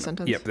being reread with the him.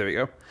 sentence. Yep, there we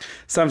go.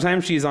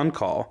 Sometimes she's on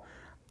call.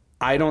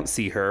 I don't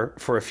see her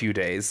for a few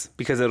days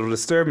because it'll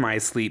disturb my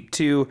sleep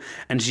too,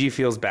 and she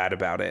feels bad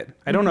about it.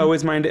 I don't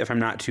always mind it if I'm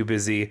not too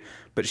busy,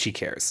 but she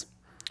cares.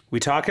 We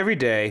talk every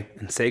day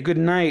and say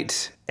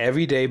goodnight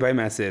every day by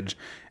message,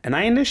 and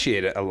I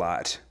initiate it a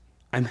lot.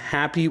 I'm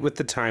happy with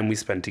the time we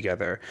spent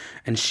together,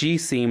 and she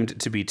seemed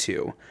to be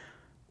too.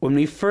 When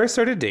we first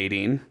started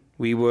dating,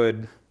 we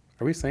would...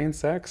 Are we saying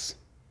sex?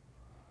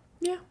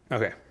 Yeah.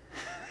 Okay.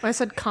 I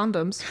said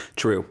condoms.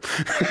 True.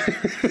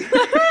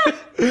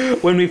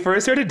 When we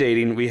first started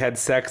dating, we had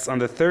sex on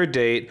the 3rd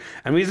date,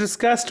 and we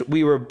discussed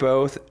we were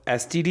both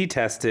STD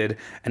tested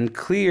and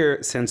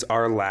clear since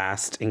our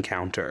last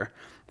encounter.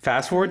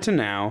 Fast forward to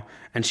now,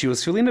 and she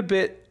was feeling a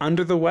bit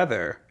under the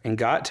weather and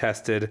got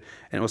tested,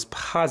 and it was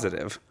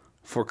positive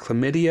for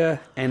chlamydia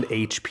and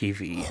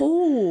HPV.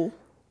 Oh.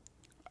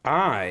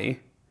 I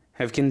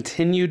have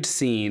continued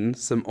seeing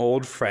some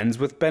old friends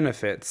with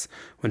benefits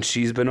when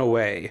she's been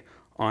away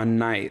on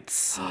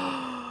nights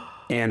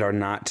and are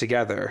not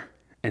together.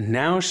 And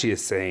now she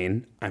is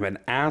saying I'm an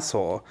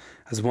asshole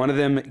as one of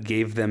them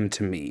gave them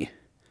to me.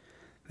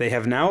 They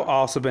have now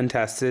also been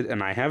tested,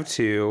 and I have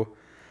too.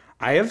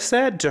 I have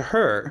said to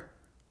her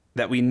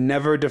that we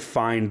never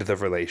defined the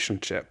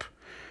relationship,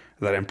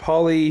 that I'm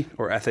poly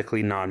or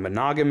ethically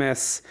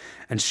non-monogamous,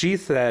 and she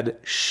said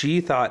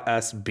she thought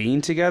us being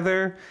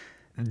together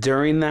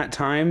during that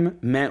time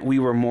meant we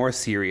were more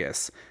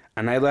serious,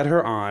 and I led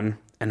her on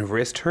and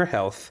risked her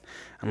health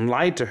and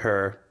lied to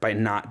her by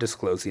not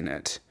disclosing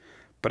it.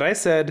 But I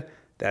said,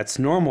 that's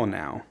normal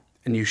now,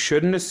 and you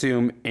shouldn't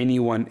assume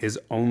anyone is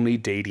only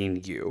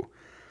dating you.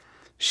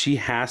 She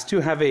has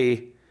to have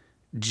a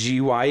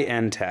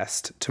GYN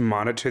test to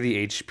monitor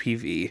the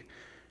HPV.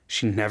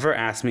 She never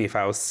asked me if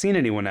I was seeing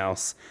anyone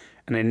else,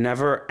 and I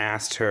never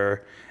asked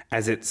her,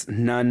 as it's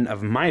none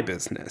of my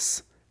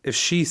business, if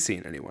she's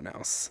seen anyone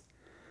else.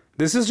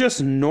 This is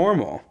just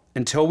normal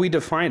until we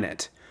define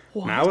it.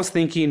 What? And I was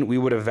thinking we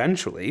would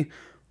eventually,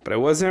 but I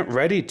wasn't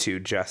ready to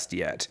just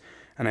yet,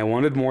 and I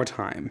wanted more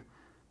time.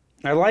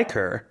 I like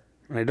her,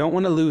 and I don't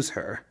want to lose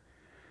her.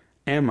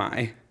 Am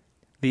I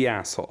the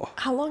asshole?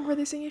 How long were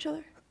they seeing each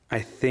other? I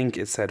think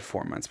it said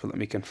 4 months, but let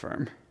me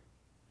confirm.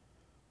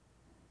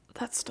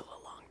 That's still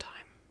a long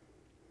time.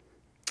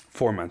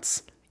 4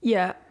 months.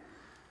 Yeah.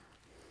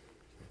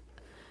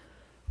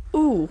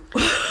 Ooh.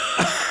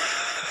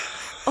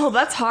 Oh,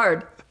 that's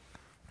hard.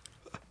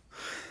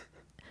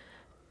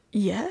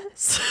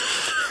 Yes.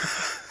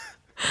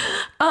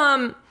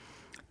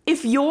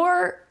 If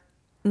you're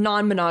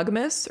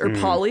non-monogamous or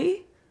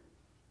poly,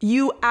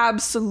 you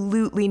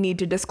absolutely need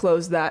to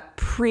disclose that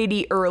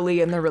pretty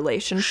early in the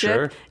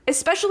relationship,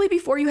 especially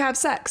before you have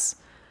sex.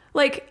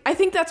 Like, I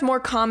think that's more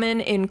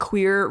common in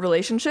queer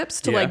relationships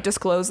to like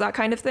disclose that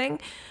kind of thing.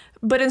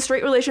 But in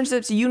straight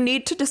relationships, you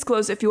need to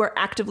disclose if you are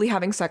actively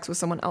having sex with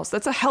someone else.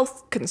 That's a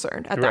health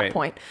concern at that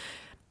point.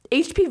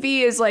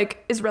 HPV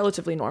is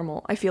relatively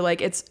normal. I feel like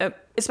it's,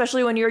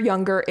 especially when you're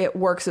younger, it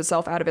works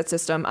itself out of its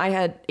system. I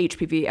had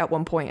HPV at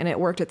one point and it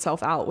worked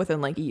itself out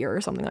within like a year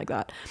or something like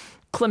that.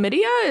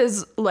 Chlamydia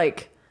is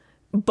like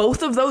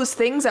both of those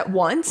things at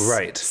once.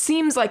 Right.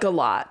 Seems like a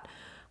lot.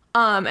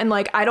 And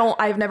like,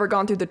 I've never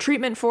gone through the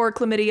treatment for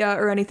chlamydia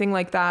or anything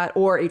like that,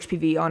 or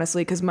HPV,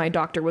 honestly, because my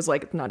doctor was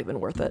like, not even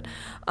worth it.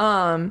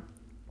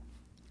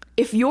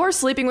 If you're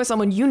sleeping with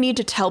someone, you need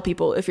to tell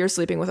people if you're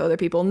sleeping with other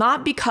people,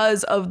 not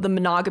because of the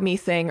monogamy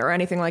thing or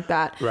anything like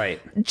that. Right.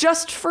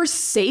 Just for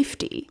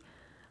safety.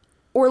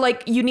 Or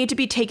like, you need to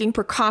be taking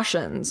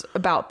precautions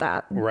about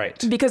that.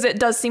 Right. Because it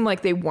does seem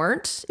like they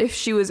weren't, if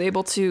she was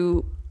able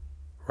to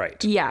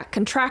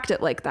contract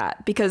it like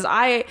that. Because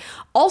I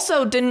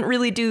also didn't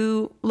really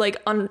do like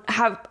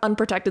have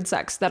unprotected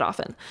sex that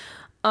often.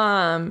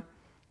 I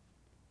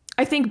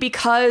think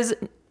because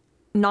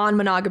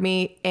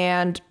non-monogamy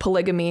and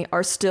polygamy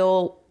are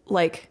still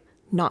like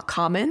not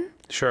common.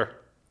 Sure.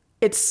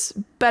 It's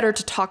better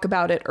to talk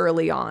about it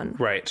early on.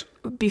 Right.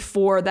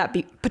 Before that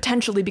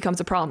potentially becomes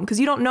a problem, because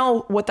you don't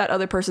know what that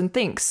other person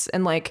thinks.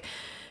 And like,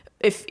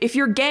 if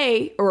you're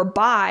gay or a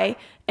bi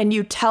and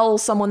you tell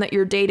someone that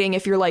you're dating,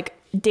 if you're like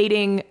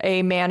dating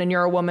a man and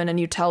you're a woman and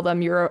you tell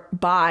them you're a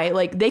bi,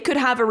 like they could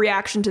have a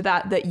reaction to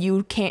that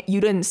you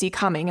didn't see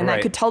coming. And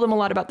that could tell them a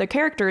lot about their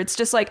character. It's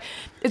just like,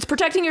 it's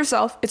protecting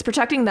yourself. It's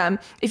protecting them.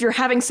 If you're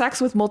having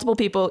sex with multiple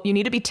people, you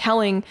need to be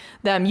telling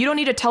them. You don't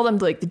need to tell them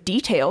like the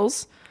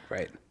details.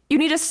 Right. You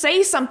need to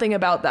say something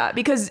about that,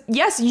 because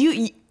yes,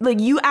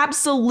 you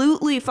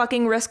absolutely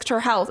fucking risked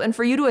her health. And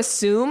for you to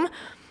assume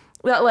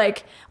that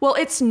like, well,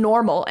 it's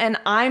normal and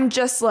I'm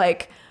just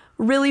like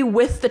really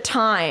with the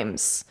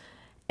times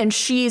and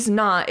she's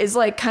not, is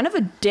like kind of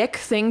a dick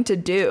thing to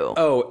do.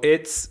 Oh,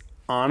 it's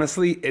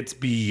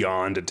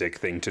beyond a dick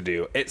thing to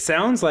do. It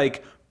sounds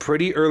like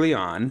pretty early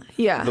on,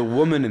 the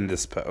woman in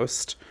this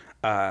post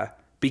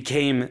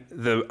became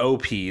the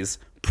OP's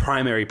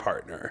primary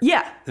partner.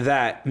 Yeah.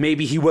 That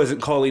maybe he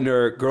wasn't calling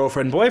her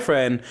girlfriend,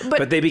 boyfriend,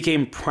 but they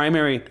became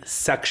primary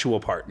sexual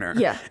partner.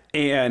 Yeah.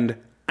 And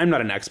I'm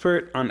not an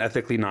expert on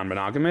ethically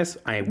non-monogamous.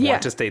 I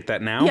want to state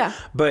that now. Yeah.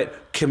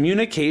 But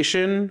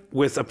communication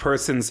with a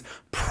person's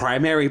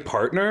primary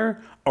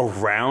partner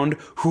around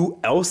who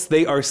else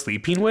they are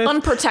sleeping with,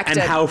 unprotected,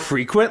 and how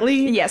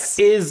frequently,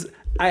 is,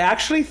 I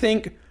actually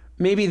think,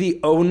 maybe the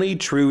only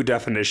true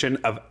definition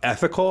of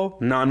ethical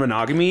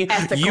non-monogamy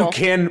you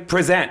can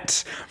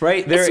present,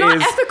 right? It's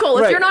not ethical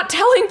if you're not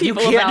telling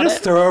people about it. You can't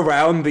just throw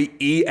around the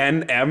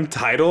ENM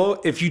title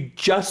if you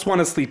just want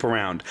to sleep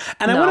around.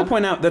 And I want to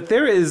point out that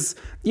there is,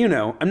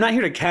 I'm not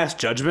here to cast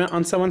judgment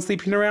on someone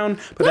sleeping around,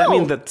 but that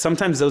means that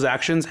sometimes those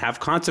actions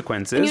have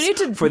consequences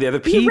for the other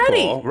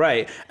people.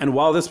 Right. And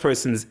while this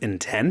person's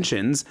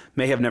intentions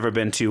may have never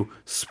been to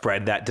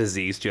spread that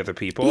disease to other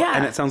people,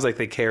 and it sounds like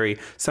they carry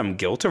some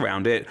guilt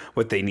around it,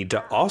 what they need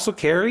to also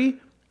carry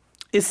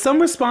is some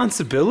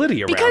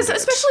responsibility around it. Because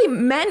especially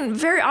men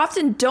very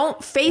often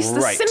don't face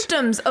the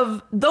symptoms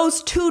of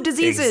those two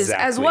diseases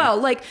as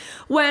well. Like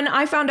when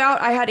I found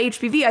out I had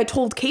HPV, I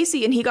told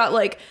Casey and he got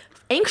like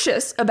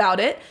anxious about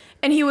it.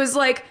 And he was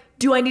like,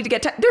 do I need to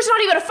get tested? There's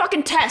not even a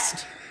fucking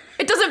test.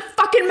 It doesn't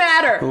fucking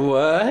matter.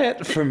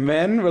 What? For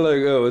men? We're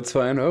like, oh, it's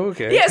fine. Oh,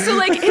 okay. Yeah. So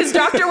like his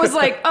doctor was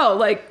like, oh,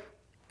 like,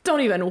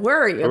 don't even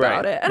worry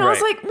about it. And I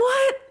was like,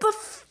 what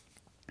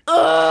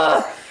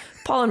the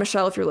Paul and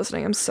Michelle, if you're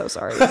listening, I'm so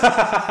sorry. It's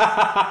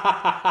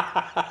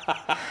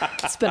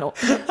been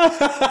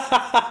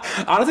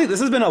honestly, this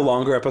has been a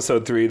longer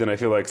episode 3 than I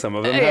feel like some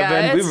of them have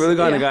been. We've really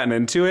gotten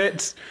into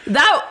it.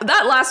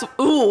 That last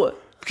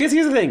Because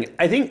here's the thing.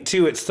 I think,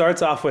 too, it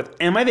starts off with,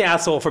 am I the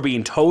asshole for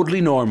being totally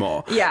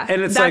normal? Yeah.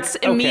 And it's that's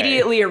like, okay.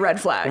 immediately a red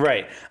flag.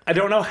 Right. I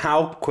don't know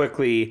how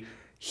quickly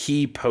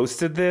he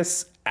posted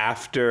this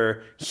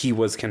after he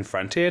was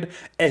confronted.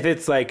 If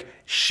it's like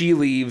she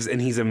leaves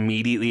and he's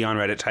immediately on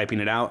Reddit typing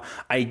it out,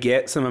 I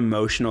get some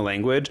emotional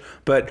language.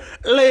 But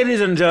ladies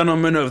and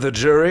gentlemen of the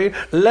jury,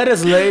 let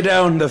us lay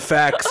down the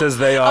facts as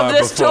they are Of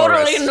this before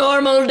totally us.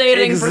 normal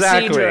dating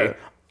Exactly. procedure.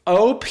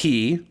 OP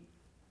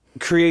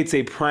creates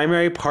a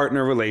primary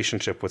partner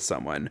relationship with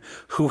someone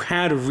who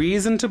had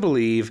reason to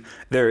believe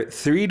they're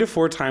 3 to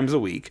 4 times a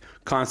week,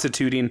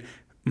 constituting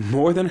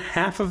more than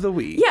half of the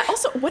week. Yeah,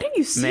 also, what are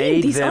you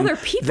seeing these other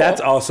people? That's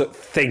also,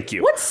 thank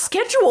you. What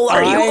schedule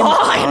are you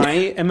on?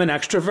 I am an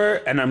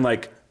extrovert, and I'm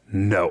like,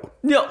 no.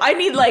 No, I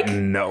need like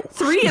No.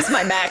 3 is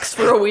my max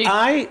for a week.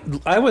 I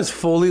was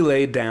fully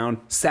laid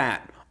down,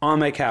 sat on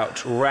my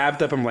couch,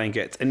 wrapped up in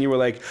blankets, and you were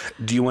like,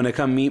 do you want to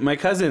come meet my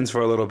cousins for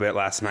a little bit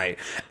last night?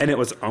 And it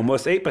was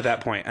almost 8 by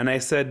that point, and I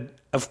said,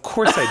 of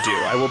course I do.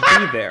 I will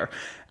be there.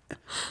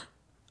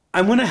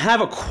 I want to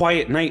have a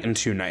quiet night in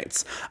 2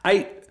 nights.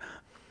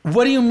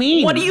 What do you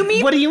mean? What do you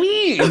mean? What do you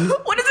mean?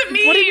 What does it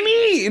mean? What do you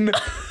mean?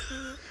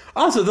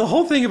 Also, the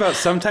whole thing about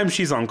sometimes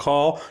she's on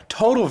call,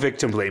 total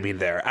victim blaming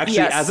there. Actually,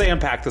 Yes. as I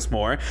unpack this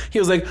more, he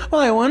was like, well,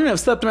 I wouldn't have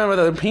slept around with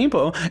other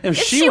people if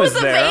she was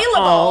there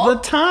available. all the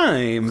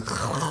time.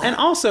 And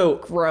also,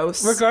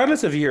 Gross.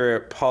 regardless if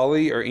you're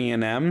poly or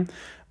E&M,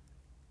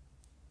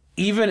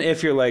 even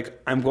if you're like,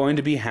 I'm going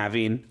to be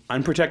having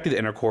unprotected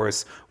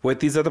intercourse with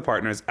these other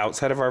partners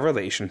outside of our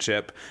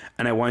relationship,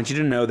 and I want you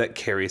to know that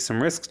carries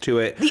some risks to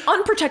it. The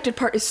unprotected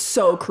part is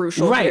so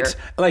crucial Right. here.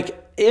 Like,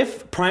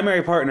 if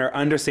primary partner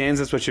understands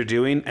that's what you're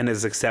doing and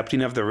is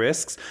accepting of the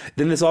risks,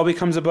 then this all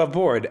becomes above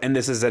board. And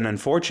this is an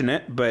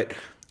unfortunate, but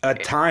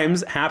at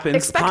times happens,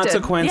 Expected,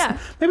 consequence. yeah.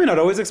 Maybe not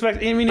always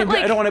expected. I mean, But,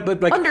 like, I don't want to, but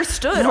like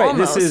understood right,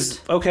 almost. This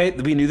is okay.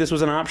 We knew this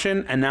was an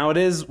option, and now it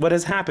is what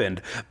has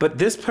happened. But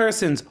this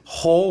person's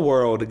whole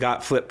world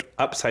got flipped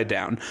upside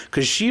down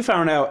because she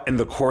found out in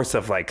the course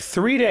of like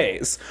 3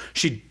 days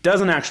she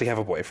doesn't actually have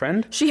a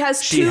boyfriend. She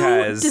has two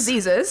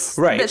diseases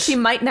Right. that she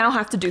might now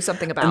have to do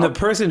something about. And the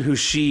person who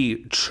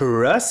she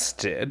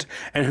trusted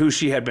and who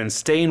she had been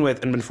staying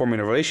with and been forming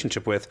a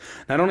relationship with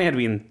not only had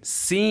been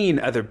seeing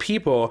other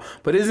people,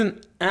 but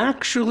isn't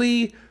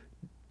actually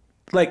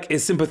like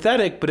is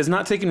sympathetic, but is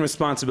not taking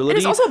responsibility And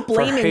is also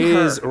blaming for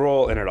his her.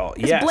 role in it all.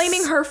 Yes.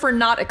 Blaming her for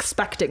not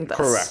expecting this.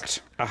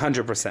 Correct.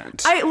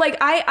 100%.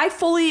 I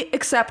fully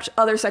accept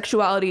other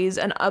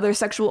sexualities and other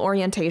sexual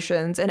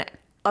orientations and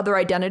other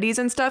identities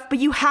and stuff, but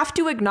you have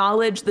to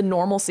acknowledge the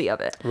normalcy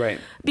of it. Right.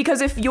 Because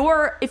if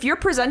you're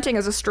presenting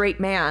as a straight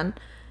man,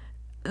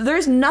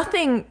 there's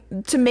nothing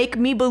to make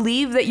me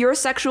believe that your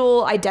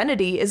sexual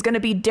identity is going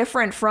to be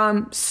different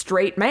from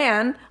straight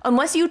man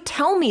unless you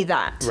tell me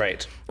that.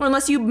 Right. Or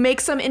unless you make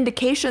some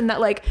indication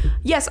that like,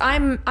 yes,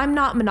 I'm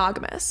not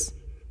monogamous.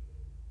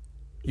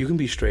 You can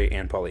be straight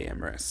and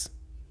polyamorous.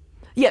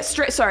 Yes,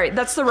 straight. Sorry,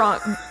 that's the wrong.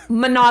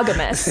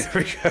 Monogamous.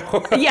 There we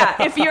go. Yeah,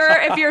 if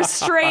you're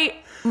straight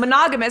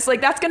monogamous,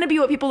 like that's going to be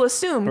what people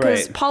assume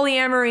because Right.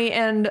 polyamory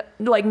and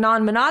like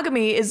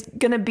non-monogamy is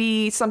going to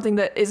be something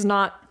that is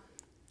not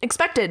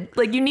expected.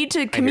 Like you need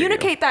to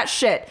communicate that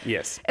shit.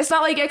 Yes. It's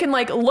not like I can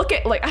like look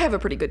at like I have a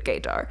pretty good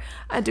gaydar.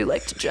 I do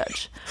like to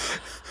judge.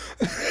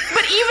 But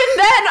even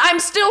then, I'm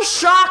still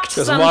shocked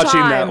Just sometimes.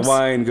 watching that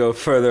wine go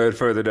further and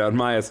further down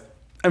my eyes.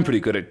 I'm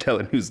pretty good at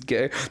telling who's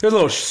gay. There's a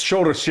little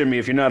shoulder shimmy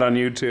if you're not on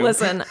YouTube.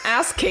 Listen,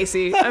 ask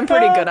Casey. I'm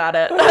pretty good at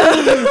it.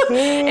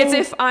 It's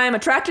if I'm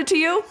attracted to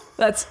you,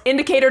 that's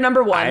indicator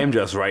number 1. I am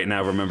just right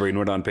now remembering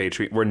we're on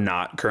Patreon. We're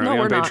not currently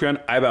No, on we're not.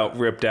 Patreon. I about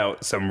ripped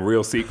out some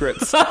real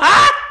secrets.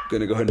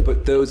 Gonna go ahead and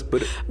put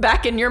it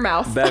Back in your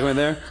mouth. back right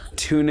there.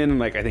 Tune in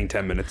like I think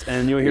 10 minutes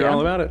and you'll hear Yeah. all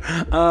about it.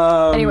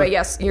 Anyway,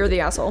 yes, you're the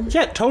asshole.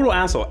 Yeah, total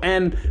asshole.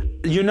 And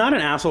you're not an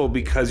asshole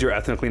because you're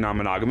ethnically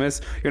non-monogamous.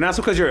 You're an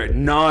asshole because you're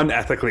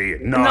non-ethically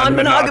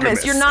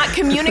non-monogamous. You're not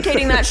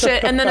communicating that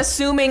shit and then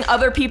assuming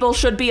other people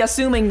should be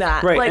assuming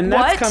that. Right, Like, and what?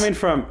 that's coming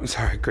from,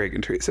 sorry, Greg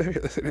and Teresa, if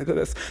you're listening to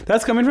this.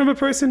 That's coming from a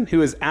person who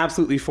has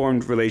absolutely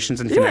formed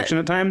relations and connection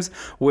at times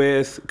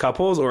with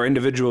couples or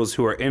individuals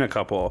who are in a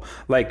couple.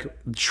 Like,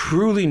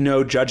 truly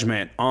no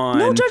judgment on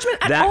No judgment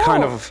at that all.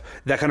 kind of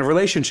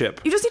relationship.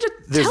 You just need to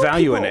There's tell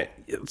value in people. it.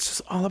 It's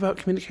just all about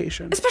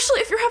communication. Especially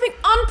if you're having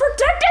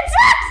unprotected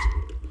sex.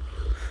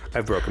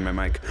 I've broken my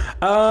mic.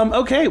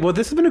 Okay, well,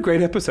 this has been a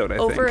great episode, I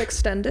think.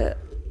 Overextend it.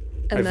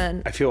 And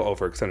then I feel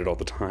overextended all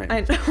the time.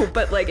 I know,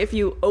 but like if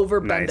you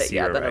overbend Nice, it,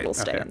 yeah, you're then right. it'll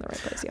stay Okay. in the right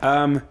place.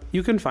 Yeah.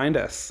 You can find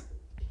us,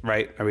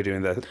 right? Are we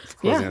doing the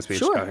closing Yeah, speech?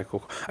 sure. Okay,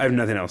 cool. I have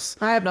nothing else.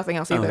 I have nothing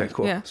else either. Okay,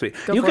 cool. Yeah, Sweet.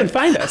 go You for can it.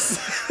 find us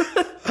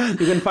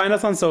You can find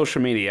us on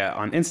social media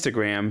on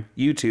Instagram,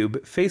 YouTube,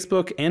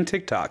 Facebook, and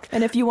TikTok.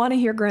 And if you want to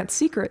hear Grant's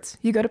secrets,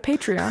 you go to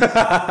Patreon.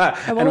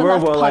 And we're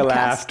Will I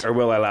Laughed or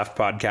Will I Laughed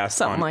Podcast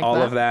Something on like all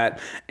that. of that.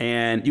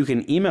 And you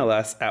can email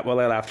us at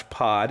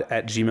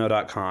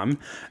willilaughdpod@gmail.com.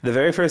 The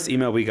very first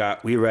email we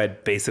got, we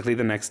read basically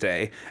the next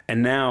day.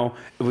 And now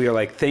we are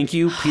like, thank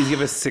you. Please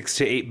give us 6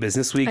 to 8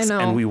 business weeks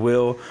and we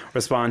will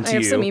respond to you.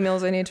 I have some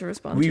emails I need to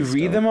respond to. We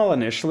read them all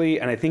initially,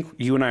 and I think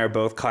you and I are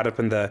both caught up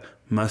in the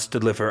must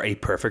deliver a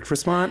perfect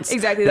response.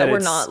 Exactly, that we're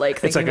not like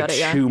thinking about it.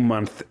 It's like a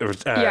 2-month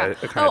yeah. kind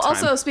Oh, of time.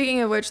 also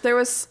speaking of which, there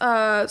was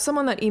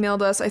someone that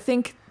emailed us. I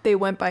think they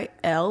went by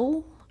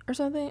L or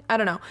something. I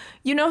don't know.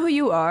 You know who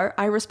you are.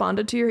 I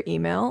responded to your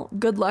email.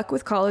 Good luck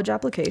with college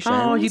applications.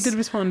 Oh, you did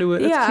respond to it.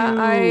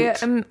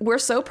 That's cute. We're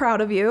so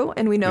proud of you,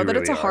 and we know that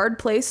it's a hard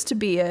place to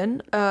be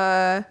in.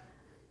 And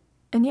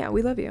yeah,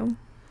 we love you.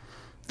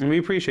 And we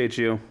appreciate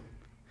you.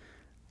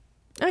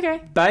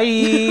 Okay.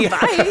 Bye.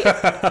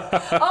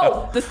 Bye.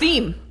 Oh, the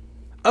theme.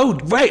 Oh,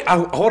 right.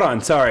 Oh, hold on.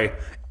 Sorry.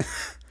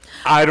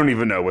 I don't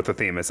even know what the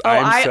theme is.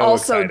 I so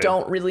also excited.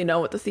 don't really know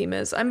what the theme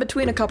is. I'm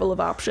between a couple of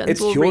options.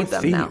 It's we'll your read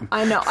them theme. now.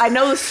 I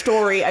know the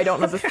story. I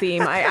don't know the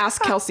theme. I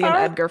asked Kelsey and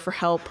Edgar for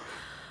help.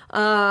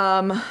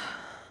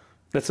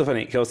 That's so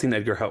funny. Kelsey and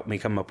Edgar helped me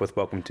come up with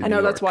Welcome to New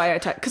York. That's why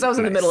because I was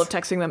in the middle of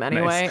texting them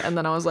anyway, and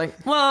then I was like,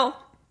 well,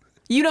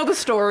 you know the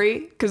story,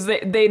 because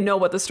they know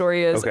what the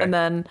story is, Okay. and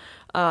then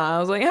I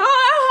was like,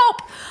 oh,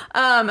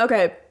 help.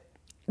 Okay,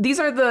 these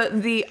are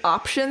the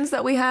options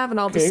that we have, and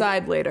I'll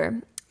decide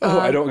later. Oh,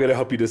 I don't get to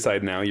help you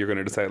decide now. You're going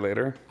to decide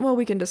later. Well,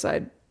 we can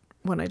decide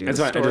when I do the That's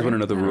fine. story. I just want to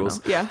know the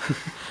rules. Yeah.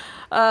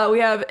 We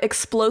have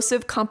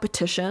explosive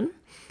competition,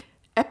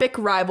 epic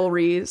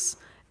rivalries,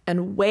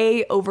 and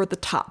way over the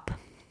top.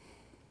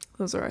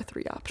 Those are our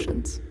 3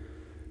 options.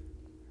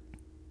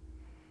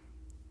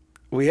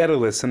 We had a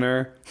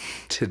listener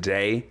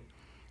today,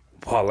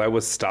 while I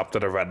was stopped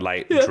at a red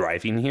light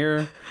driving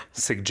here,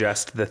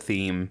 suggest the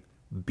theme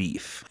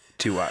beef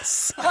to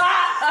us.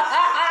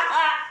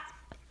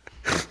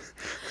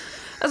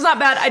 That's not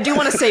bad. I do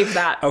want to save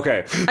that.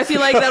 Okay. I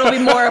feel like that'll be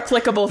more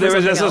applicable for There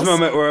was something just this else.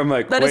 moment where I'm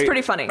like, That is wait,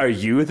 pretty funny. Are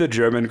you the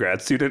German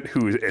grad student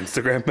who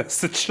Instagram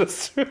messaged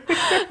us?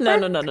 No.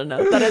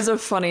 That is a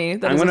funny.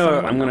 I'm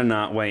gonna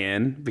not weigh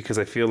in because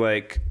I feel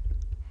like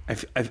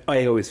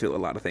I always feel a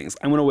lot of things.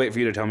 I'm gonna wait for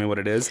you to tell me what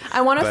it is.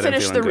 I want to but I'm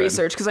finish the feeling good.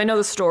 research because I know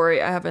the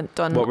story. I haven't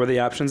done. What were the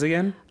options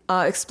again?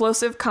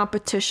 Explosive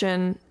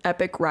competition,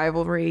 epic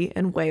rivalry,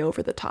 and way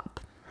over the top.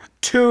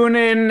 Tune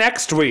in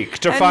next week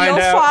to And find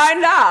you'll out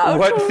find out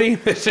what theme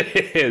it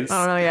is.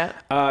 I don't know yet.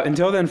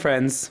 Until then,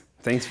 friends,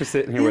 thanks for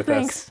sitting here with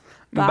Thanks. us.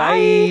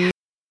 Bye.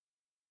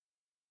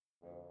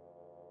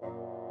 Bye.